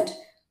 very good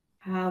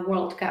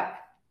World Cup.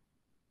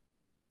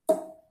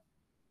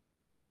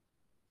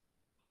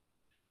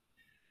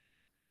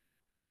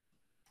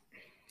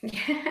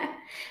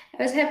 I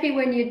was happy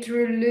when you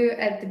drew Lu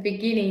at the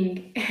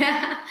beginning.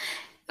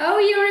 Oh,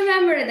 you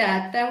remember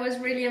that. That was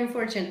really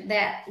unfortunate.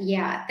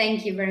 Yeah,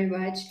 thank you very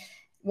much.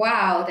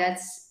 Wow,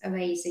 that's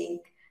amazing.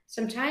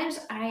 Sometimes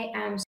I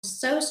am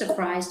so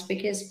surprised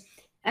because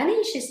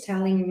Anish is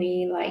telling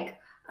me like,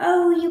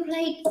 oh, you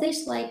played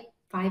this like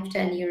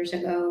 5-10 years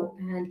ago.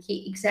 And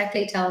he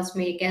exactly tells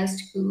me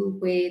against who,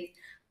 with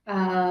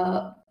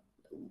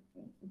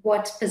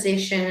what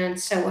position and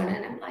so on.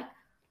 And I'm like,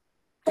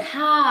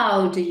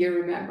 how do you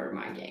remember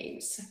my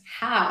games?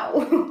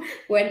 How?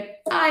 When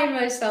I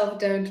myself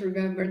don't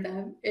remember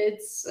them.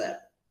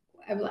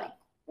 I'm like,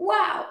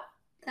 wow,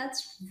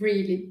 that's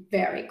really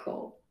very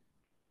cool.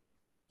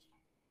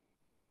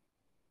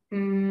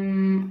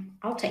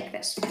 I'll take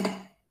this one.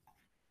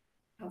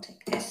 I'll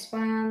take this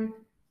one.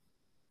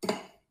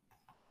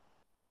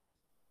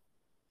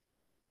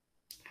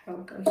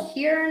 I'll go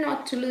here,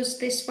 not to lose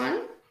this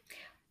one.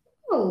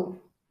 Oh,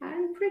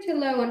 I'm pretty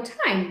low on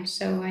time,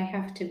 so I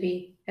have to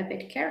be a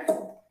bit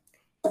careful.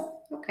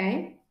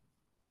 Okay.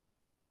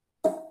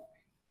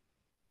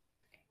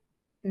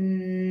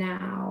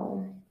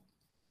 Now,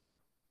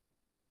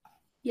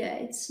 yeah,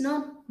 it's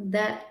not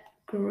that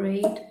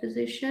great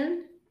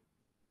position.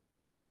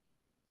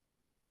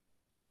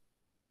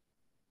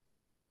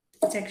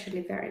 It's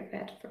actually very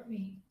bad for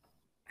me,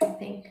 I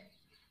think.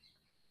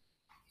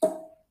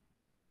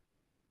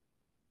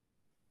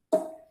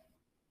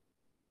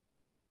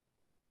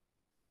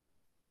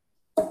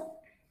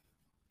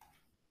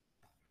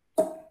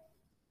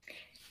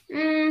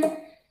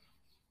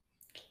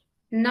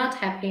 Not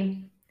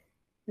happy.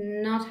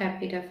 Not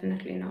happy,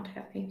 definitely not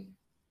happy.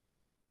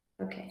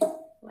 Okay,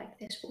 like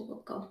this we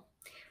will go.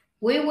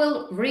 We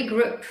will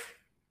regroup.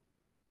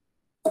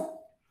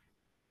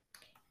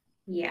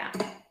 Yeah.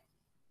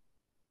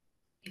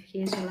 If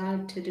he is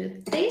allowed to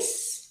do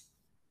this,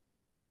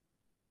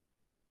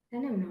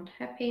 then I'm not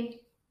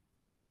happy.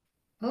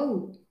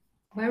 Oh,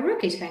 my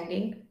rook is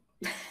hanging.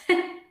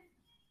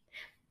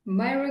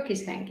 My rook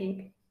is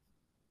hanging.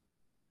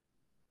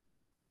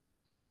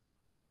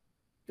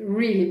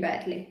 Really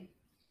badly.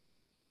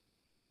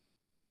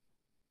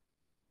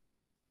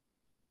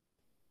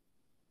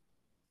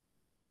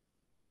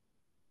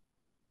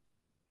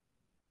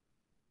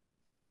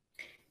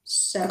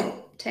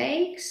 So,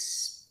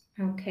 takes.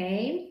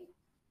 Okay.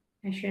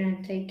 I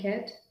shouldn't take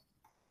it.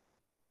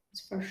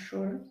 That's for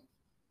sure.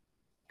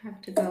 I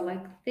have to go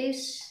like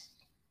this.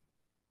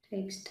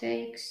 Takes,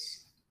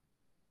 takes.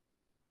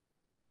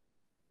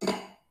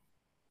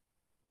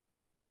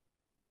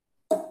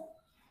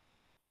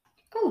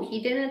 Oh,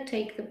 he didn't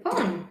take the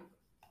pawn.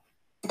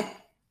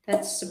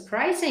 That's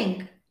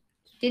surprising.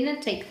 He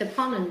didn't take the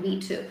pawn on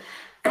b2.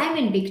 I'm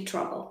in big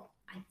trouble.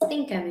 I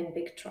think I'm in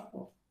big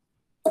trouble.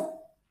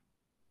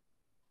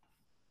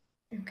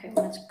 Okay,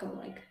 let's go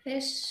like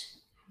this.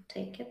 I'll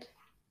take it.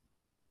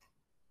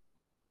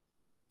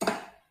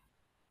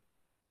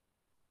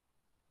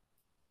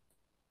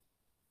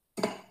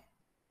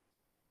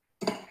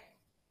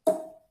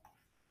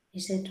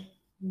 Is it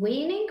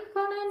winning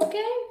pawn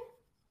endgame?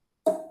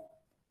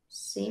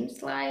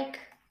 Seems like.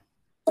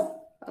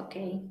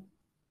 Okay.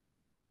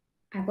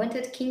 I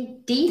wanted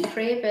king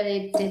d3, but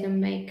it didn't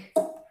make.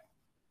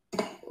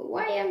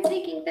 Why I'm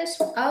taking this?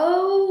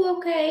 Oh,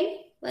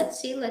 okay. Let's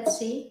see, let's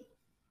see.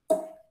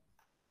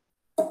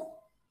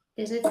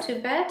 Is it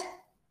too bad?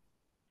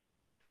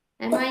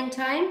 Am I in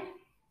time?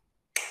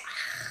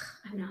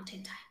 I'm not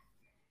in time.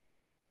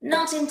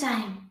 Not in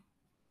time.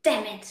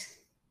 Damn it.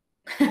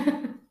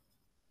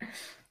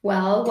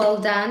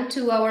 Well done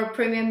to our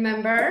premium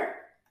member.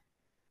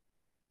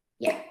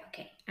 Yeah,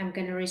 okay. I'm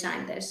gonna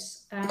resign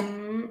this.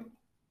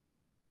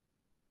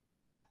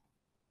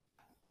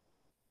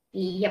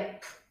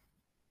 Yep.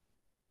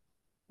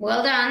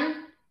 Well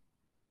done.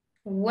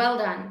 Well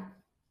done.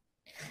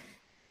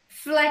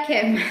 Flag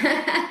him.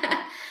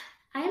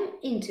 I'm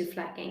into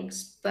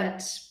flaggings,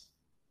 but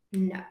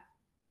no.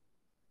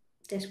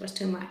 This was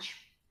too much.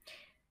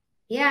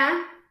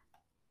 Yeah.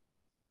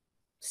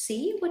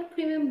 See what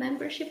premium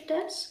membership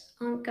does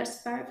on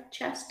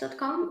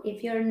Kasparovchess.com.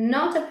 If you're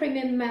not a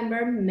premium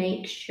member,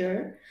 make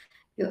sure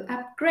you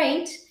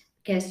upgrade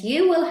because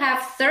you will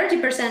have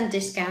 30%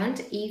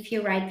 discount if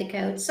you write the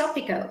code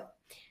Sopiko.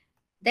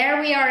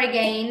 There we are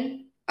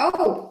again.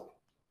 Oh,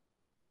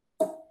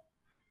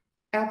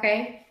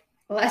 okay.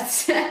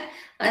 Let's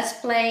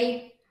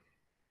play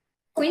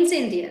Queen's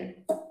Indian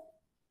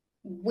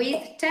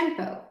with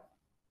tempo.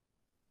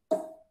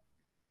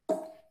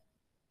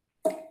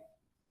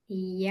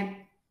 Yep.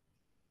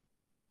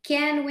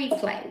 Can we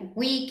play?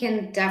 We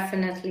can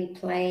definitely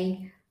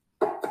play.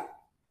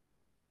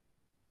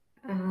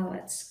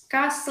 Let's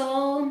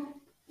castle.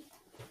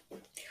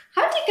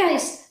 How do you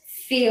guys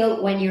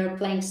feel when you're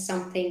playing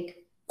something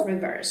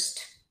reversed?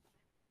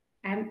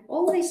 I'm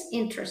always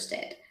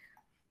interested.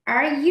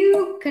 Are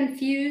you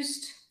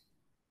confused?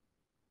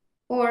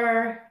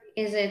 Or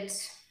is it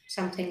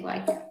something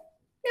like,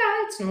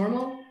 yeah, it's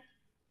normal?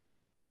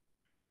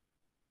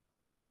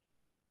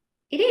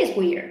 It is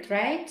weird,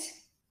 right?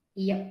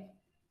 Yep.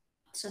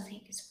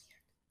 Something is weird.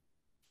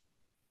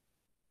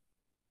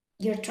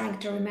 You're trying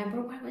to remember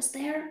what was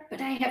there,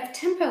 but I have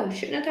tempo.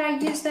 Shouldn't I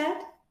use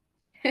that?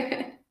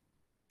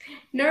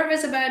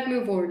 Nervous about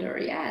move order.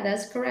 Yeah,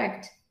 that's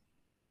correct.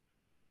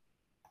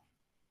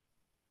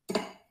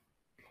 Okay.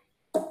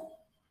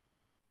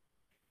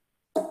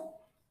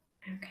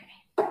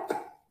 I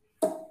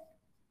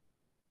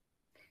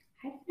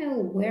don't know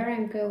where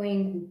I'm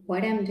going,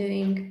 what I'm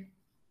doing,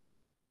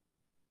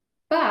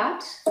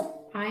 but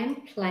I'm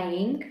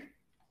playing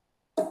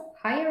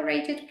higher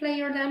rated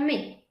player than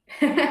me.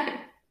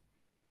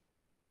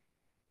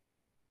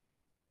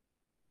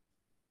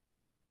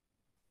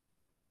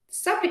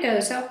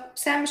 Sopiko, so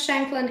Sam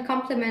Shankland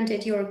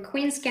complimented your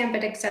Queen's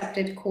Gambit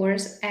accepted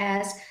course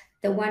as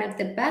the one of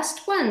the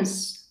best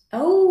ones.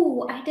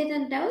 Oh, I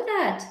didn't know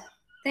that.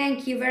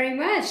 Thank you very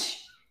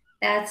much.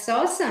 That's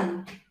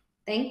awesome.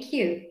 Thank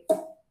you.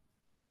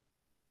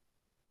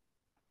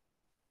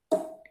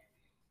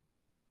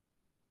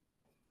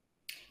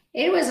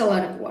 It was a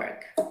lot of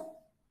work.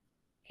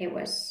 It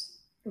was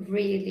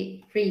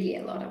really, really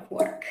a lot of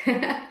work.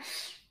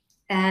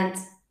 And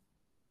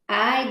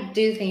I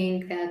do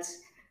think that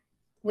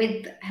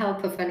with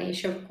help of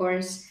Anish, of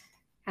course,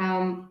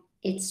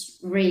 it's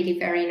really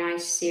very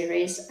nice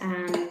series,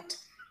 and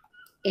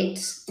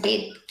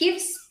it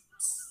gives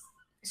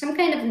some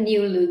kind of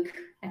new look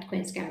at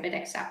Queen's Gambit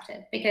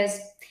Accepted, because,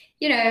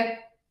 you know,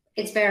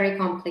 it's very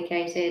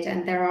complicated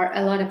and there are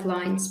a lot of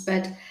lines,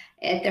 but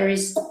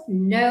there's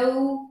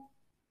no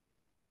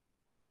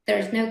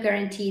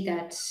guarantee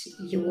that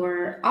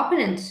your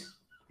opponent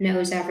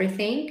knows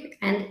everything,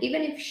 and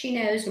even if she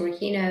knows or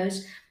he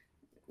knows,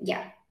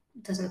 yeah,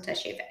 it doesn't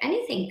achieve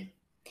anything.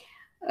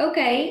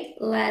 Okay,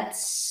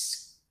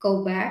 let's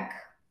go back.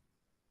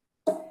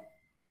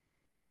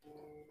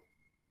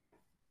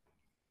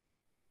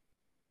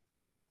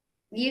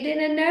 You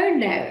didn't know?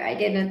 No, I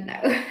didn't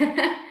know.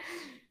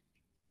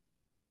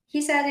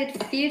 He said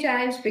it a few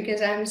times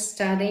because I'm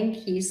studying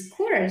his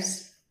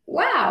course.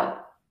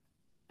 Wow,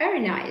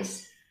 very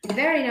nice.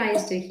 Very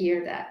nice to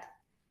hear that.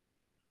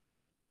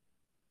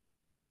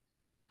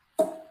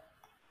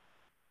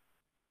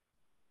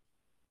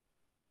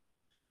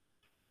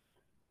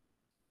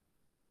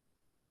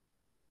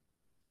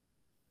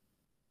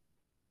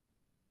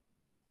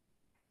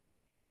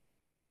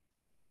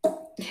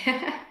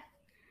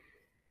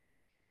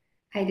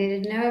 I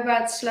didn't know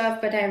about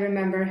Slav, but I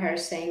remember her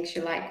saying she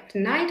liked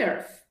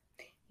Najdorf.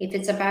 If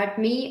it's about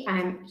me,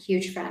 I'm a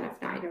huge fan of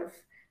Najdorf.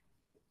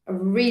 A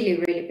really,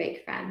 really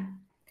big fan.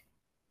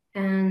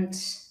 And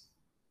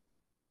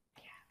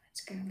yeah,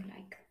 let's go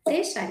like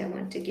this. I don't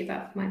want to give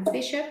up my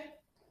bishop.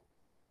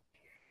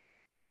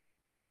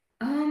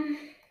 All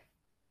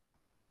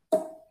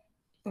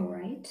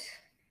right.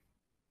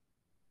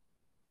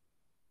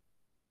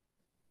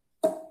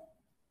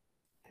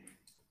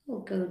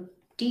 We'll go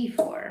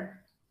d4.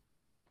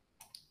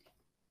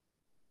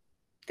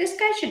 This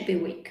guy should be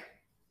weak.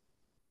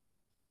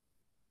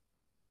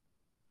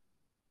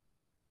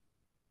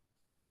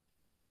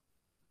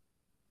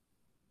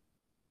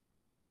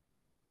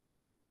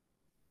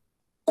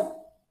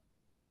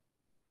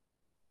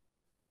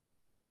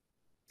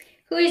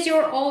 Who is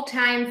your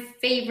all-time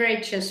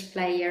favorite chess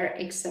player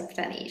except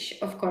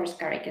Anish? Of course,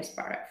 Garry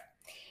Kasparov.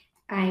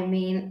 I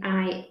mean,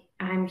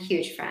 I'm a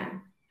huge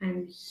fan.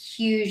 I'm a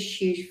huge,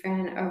 huge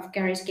fan of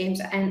Gary's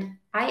games, and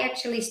I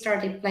actually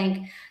started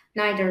playing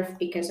Najdorf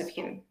because of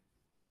him.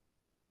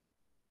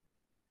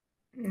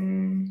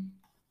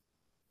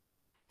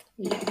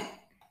 Yeah.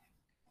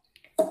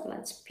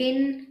 Let's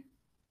pin.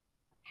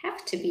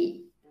 Have to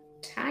be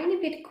a tiny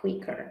bit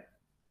quicker.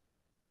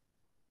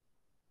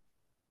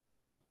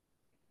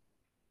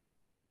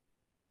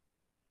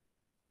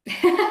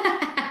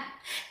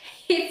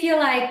 If you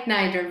like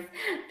Najdorf,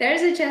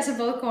 there's a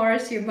Chessable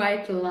course you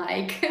might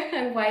like.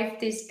 Wife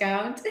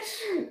discount.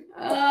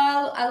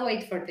 I'll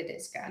wait for the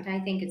discount. I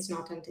think it's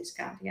not on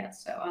discount yet,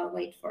 so I'll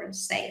wait for a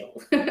sale.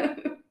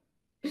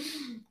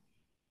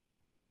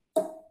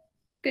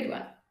 Good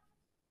one.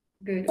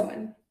 Good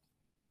one.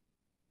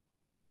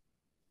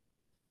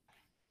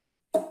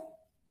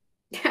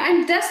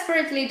 I'm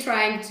desperately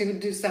trying to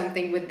do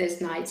something with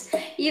this knight,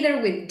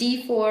 either with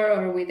d4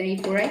 or with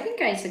a4. I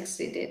think I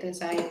succeeded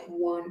as I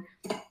won.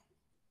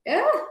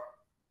 Oh,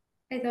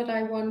 I thought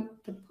I won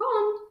the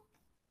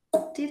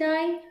pawn. Did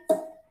I?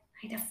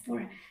 Knight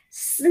f4.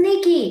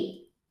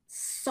 Sneaky.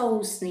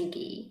 So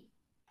sneaky.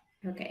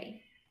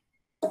 Okay.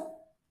 A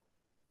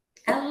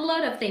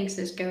lot of things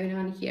is going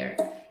on here,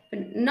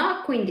 but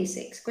not queen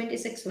d6. Queen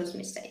d6 was a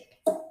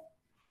mistake.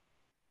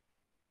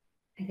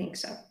 I think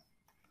so.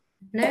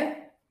 No?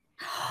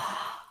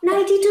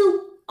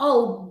 92.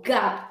 Oh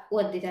God,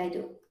 what did I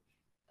do?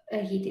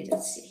 He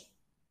didn't see.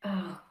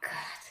 Oh,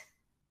 God.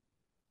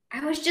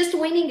 I was just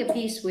winning a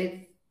piece with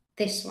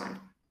this one.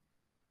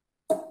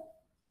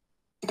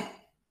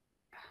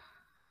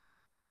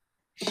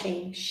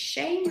 Shame,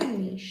 shame on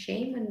me,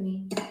 shame on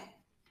me.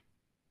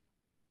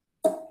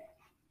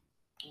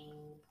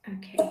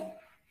 Okay.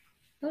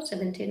 Oh,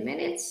 17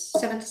 minutes,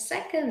 70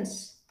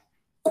 seconds.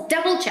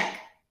 Double check.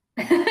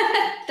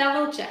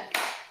 Double check.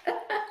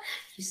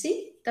 You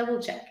see?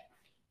 Double check.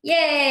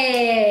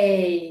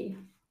 Yay!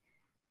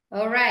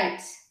 All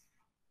right.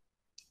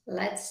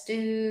 Let's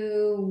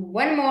do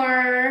one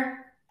more.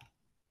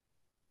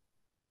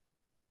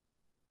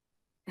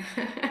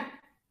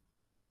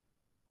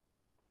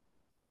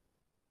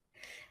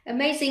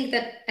 Amazing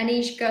that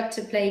Anish got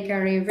to play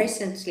Gary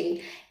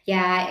recently.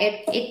 Yeah,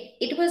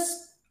 it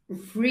was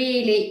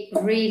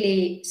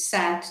really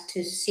sad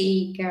to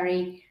see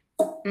Gary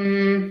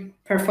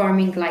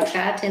performing like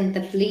that in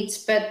the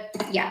Blitz. But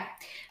yeah,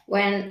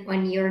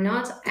 when you're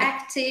not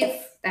active,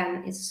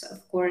 then it's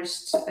of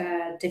course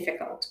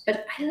difficult.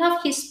 But I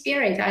love his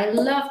spirit. I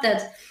love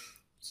that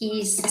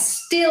he's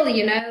still,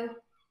 you know,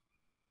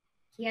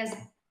 he has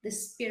the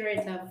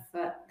spirit of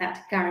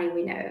that Gary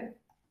we know.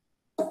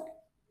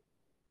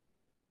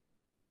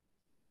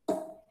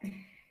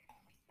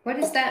 What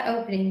is that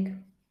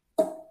opening?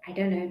 I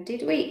don't know.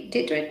 Did we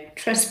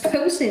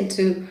transpose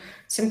into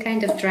some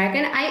kind of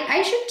dragon?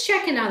 I should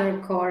check another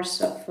course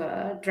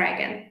of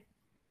dragon.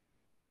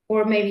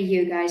 Or maybe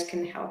you guys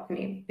can help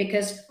me,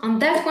 because on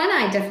that one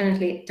I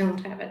definitely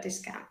don't have a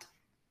discount.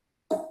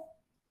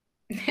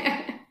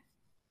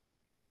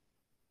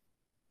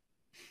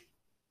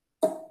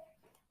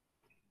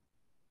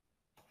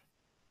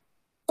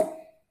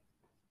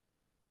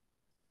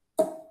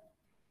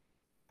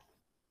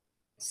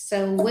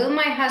 So will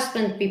my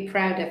husband be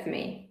proud of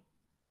me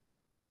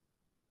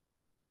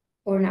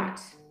or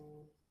not?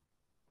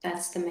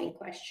 That's the main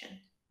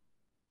question.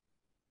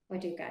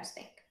 What do you guys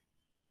think?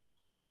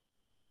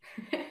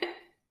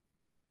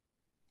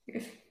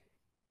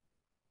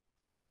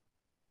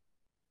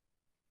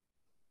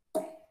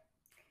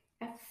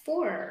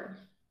 F4.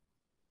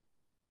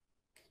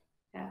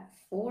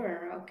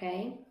 F4,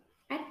 okay.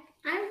 I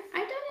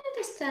don't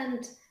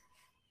understand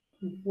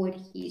what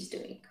he's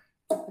doing.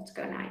 Let's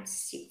go knight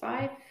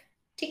c5.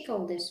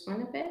 Tickle this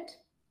one a bit.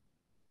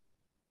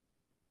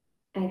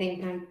 I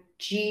think knight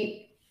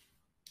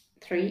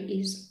g3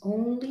 is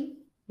only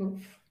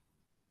move.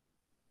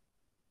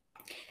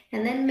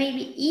 And then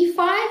maybe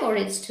e5, or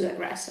it's too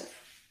aggressive.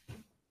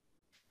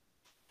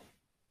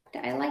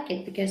 But I like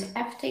it because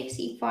f takes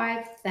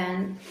e5,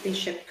 then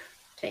bishop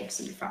takes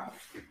e5.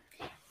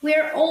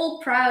 We're all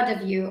proud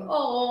of you.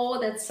 Oh,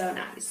 that's so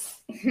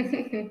nice.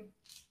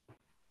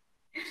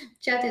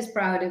 Chat is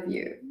proud of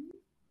you.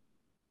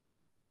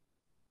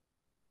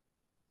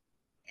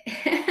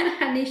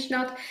 Anish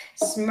not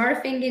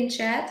smurfing in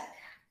chat.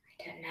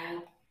 I don't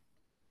know.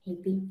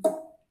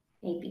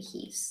 Maybe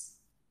he's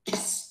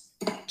just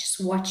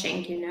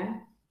watching, you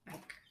know.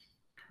 Like,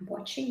 I'm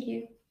watching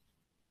you,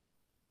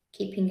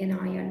 keeping an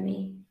eye on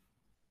me.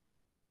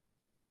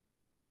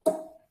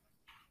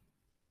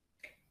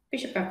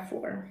 Bishop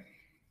f4.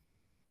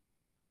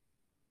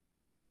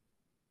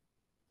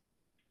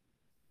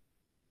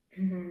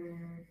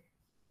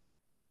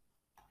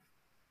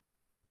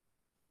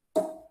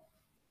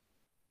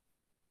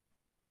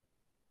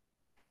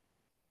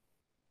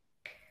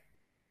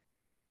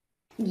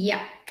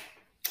 Yeah.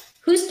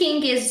 Whose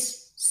king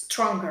is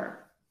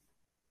stronger?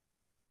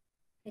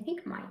 I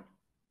think mine.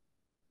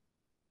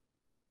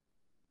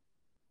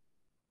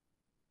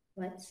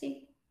 Let's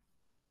see.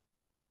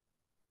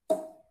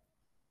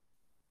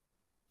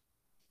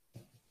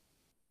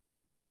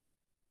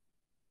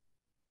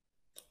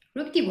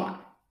 Rook d1.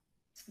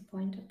 What's the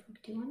point of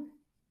rook d1?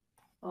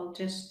 I'll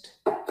just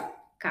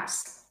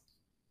cast.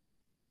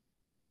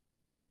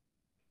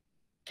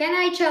 Can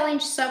I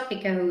challenge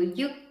Sopiko?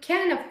 You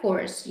can, of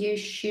course. You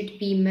should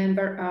be a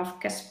member of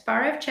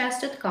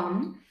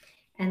Kasparovchess.com,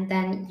 and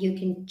then you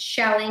can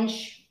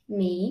challenge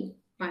me.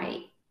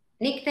 My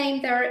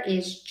nickname there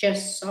is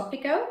just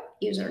Sopiko,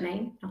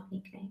 username, not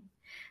nickname.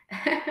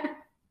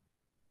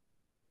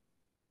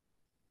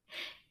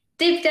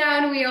 Deep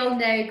down, we all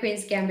know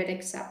Queen's Gambit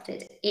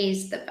Accepted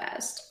is the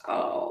best.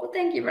 Oh,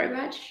 thank you very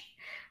much.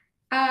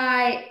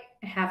 I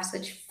have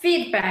such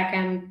feedback.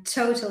 I'm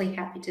totally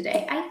happy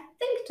today. I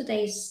think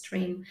today's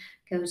stream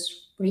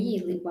goes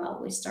really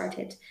well. We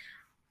started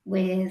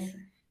with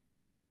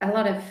a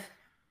lot of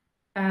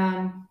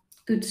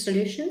good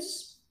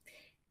solutions,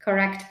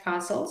 correct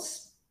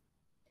puzzles.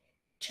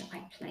 Shall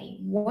I play?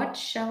 What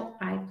shall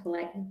I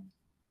play?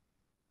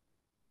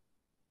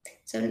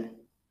 So,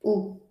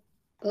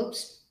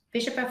 oops.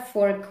 Bishop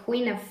f4,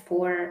 queen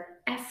f4,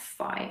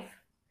 f5.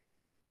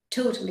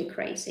 Totally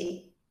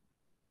crazy.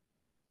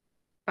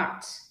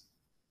 But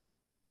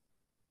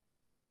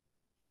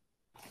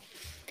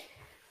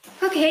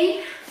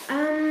okay.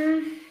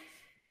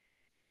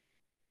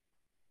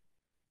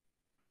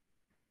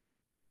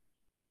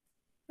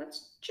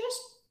 Let's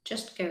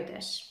just go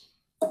this.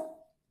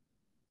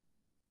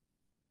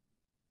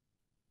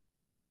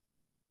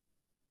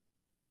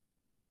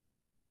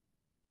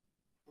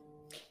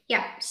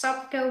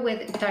 Sopiko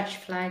with Dutch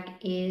flag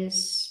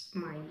is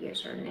my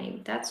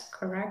username. That's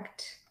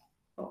correct.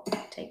 I'll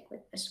take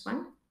with this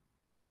one.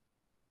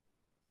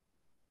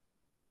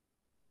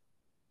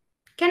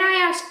 Can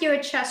I ask you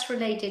a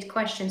chess-related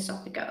question,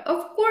 Sopiko?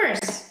 Of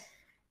course.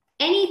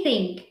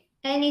 Anything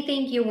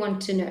you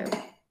want to know.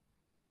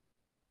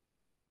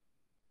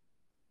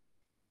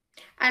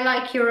 I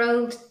like your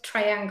old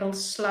Triangle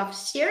Slav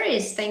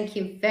series. Thank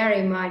you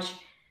very much.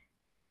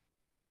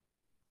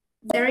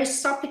 There is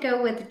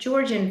Sopiko with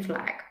Georgian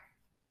flag.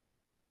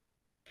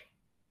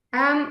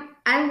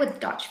 I'm with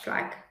Dutch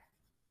flag.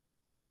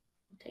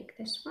 I'll take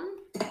this one.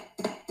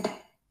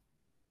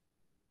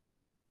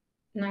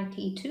 Knight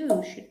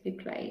e2 should be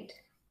played.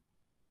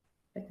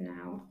 But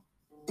now,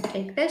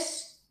 take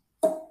this.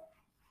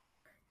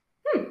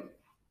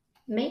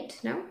 Mate,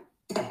 no?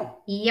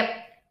 Yep.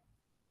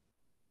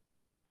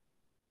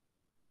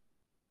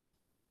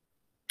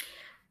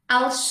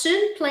 I'll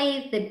soon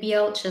play the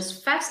BL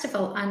Chess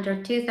Festival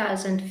under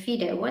 2000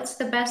 FIDE. What's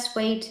the best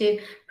way to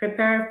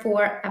prepare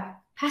for a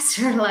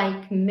passer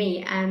like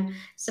me? I'm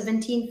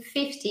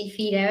 1750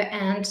 FIDE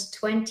and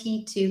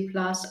 22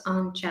 plus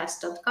on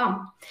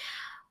chess.com.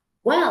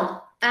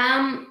 Well,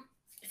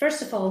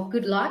 first of all,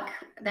 good luck.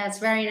 That's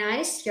very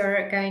nice.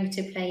 You're going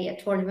to play a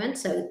tournament,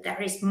 so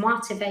there is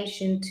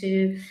motivation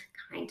to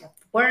kind of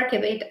work a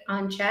bit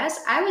on chess.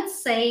 I would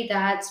say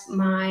that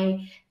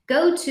my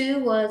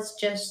go-to was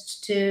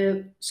just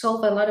to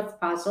solve a lot of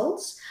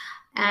puzzles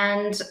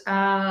and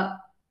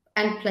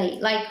play.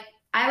 Like,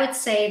 I would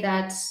say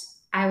that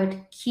I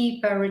would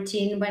keep a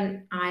routine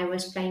when I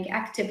was playing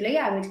actively.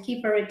 I would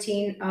keep a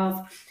routine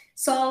of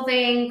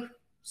solving,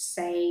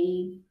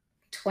 say,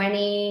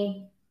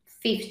 20,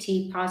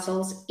 50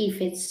 puzzles if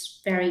it's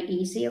very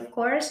easy, of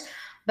course.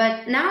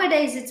 But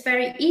nowadays it's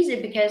very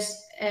easy because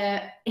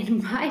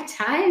in my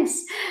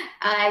times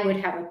I would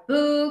have a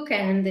book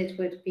and it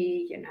would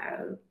be, you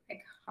know,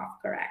 like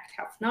half correct,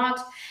 half not.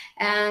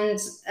 And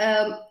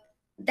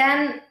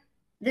then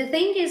the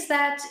thing is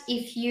that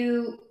if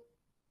you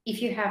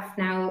have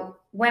now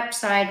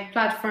website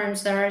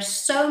platforms, there are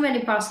so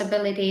many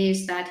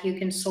possibilities that you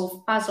can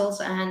solve puzzles,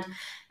 and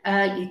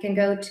you can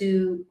go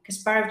to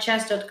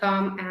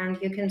Kasparovchess.com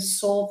and you can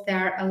solve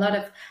there a lot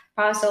of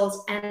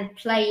puzzles and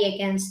play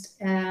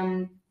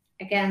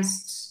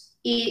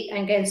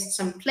against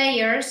some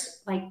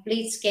players like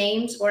blitz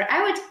games, or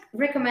I would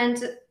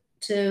recommend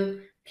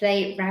to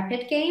play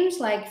rapid games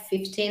like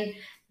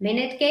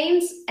 15-minute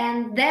games,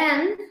 and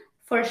then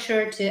for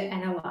sure to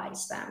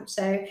analyze them.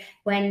 So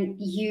when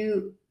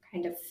you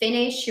kind of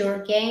finish your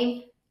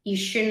game, you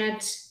should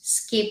not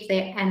skip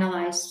the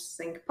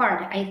analyzing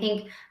part. I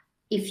think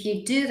if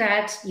you do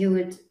that, you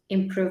would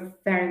improve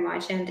very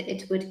much, and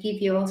it would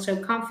give you also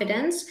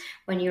confidence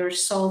when you're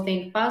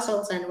solving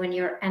puzzles and when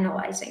you're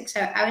analyzing. So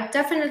I would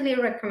definitely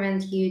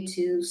recommend you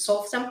to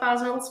solve some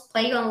puzzles,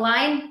 play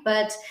online,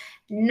 but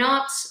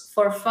not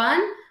for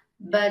fun,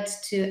 but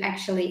to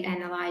actually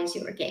analyze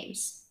your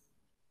games.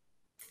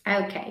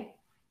 Okay,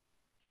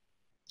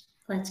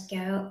 let's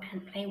go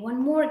and play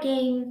one more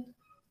game.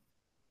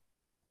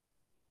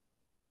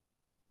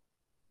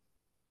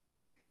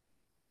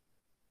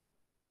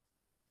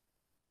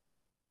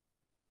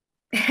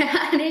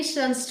 Anish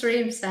on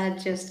stream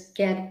said just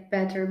get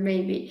better,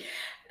 maybe.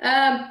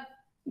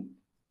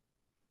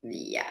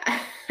 Yeah,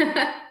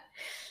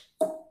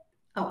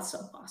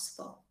 also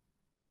possible.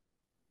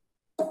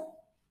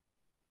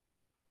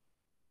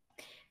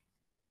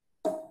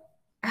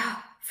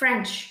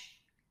 French.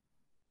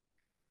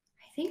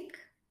 I think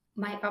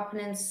my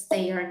opponents,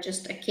 they are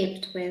just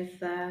equipped with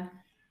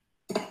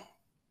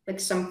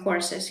some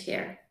courses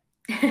here.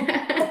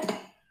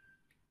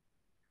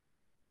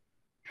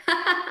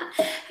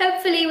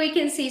 Hopefully we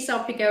can see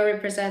Sopiko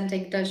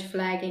representing Dutch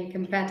flag in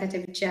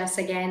competitive chess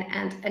again,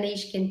 and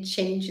Anish can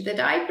change the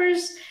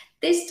diapers.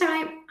 This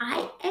time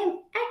I am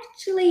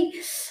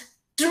actually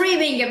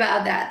dreaming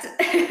about that.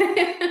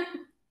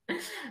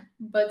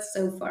 But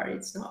so far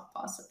it's not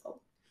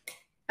possible.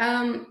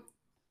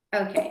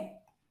 Okay.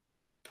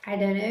 I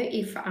don't know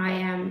if I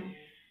am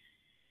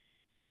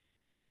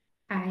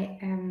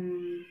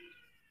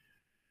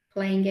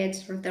playing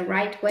it the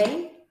right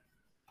way.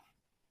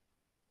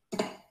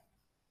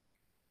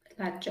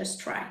 Let's just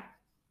try.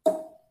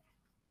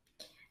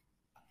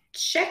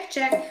 Check,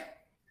 check.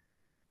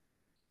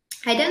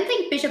 I don't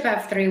think bishop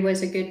f3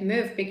 was a good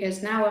move,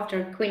 because now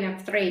after queen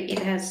f3, it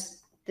has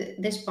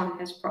this pawn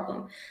has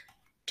problem.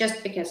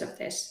 Just because of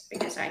this,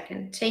 because I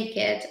can take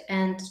it,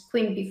 and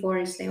queen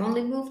b4 is the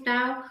only move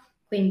now.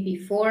 Queen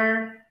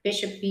b4,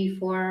 bishop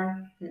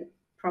b4,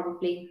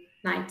 probably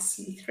knight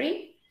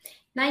c3.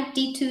 Knight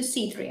d2,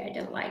 c3 I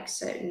don't like,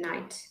 so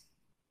knight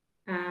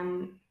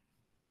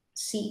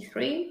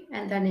c3,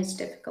 and then it's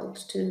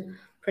difficult to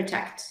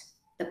protect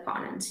the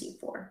pawn on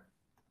c4.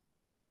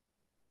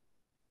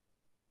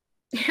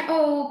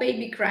 Oh,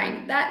 baby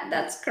crying,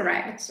 that's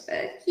correct.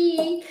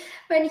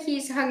 When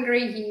he's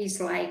hungry,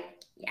 he's like,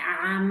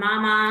 yeah,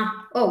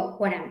 mama. Oh,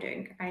 what I'm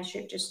doing, I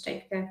should just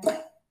take the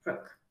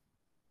rook.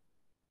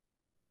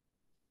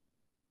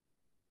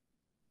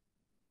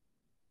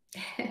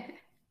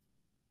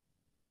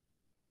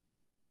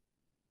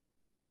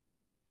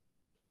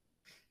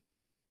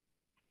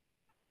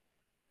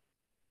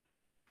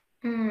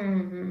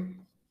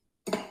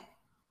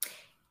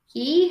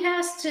 He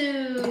has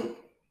to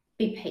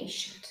be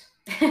patient.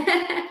 He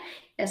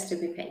has to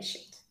be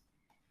patient.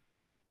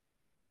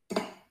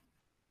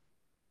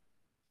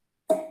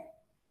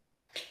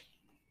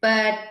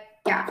 But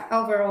yeah,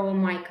 overall,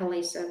 Michael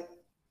is a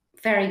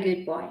very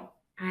good boy.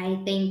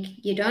 I think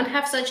you don't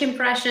have such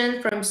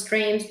impression from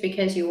streams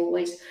because you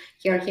always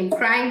hear him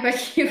crying, but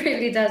he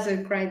really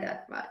doesn't cry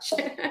that much.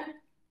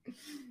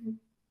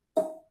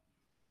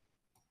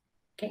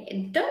 Okay,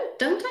 and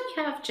don't I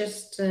have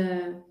just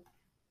a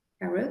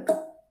rook?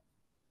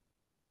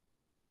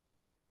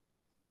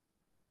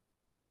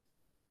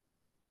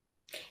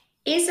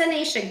 Is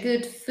Anish a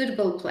good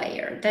football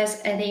player?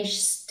 Does Anish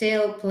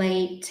still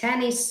play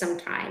tennis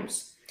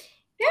sometimes?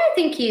 Yeah, I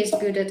think he is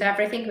good at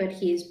everything, but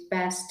he is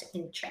best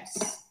in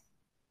chess.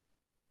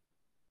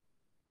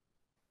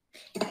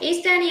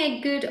 Is Danny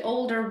a good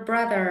older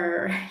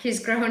brother?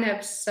 He's grown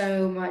up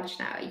so much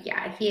now.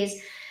 Yeah,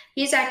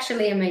 he's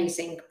actually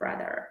amazing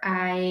brother.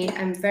 I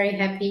am very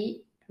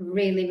happy,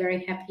 really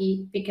very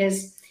happy,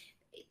 because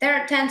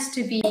there tends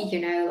to be,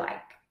 you know,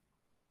 like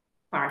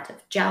part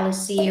of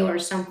jealousy or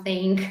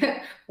something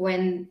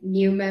when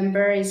new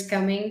member is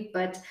coming,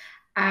 but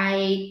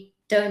I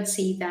don't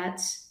see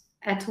that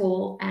at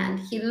all. And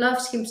he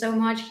loves him so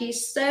much.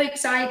 He's so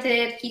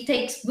excited. He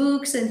takes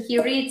books and he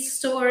reads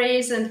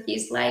stories and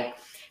he's like,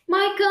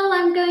 Michael,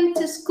 I'm going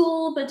to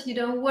school, but you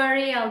don't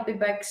worry, I'll be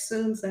back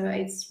soon. So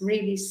it's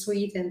really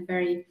sweet and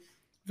very,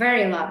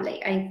 very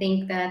lovely. I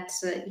think that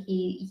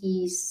he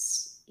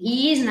is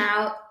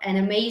now an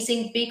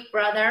amazing big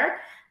brother,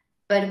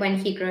 but when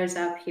he grows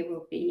up, he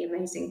will be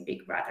amazing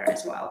big brother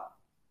as well.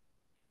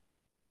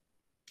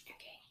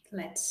 Okay,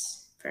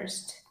 let's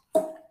first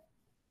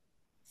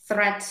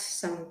thread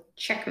some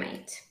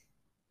checkmate.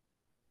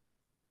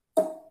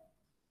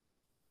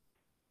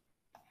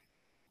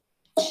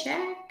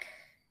 Check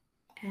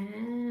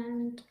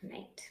and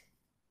mate.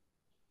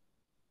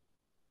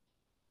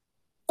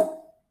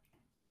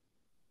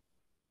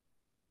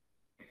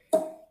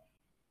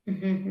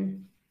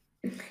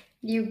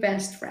 You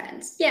best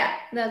friends. Yeah,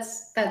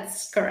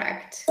 that's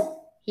correct.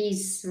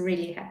 He's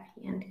really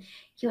happy, and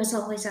he was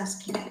always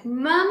asking,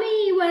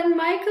 Mommy, when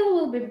Michael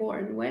will be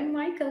born? When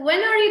are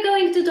you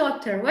going to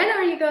doctor? When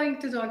are you going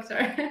to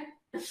doctor?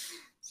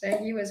 So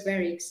he was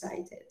very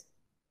excited.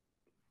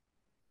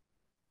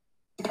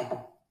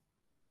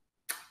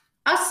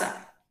 Awesome.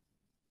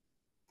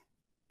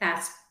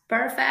 That's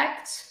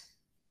perfect.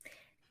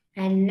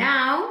 And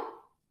now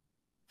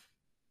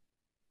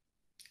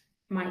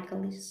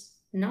Michael is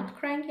not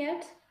crying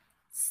yet,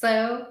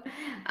 so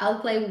I'll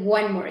play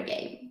one more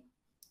game.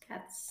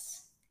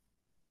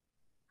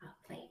 I'll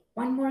play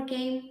one more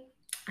game.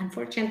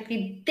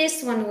 Unfortunately,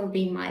 this one will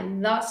be my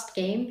last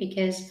game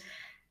because,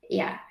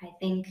 yeah, I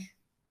think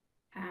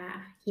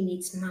he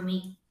needs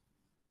mommy.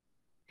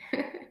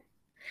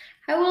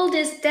 How old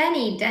is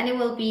Danny? Danny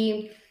will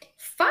be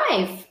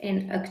 5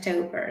 in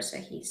October, so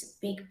he's a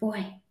big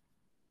boy.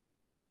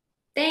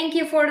 Thank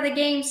you for the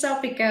game,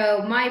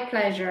 Sopiko. My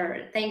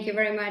pleasure. Thank you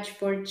very much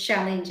for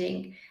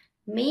challenging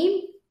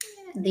me.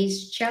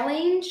 This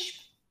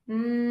challenge,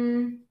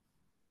 nope.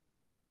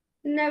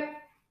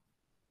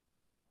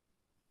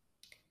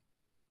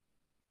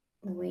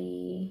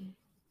 We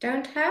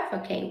don't have.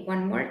 Okay,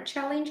 one more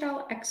challenge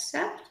I'll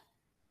accept.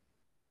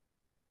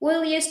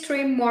 Will you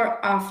stream more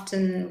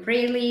often?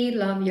 Really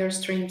love your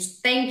streams.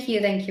 Thank you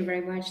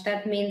very much.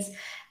 That means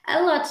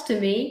a lot to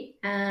me.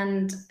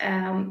 And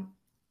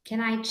can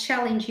I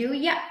challenge you?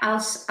 Yeah,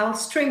 I'll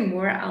stream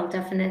more. I'll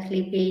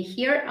definitely be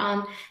here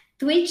on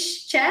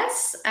Twitch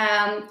chess,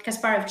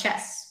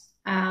 Kasparovchess.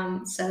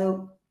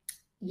 So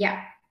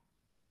yeah,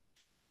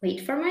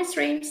 wait for my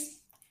streams.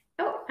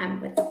 Oh,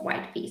 I'm with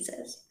white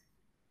pieces.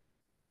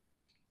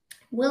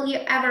 Will you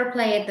ever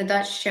play at the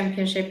Dutch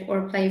Championship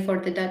or play for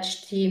the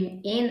Dutch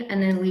team in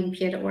an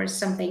Olympiad or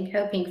something,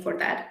 hoping for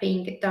that,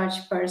 being a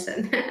Dutch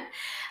person?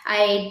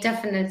 I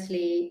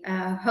definitely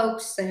hope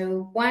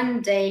so.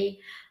 One day,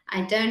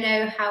 I don't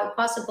know how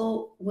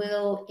possible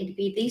will it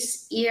be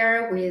this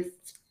year with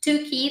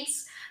 2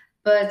 kids,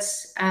 but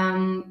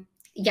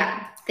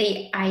yeah,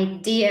 the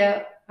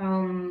idea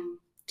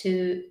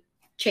to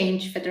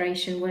change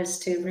federation was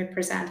to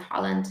represent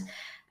Holland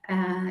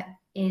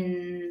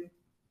in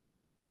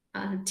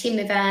team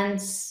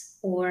events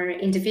or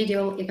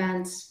individual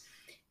events.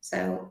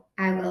 So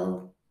I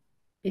will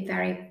be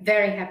very,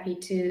 very happy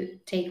to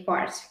take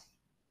part.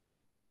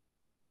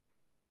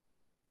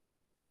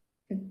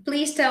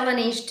 Please tell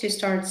Anish to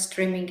start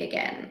streaming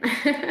again.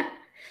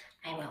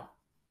 I will.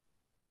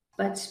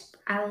 But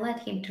I'll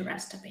let him to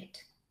rest a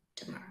bit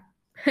tomorrow.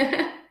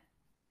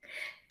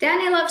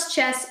 Danny loves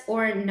chess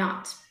or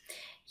not?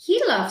 He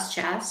loves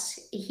chess.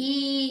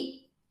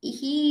 He's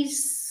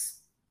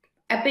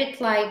a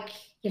bit like,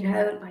 you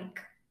know, like,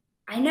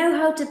 I know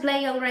how to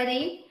play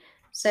already.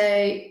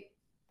 So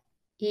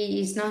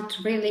he is not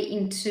really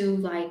into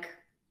like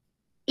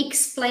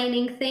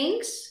explaining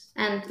things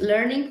and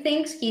learning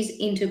things. He's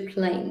into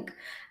playing.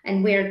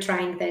 And we're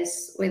trying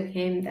this with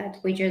him, that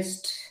we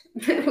just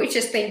we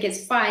just think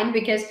it's fine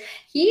because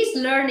he's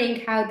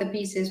learning how the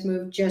pieces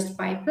move just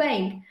by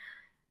playing.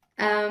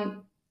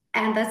 And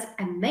that's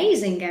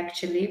amazing,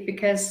 actually,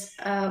 because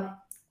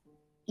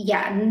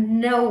yeah,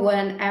 no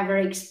one ever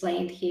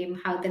explained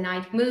him how the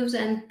knight moves,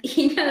 and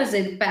he knows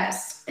it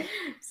best.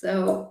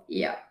 So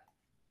yeah.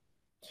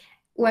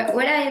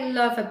 What I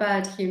love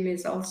about him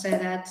is also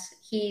that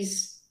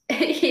he's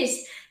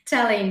he's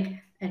telling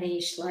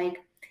Anish like,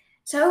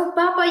 so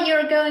Papa,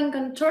 you're going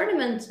on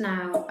tournament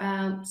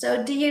now.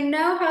 So do you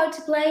know how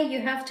to play?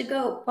 You have to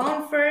go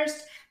pawn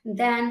first,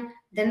 then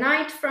the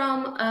knight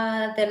from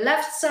the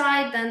left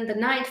side, then the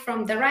knight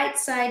from the right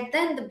side,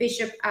 then the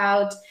bishop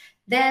out,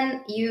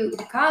 then you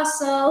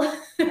castle.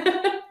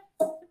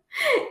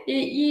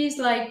 He's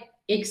like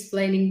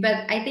explaining,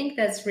 but I think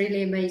that's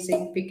really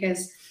amazing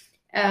because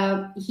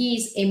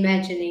he's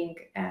imagining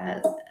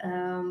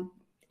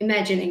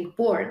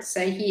boards.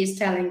 So he is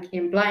telling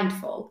him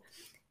blindfold,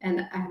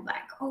 and I'm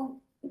like, oh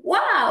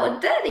wow,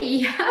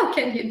 Daddy, how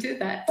can you do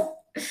that?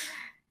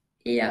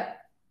 Yeah.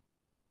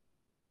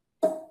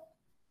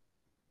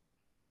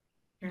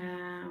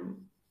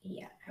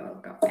 Yeah, I will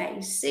go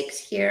A6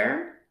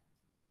 here.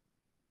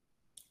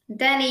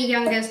 Danny,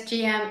 youngest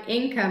GM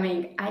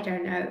incoming. I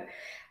don't know.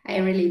 I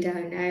really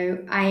don't know.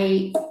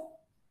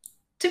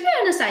 To be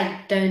honest,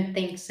 I don't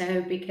think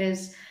so,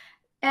 because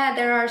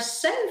there are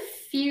so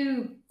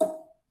few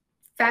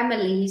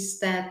families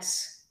that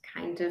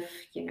kind of,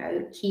 you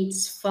know,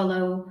 kids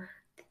follow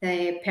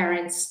the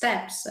parents'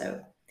 steps.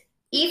 So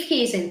if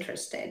he's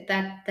interested,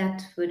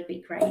 that would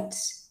be great.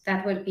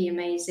 That would be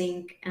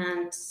amazing.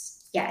 And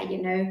yeah,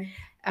 you know,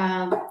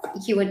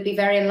 he would be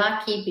very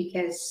lucky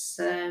because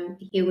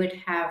he would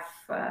have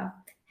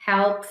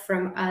help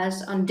from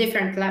us on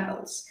different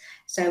levels.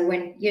 So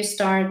when you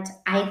start,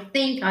 I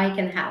think I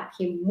can help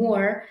him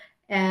more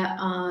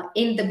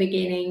in the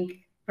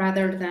beginning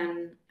rather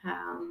than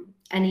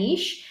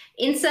Anish,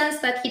 in sense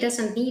that he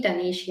doesn't need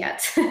Anish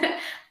yet.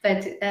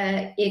 But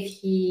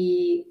if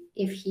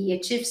he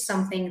achieves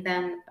something,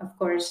 then of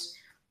course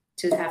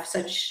to have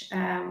such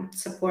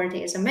support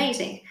is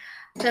amazing.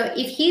 So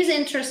if he's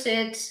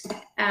interested,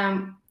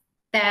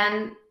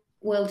 then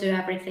we'll do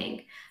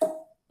everything.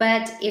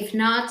 But if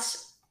not,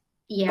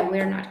 yeah,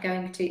 we're not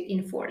going to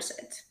enforce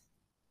it.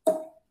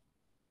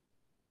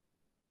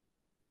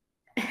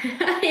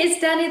 Is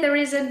Danny the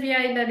reason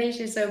behind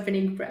Anish's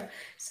opening pro?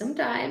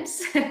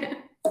 Sometimes.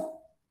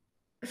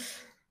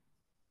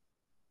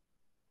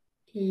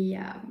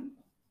 Yeah.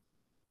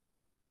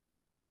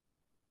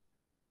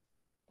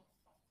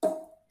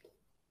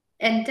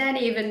 And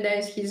Danny even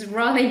knows he's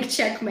rolling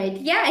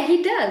checkmate. Yeah,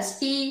 he does.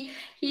 He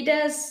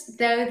does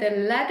know the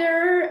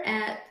ladder.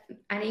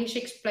 Anish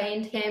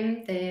explained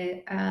him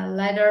the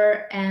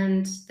ladder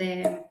and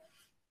the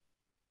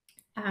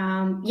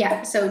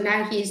yeah. So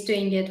now he's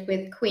doing it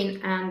with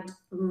queen and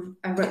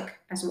a rook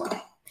as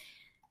well.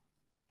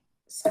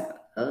 So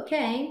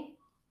okay,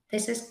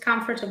 this is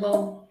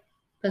comfortable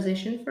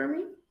position for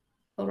me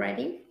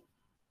already,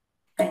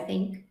 I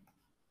think.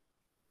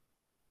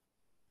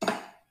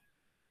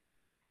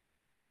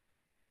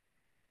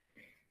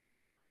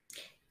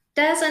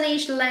 Does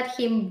Anish let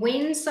him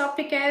win,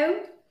 Sopiko?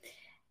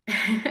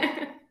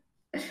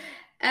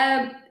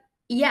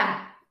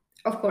 Yeah,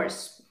 of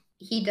course,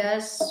 he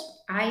does.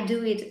 I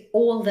do it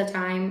all the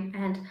time,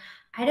 and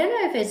I don't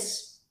know if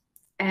it's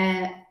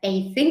a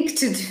thing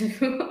to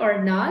do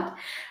or not,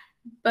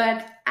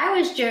 but I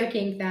was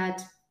joking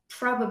that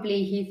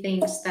probably he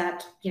thinks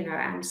that, you know,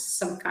 I'm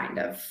some kind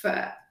of,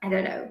 I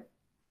don't know,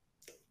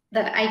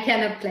 that I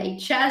cannot play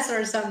chess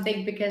or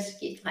something, because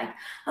he's like,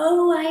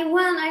 oh, I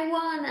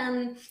won.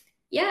 And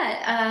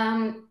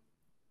yeah,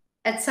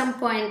 at some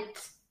point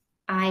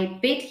I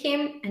beat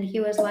him and he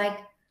was like,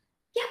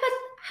 yeah, but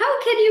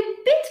how can you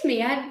beat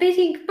me? I'm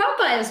beating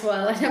Papa as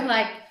well. And I'm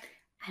like,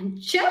 I'm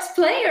just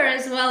player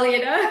as well, you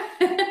know,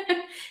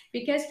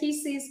 because he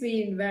sees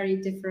me in very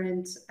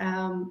different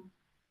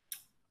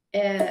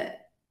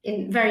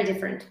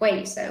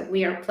ways. So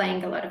we are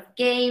playing a lot of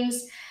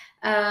games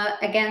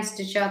against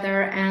each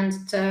other, and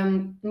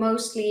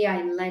mostly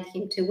I let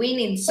him to win.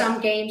 In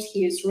some games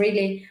he is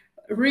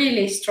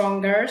really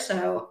stronger,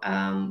 so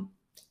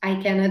I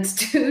cannot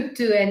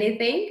do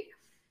anything.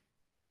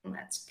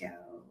 Let's go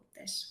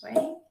this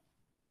way.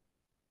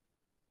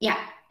 Yeah,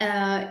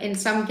 in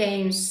some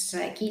games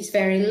he's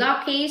very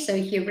lucky, so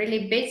he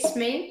really beats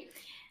me.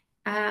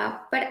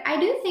 But I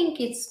do think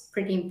it's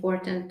pretty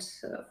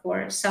important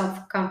for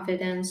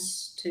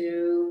self-confidence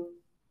to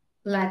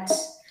let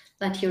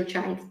your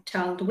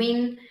child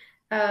win,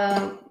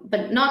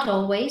 but not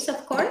always,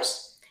 of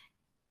course.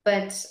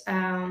 But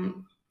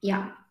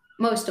yeah,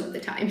 most of the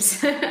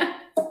times.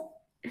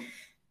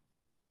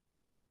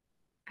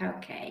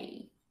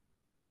 Okay,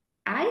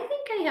 I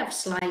think I have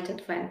slight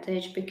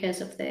advantage because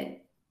of the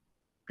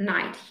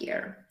knight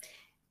here,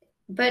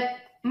 but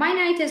my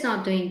knight is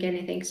not doing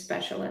anything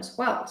special as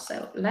well,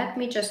 so let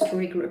me just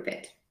regroup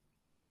it.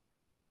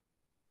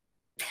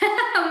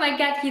 Oh my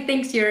god, he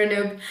thinks you're a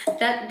noob.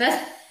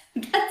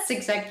 That's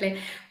exactly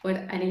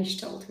what Anish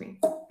told me.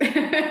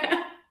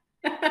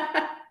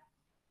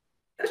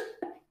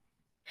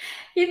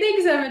 He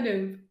thinks I'm a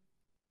noob.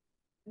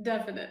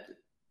 Definitely.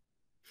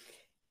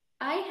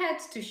 I had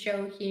to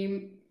show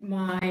him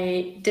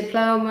my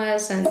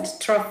diplomas and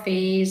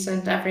trophies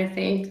and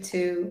everything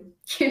to,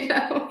 you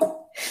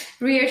know,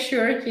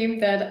 reassure him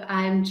that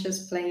I'm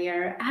just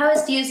player. I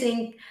was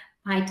using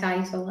my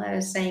title. I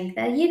was saying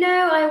that, you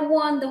know, I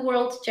won the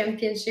World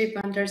Championship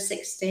under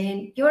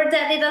 16. Your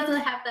daddy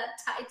doesn't have that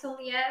title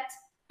yet.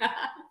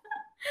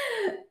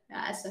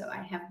 So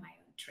I have my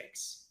own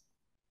tricks.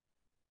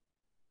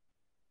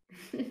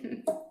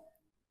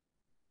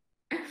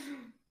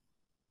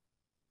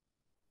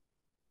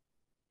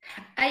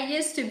 I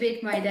used to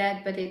beat my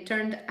dad, but it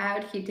turned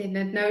out he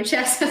didn't know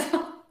chess at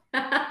all.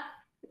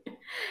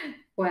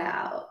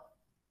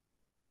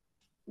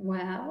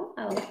 Well,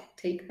 I'll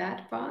take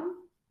that pawn.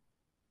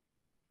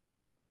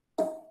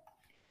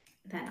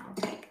 Then I'll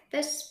take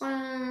this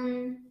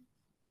one.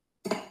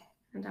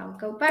 And I'll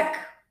go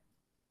back.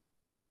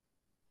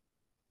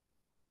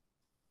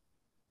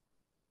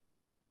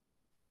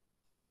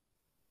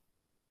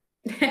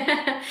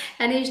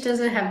 Anish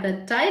doesn't have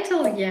the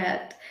title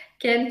yet.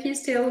 Can he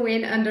still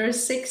win under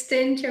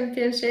 16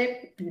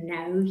 championship?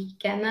 No, he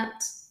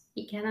cannot.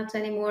 He cannot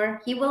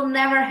anymore. He will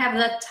never have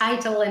that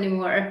title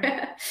anymore.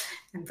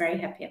 I'm very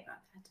happy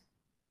about that.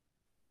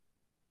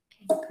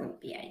 Okay, queen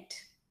b8.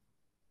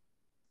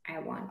 I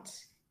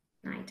want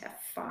knight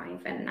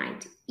f5 and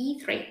knight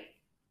e3.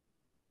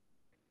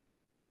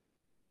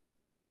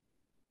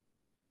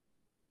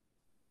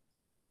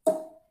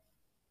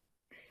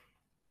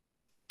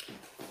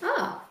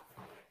 Oh,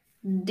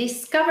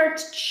 discovered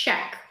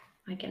check.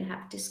 I can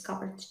have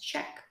discovered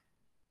check.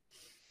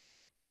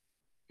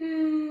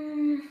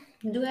 Do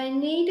I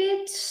need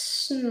it?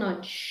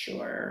 Not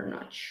sure,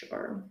 not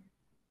sure.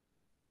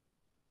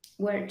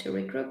 Where to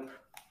regroup?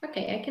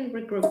 Okay, I can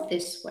regroup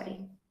this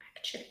way,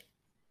 actually.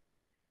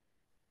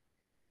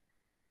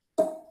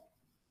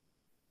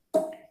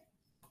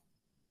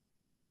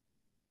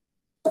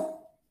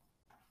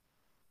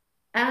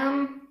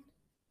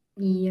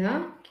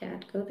 Yeah,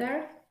 can't go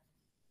there.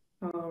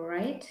 All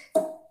right.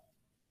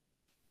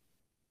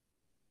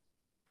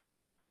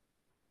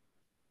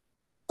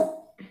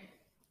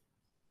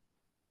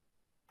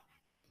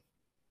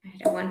 I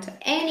don't want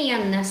any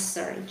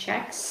unnecessary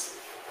checks.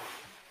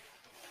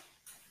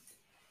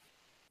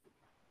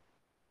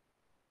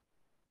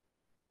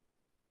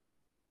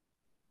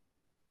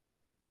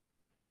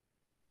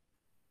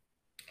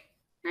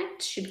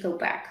 Knight should go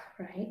back,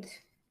 right?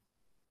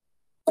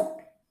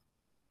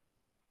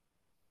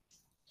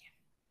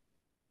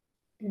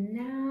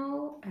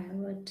 Now I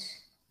would,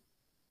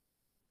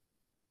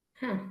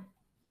 I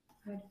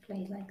would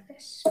play like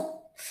this.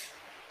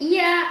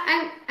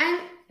 Yeah,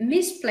 I'm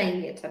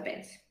misplaying it a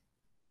bit.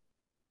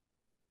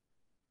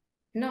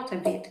 Not a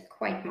bit,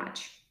 quite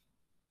much.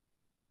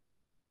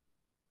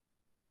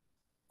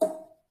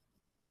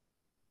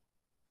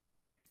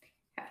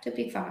 Have to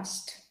be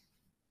fast.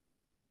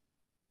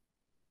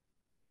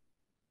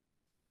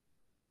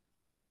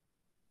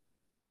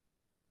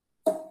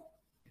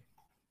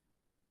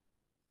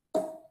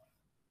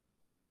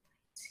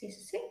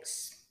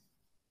 C6.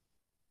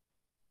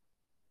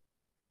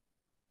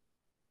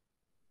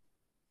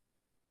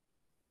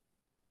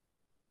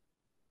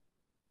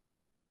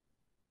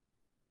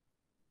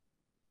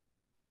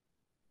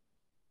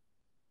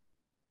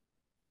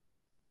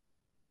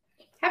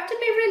 Have to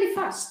be really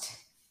fast.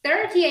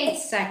 38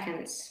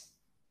 seconds.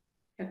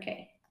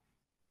 Okay,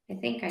 I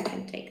think I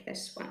can take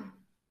this one.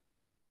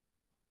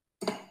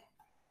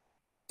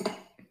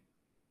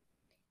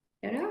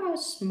 I don't know how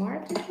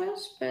smart it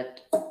was,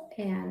 but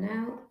yeah,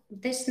 now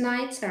these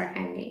knights are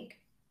hanging.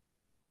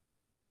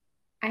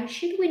 I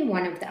should win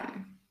one of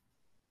them.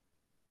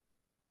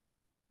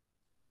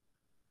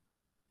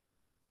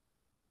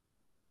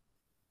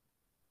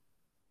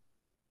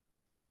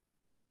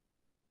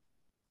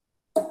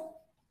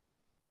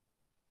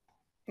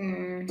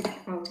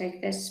 I'll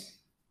take this.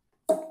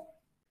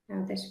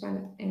 Now this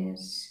one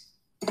is...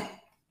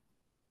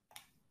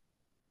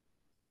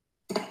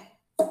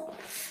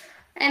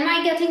 Am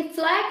I getting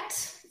flagged?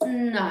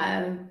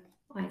 No,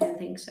 I don't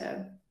think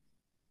so.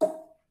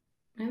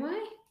 Am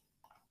I?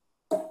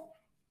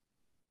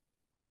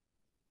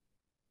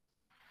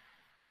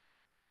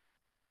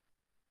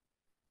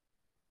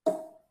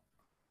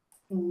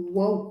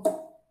 Whoa.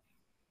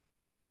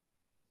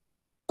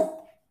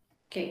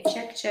 Okay,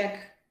 check,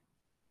 check.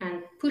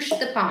 And push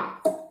the pawn.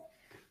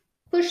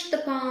 Push the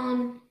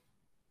pawn.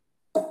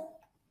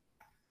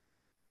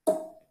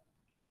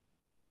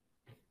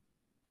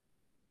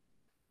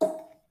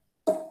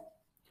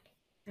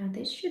 Now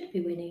this should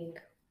be winning.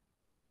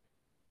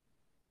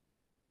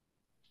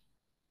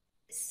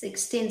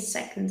 16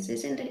 seconds,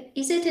 isn't it?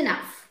 Is it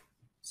enough?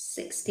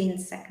 16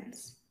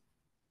 seconds.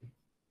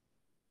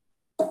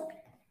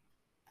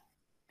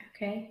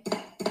 Okay.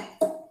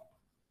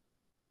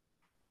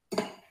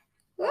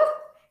 Oh,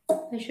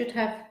 I should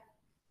have.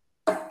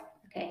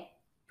 Okay.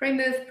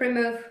 Pre-move,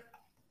 pre-move.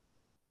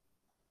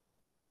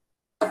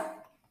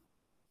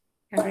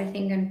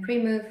 Everything on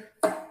pre-move.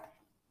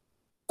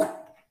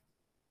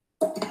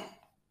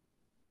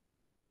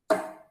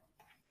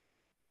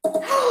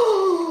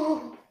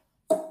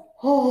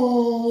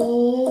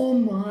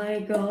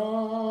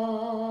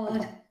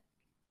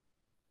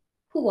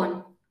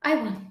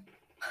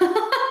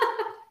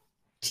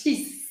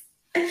 Jeez.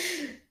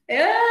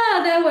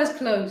 Yeah, that was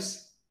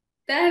close.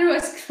 That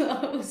was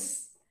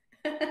close.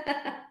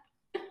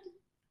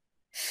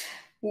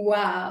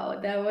 Wow,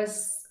 that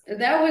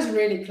was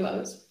really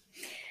close.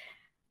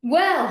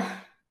 Well,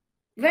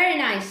 very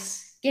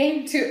nice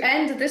game to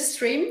end the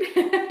stream.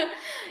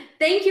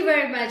 Thank you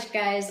very much,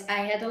 guys. I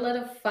had a lot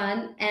of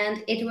fun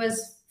and it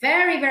was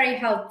very, very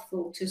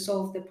helpful to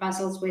solve the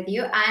puzzles with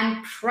you.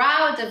 I'm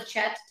proud of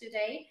chat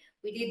today.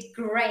 We did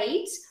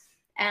great.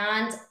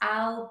 And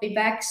I'll be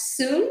back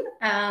soon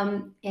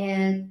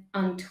and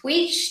on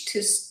Twitch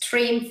to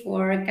stream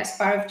for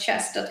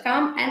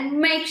Kasparovchess.com, and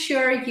make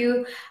sure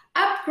you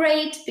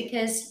upgrade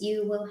because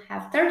you will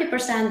have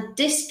 30%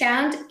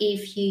 discount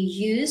if you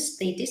use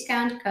the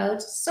discount code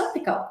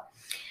Sopiko.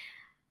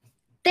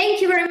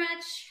 Thank you very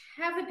much.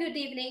 Have a good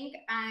evening.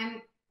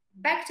 I'm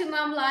back to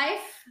mom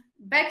life,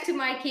 back to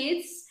my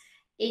kids.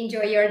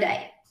 Enjoy your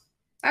day.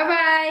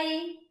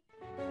 Bye-bye.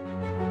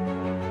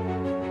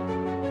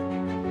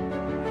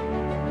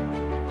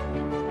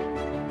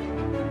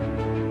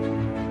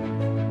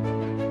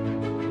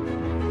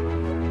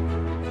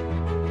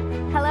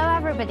 Hello,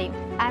 everybody.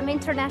 I'm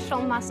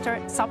International Master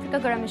Sopiko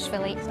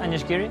Guramishvili.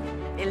 Agnieszka,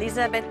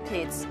 Elizabeth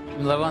Pitts,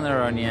 Levon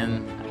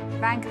Aronian,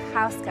 Frank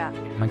Hauska,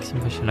 Maxime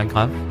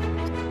Vacher-Lagrave.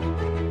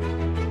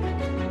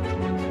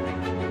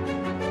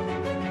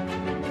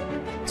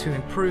 To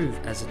improve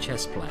as a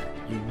chess player,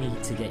 you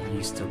need to get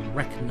used to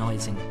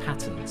recognizing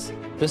patterns.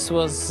 This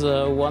was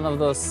one of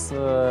those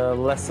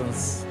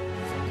lessons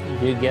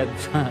you get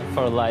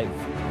for life.